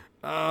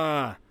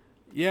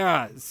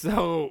 Yeah,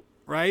 so,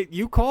 right,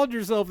 you called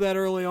yourself that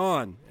early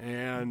on.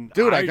 And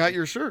Dude, I got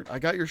your shirt. I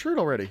got your shirt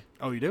already.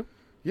 Oh, you do?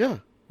 Yeah.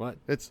 What?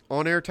 It's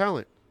on air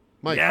talent.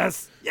 Mike.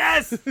 Yes.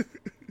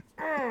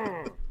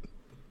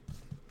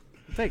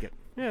 Take it.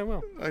 Yeah,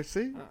 well, I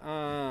see.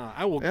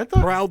 I will I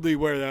thought- proudly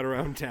wear that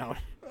around town.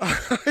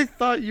 I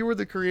thought you were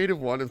the creative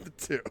one of the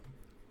two.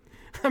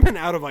 I've been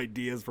out of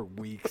ideas for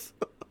weeks.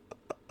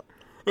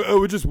 I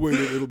would just wing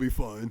it. It'll be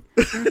fine.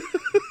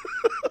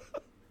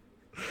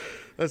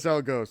 That's how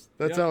it goes.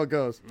 That's Yep. how it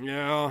goes.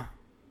 Yeah.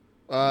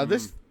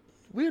 This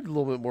we had a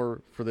little bit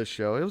more for this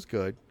show. It was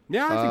good.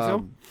 Yeah, I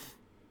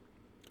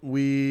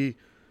think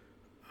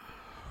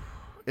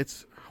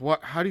It's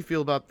what? How do you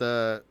feel about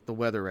the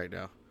weather right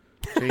now?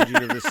 Changing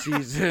of the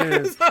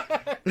season. so.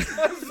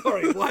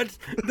 Sorry, what?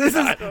 This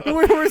is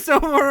we're so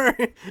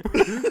worried.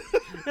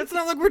 It's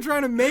not like we're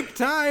trying to make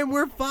time.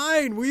 We're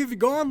fine. We've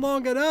gone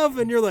long enough,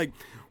 and you're like,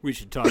 we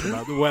should talk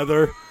about the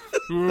weather.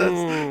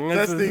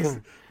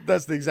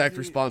 That's the exact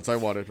response I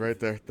wanted right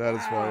there. That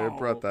is why I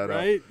brought that up.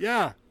 Right?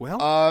 Yeah.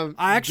 Well,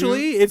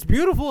 actually, it's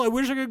beautiful. I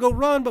wish I could go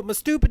run, but my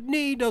stupid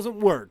knee doesn't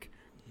work.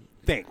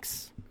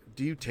 Thanks.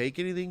 Do you take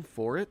anything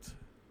for it?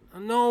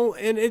 No,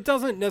 and it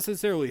doesn't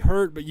necessarily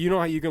hurt, but you know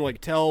how you can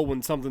like tell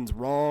when something's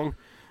wrong.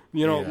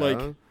 You know, Yeah.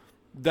 like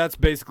that's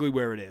basically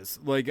where it is.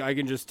 Like I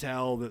can just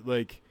tell that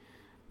like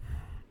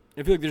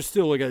I feel like there's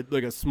still like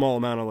a small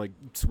amount of like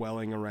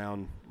swelling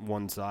around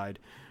one side.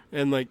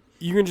 And like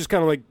you can just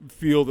kind of like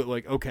feel that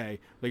like okay,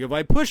 like if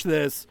I push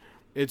this,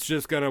 it's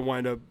just going to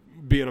wind up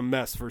being a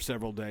mess for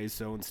several days.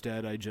 So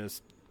instead I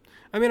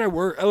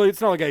work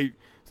it's not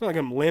like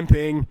I'm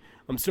limping.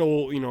 I'm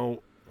still, you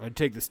know, I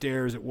take the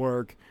stairs at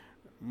work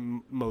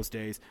most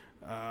days.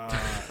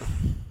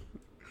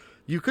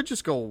 You could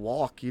just go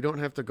walk. You don't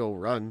have to go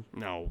run.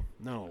 No.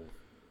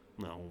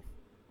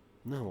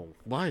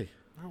 Why?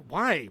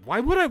 Why? Why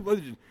would I?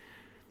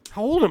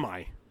 How old am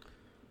I?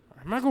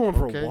 I'm not going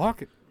for Okay. a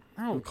walk.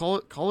 No.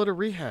 Call it a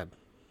rehab.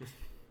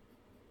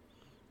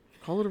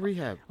 Call it a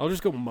rehab. I'll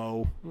just go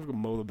mow. I'll just go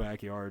mow the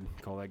backyard.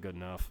 Call that good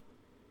enough.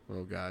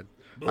 Oh God,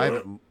 I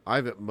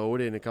haven't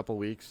mowed in a couple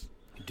weeks.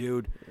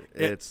 Dude,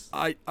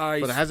 But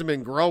it hasn't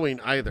been growing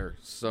either.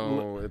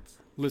 So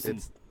listen.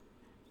 It's,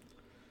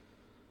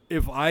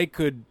 If I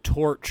could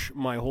torch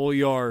my whole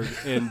yard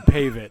and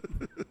pave it,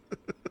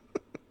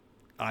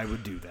 I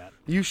would do that.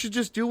 you should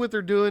just do what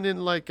they're doing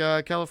in like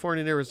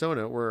California and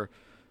Arizona, where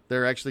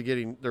they're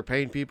actually they're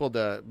paying people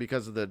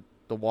because of the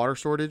water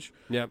shortage.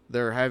 Yep.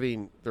 They're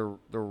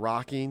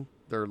rocking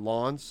their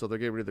lawns, so they're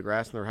getting rid of the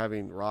grass and they're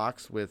having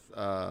rocks with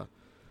and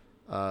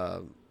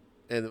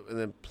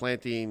then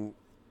planting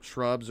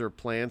shrubs or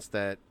plants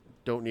that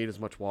don't need as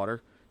much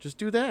water. Just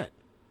do that.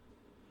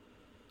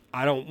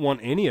 I don't want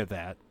any of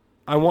that.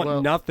 I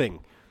want nothing.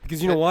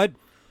 Because you know what?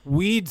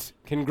 Weeds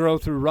can grow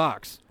through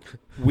rocks.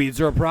 Weeds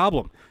are a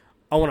problem.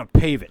 I want to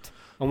pave it.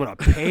 I want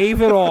to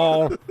pave it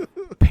all,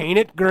 paint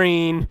it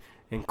green,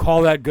 and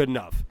call that good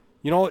enough.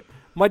 You know what?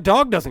 My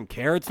dog doesn't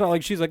care. It's not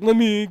like she's like, let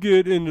me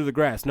get into the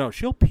grass. No,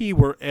 she'll pee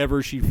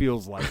wherever she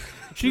feels like.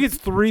 She gets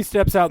 3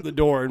 steps out the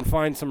door and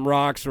finds some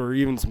rocks or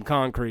even some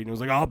concrete and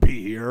was like, I'll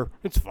pee here.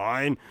 It's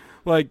fine.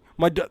 Like,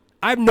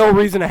 I have no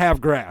reason to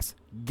have grass.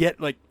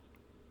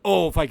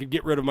 If I could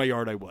get rid of my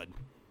yard, I would.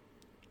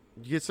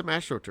 Get some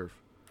AstroTurf.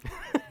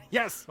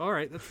 Yes. All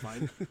right. That's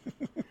fine.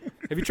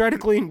 Have you tried to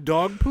clean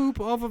dog poop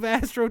off of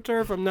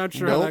AstroTurf? I'm not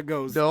sure how that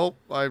goes. Nope.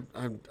 I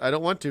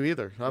don't want to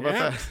either. How about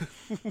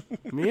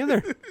that? Me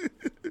either.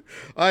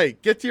 All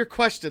right, get to your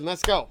question.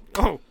 Let's go.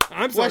 Oh,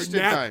 I'm sorry.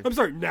 Question time. I'm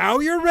sorry. Now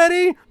you're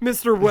ready,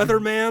 Mr.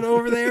 Weatherman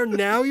over there?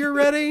 Now you're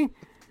ready?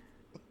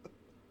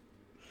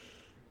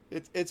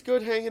 It's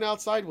good hanging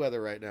outside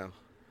weather right now.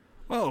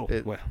 Oh,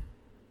 well.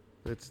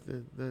 It's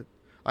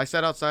I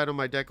sat outside on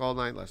my deck all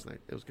night last night.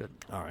 It was good.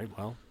 All right,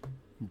 well,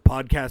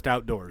 podcast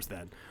outdoors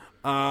then.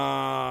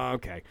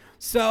 Okay.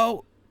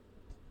 So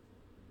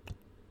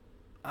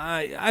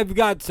I've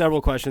got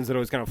several questions that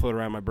always kind of float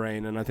around my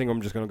brain, and I think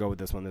I'm just going to go with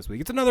this one this week.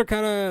 It's another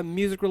kind of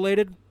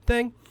music-related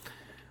thing.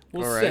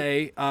 We'll All right.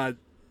 say,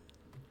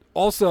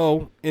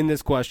 also in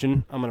this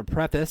question, I'm going to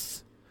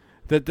preface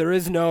that there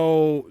is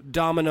no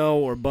domino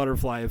or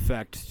butterfly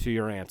effect to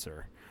your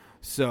answer.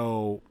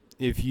 So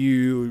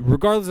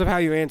regardless of how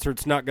you answer,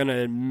 it's not going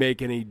to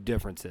make any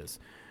differences.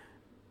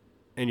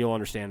 And you'll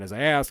understand as I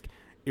ask.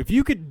 If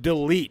you could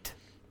delete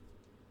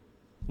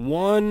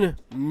one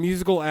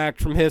musical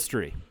act from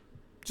history,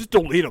 just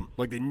delete them.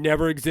 Like they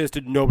never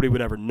existed. Nobody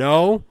would ever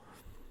know.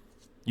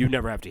 You'd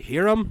never have to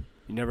hear them.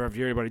 You never have to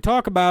hear anybody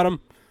talk about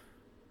them.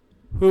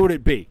 Who would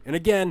it be? And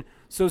again,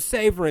 so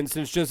say, for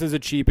instance, just as a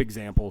cheap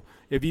example,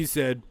 if you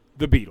said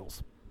the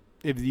Beatles.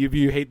 If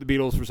you hate the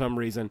Beatles for some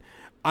reason,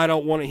 I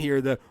don't want to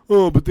hear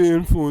but they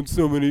influenced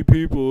so many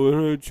people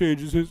and it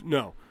changes his...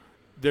 No.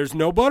 There's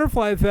no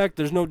butterfly effect.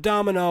 There's no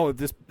domino. If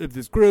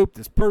this group,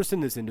 this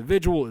person, this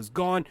individual is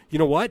gone, you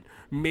know what?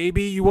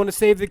 Maybe you want to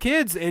save the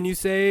kids and you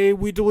say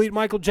we delete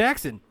Michael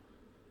Jackson.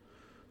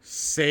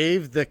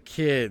 Save the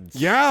kids.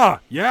 Yeah,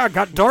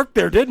 got dark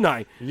there, didn't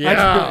I?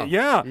 Yeah.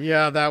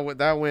 Yeah. That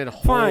went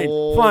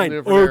Fine.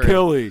 different Or area.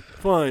 Kelly.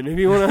 Fine. If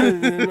you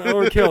want to,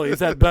 or Kelly, is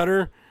that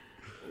better?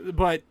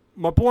 But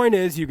my point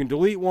is, you can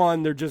delete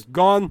one. They're just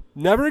gone.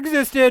 Never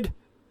existed.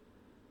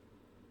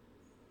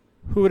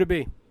 Who would it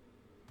be?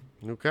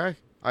 Okay.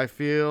 I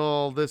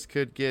feel this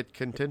could get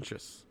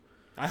contentious.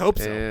 I hope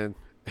so.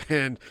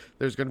 And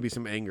there's going to be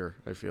some anger,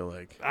 I feel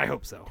like. I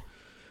hope so.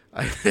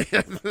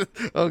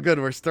 Oh, good.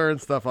 We're stirring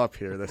stuff up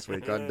here this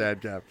week on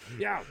Dad Gap.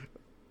 Yeah.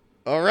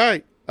 All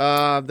right.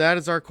 That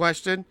is our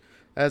question.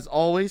 As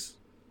always,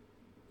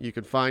 you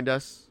can find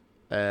us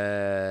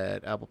at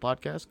Apple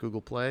Podcasts,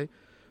 Google Play,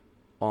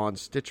 on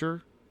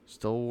Stitcher.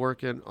 Still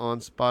working on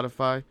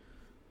Spotify,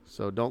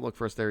 so don't look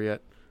for us there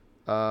yet.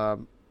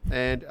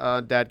 And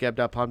on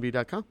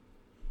dadgab.podbean.com.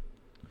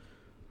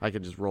 I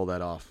can just roll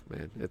that off,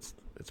 man. It's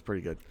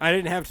pretty good. I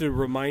didn't have to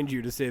remind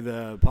you to say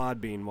the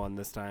Podbean one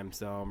this time,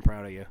 so I'm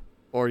proud of you.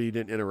 Or you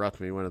didn't interrupt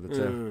me, one of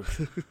the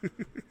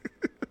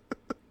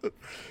two.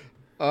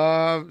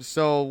 Mm.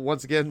 So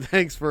once again,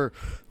 thanks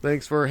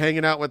for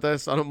hanging out with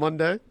us on a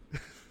Monday.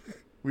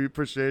 We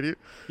appreciate you.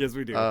 Yes,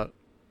 we do.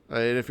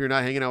 And if you're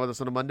not hanging out with us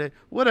on a Monday,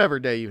 whatever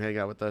day you hang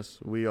out with us,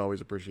 we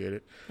always appreciate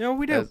it. Yeah,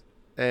 we do.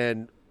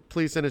 And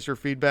please send us your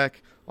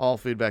feedback. All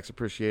feedback's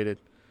appreciated.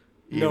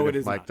 No, it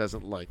if is Mike not.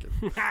 doesn't like it.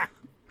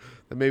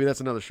 And maybe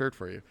that's another shirt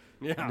for you.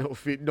 Yeah.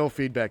 No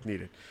feedback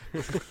needed.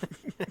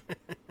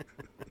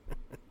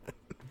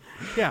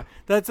 Yeah,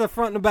 that's a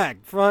front and a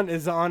back. Front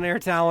is on-air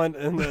talent,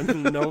 and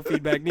then no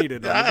feedback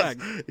needed on the back.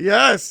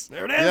 Yes.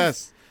 There it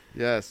is.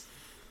 Yes.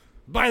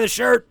 Buy the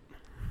shirt.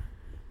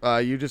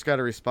 You just got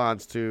a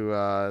response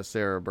to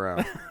Sarah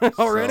Brown.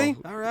 Already?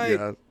 So, All right.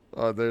 Yeah.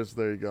 Oh,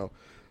 there you go.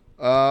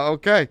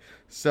 Okay.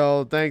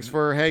 So thanks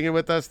for hanging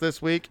with us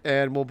this week,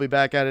 and we'll be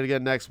back at it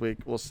again next week.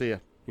 We'll see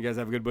you. You guys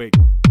have a good week.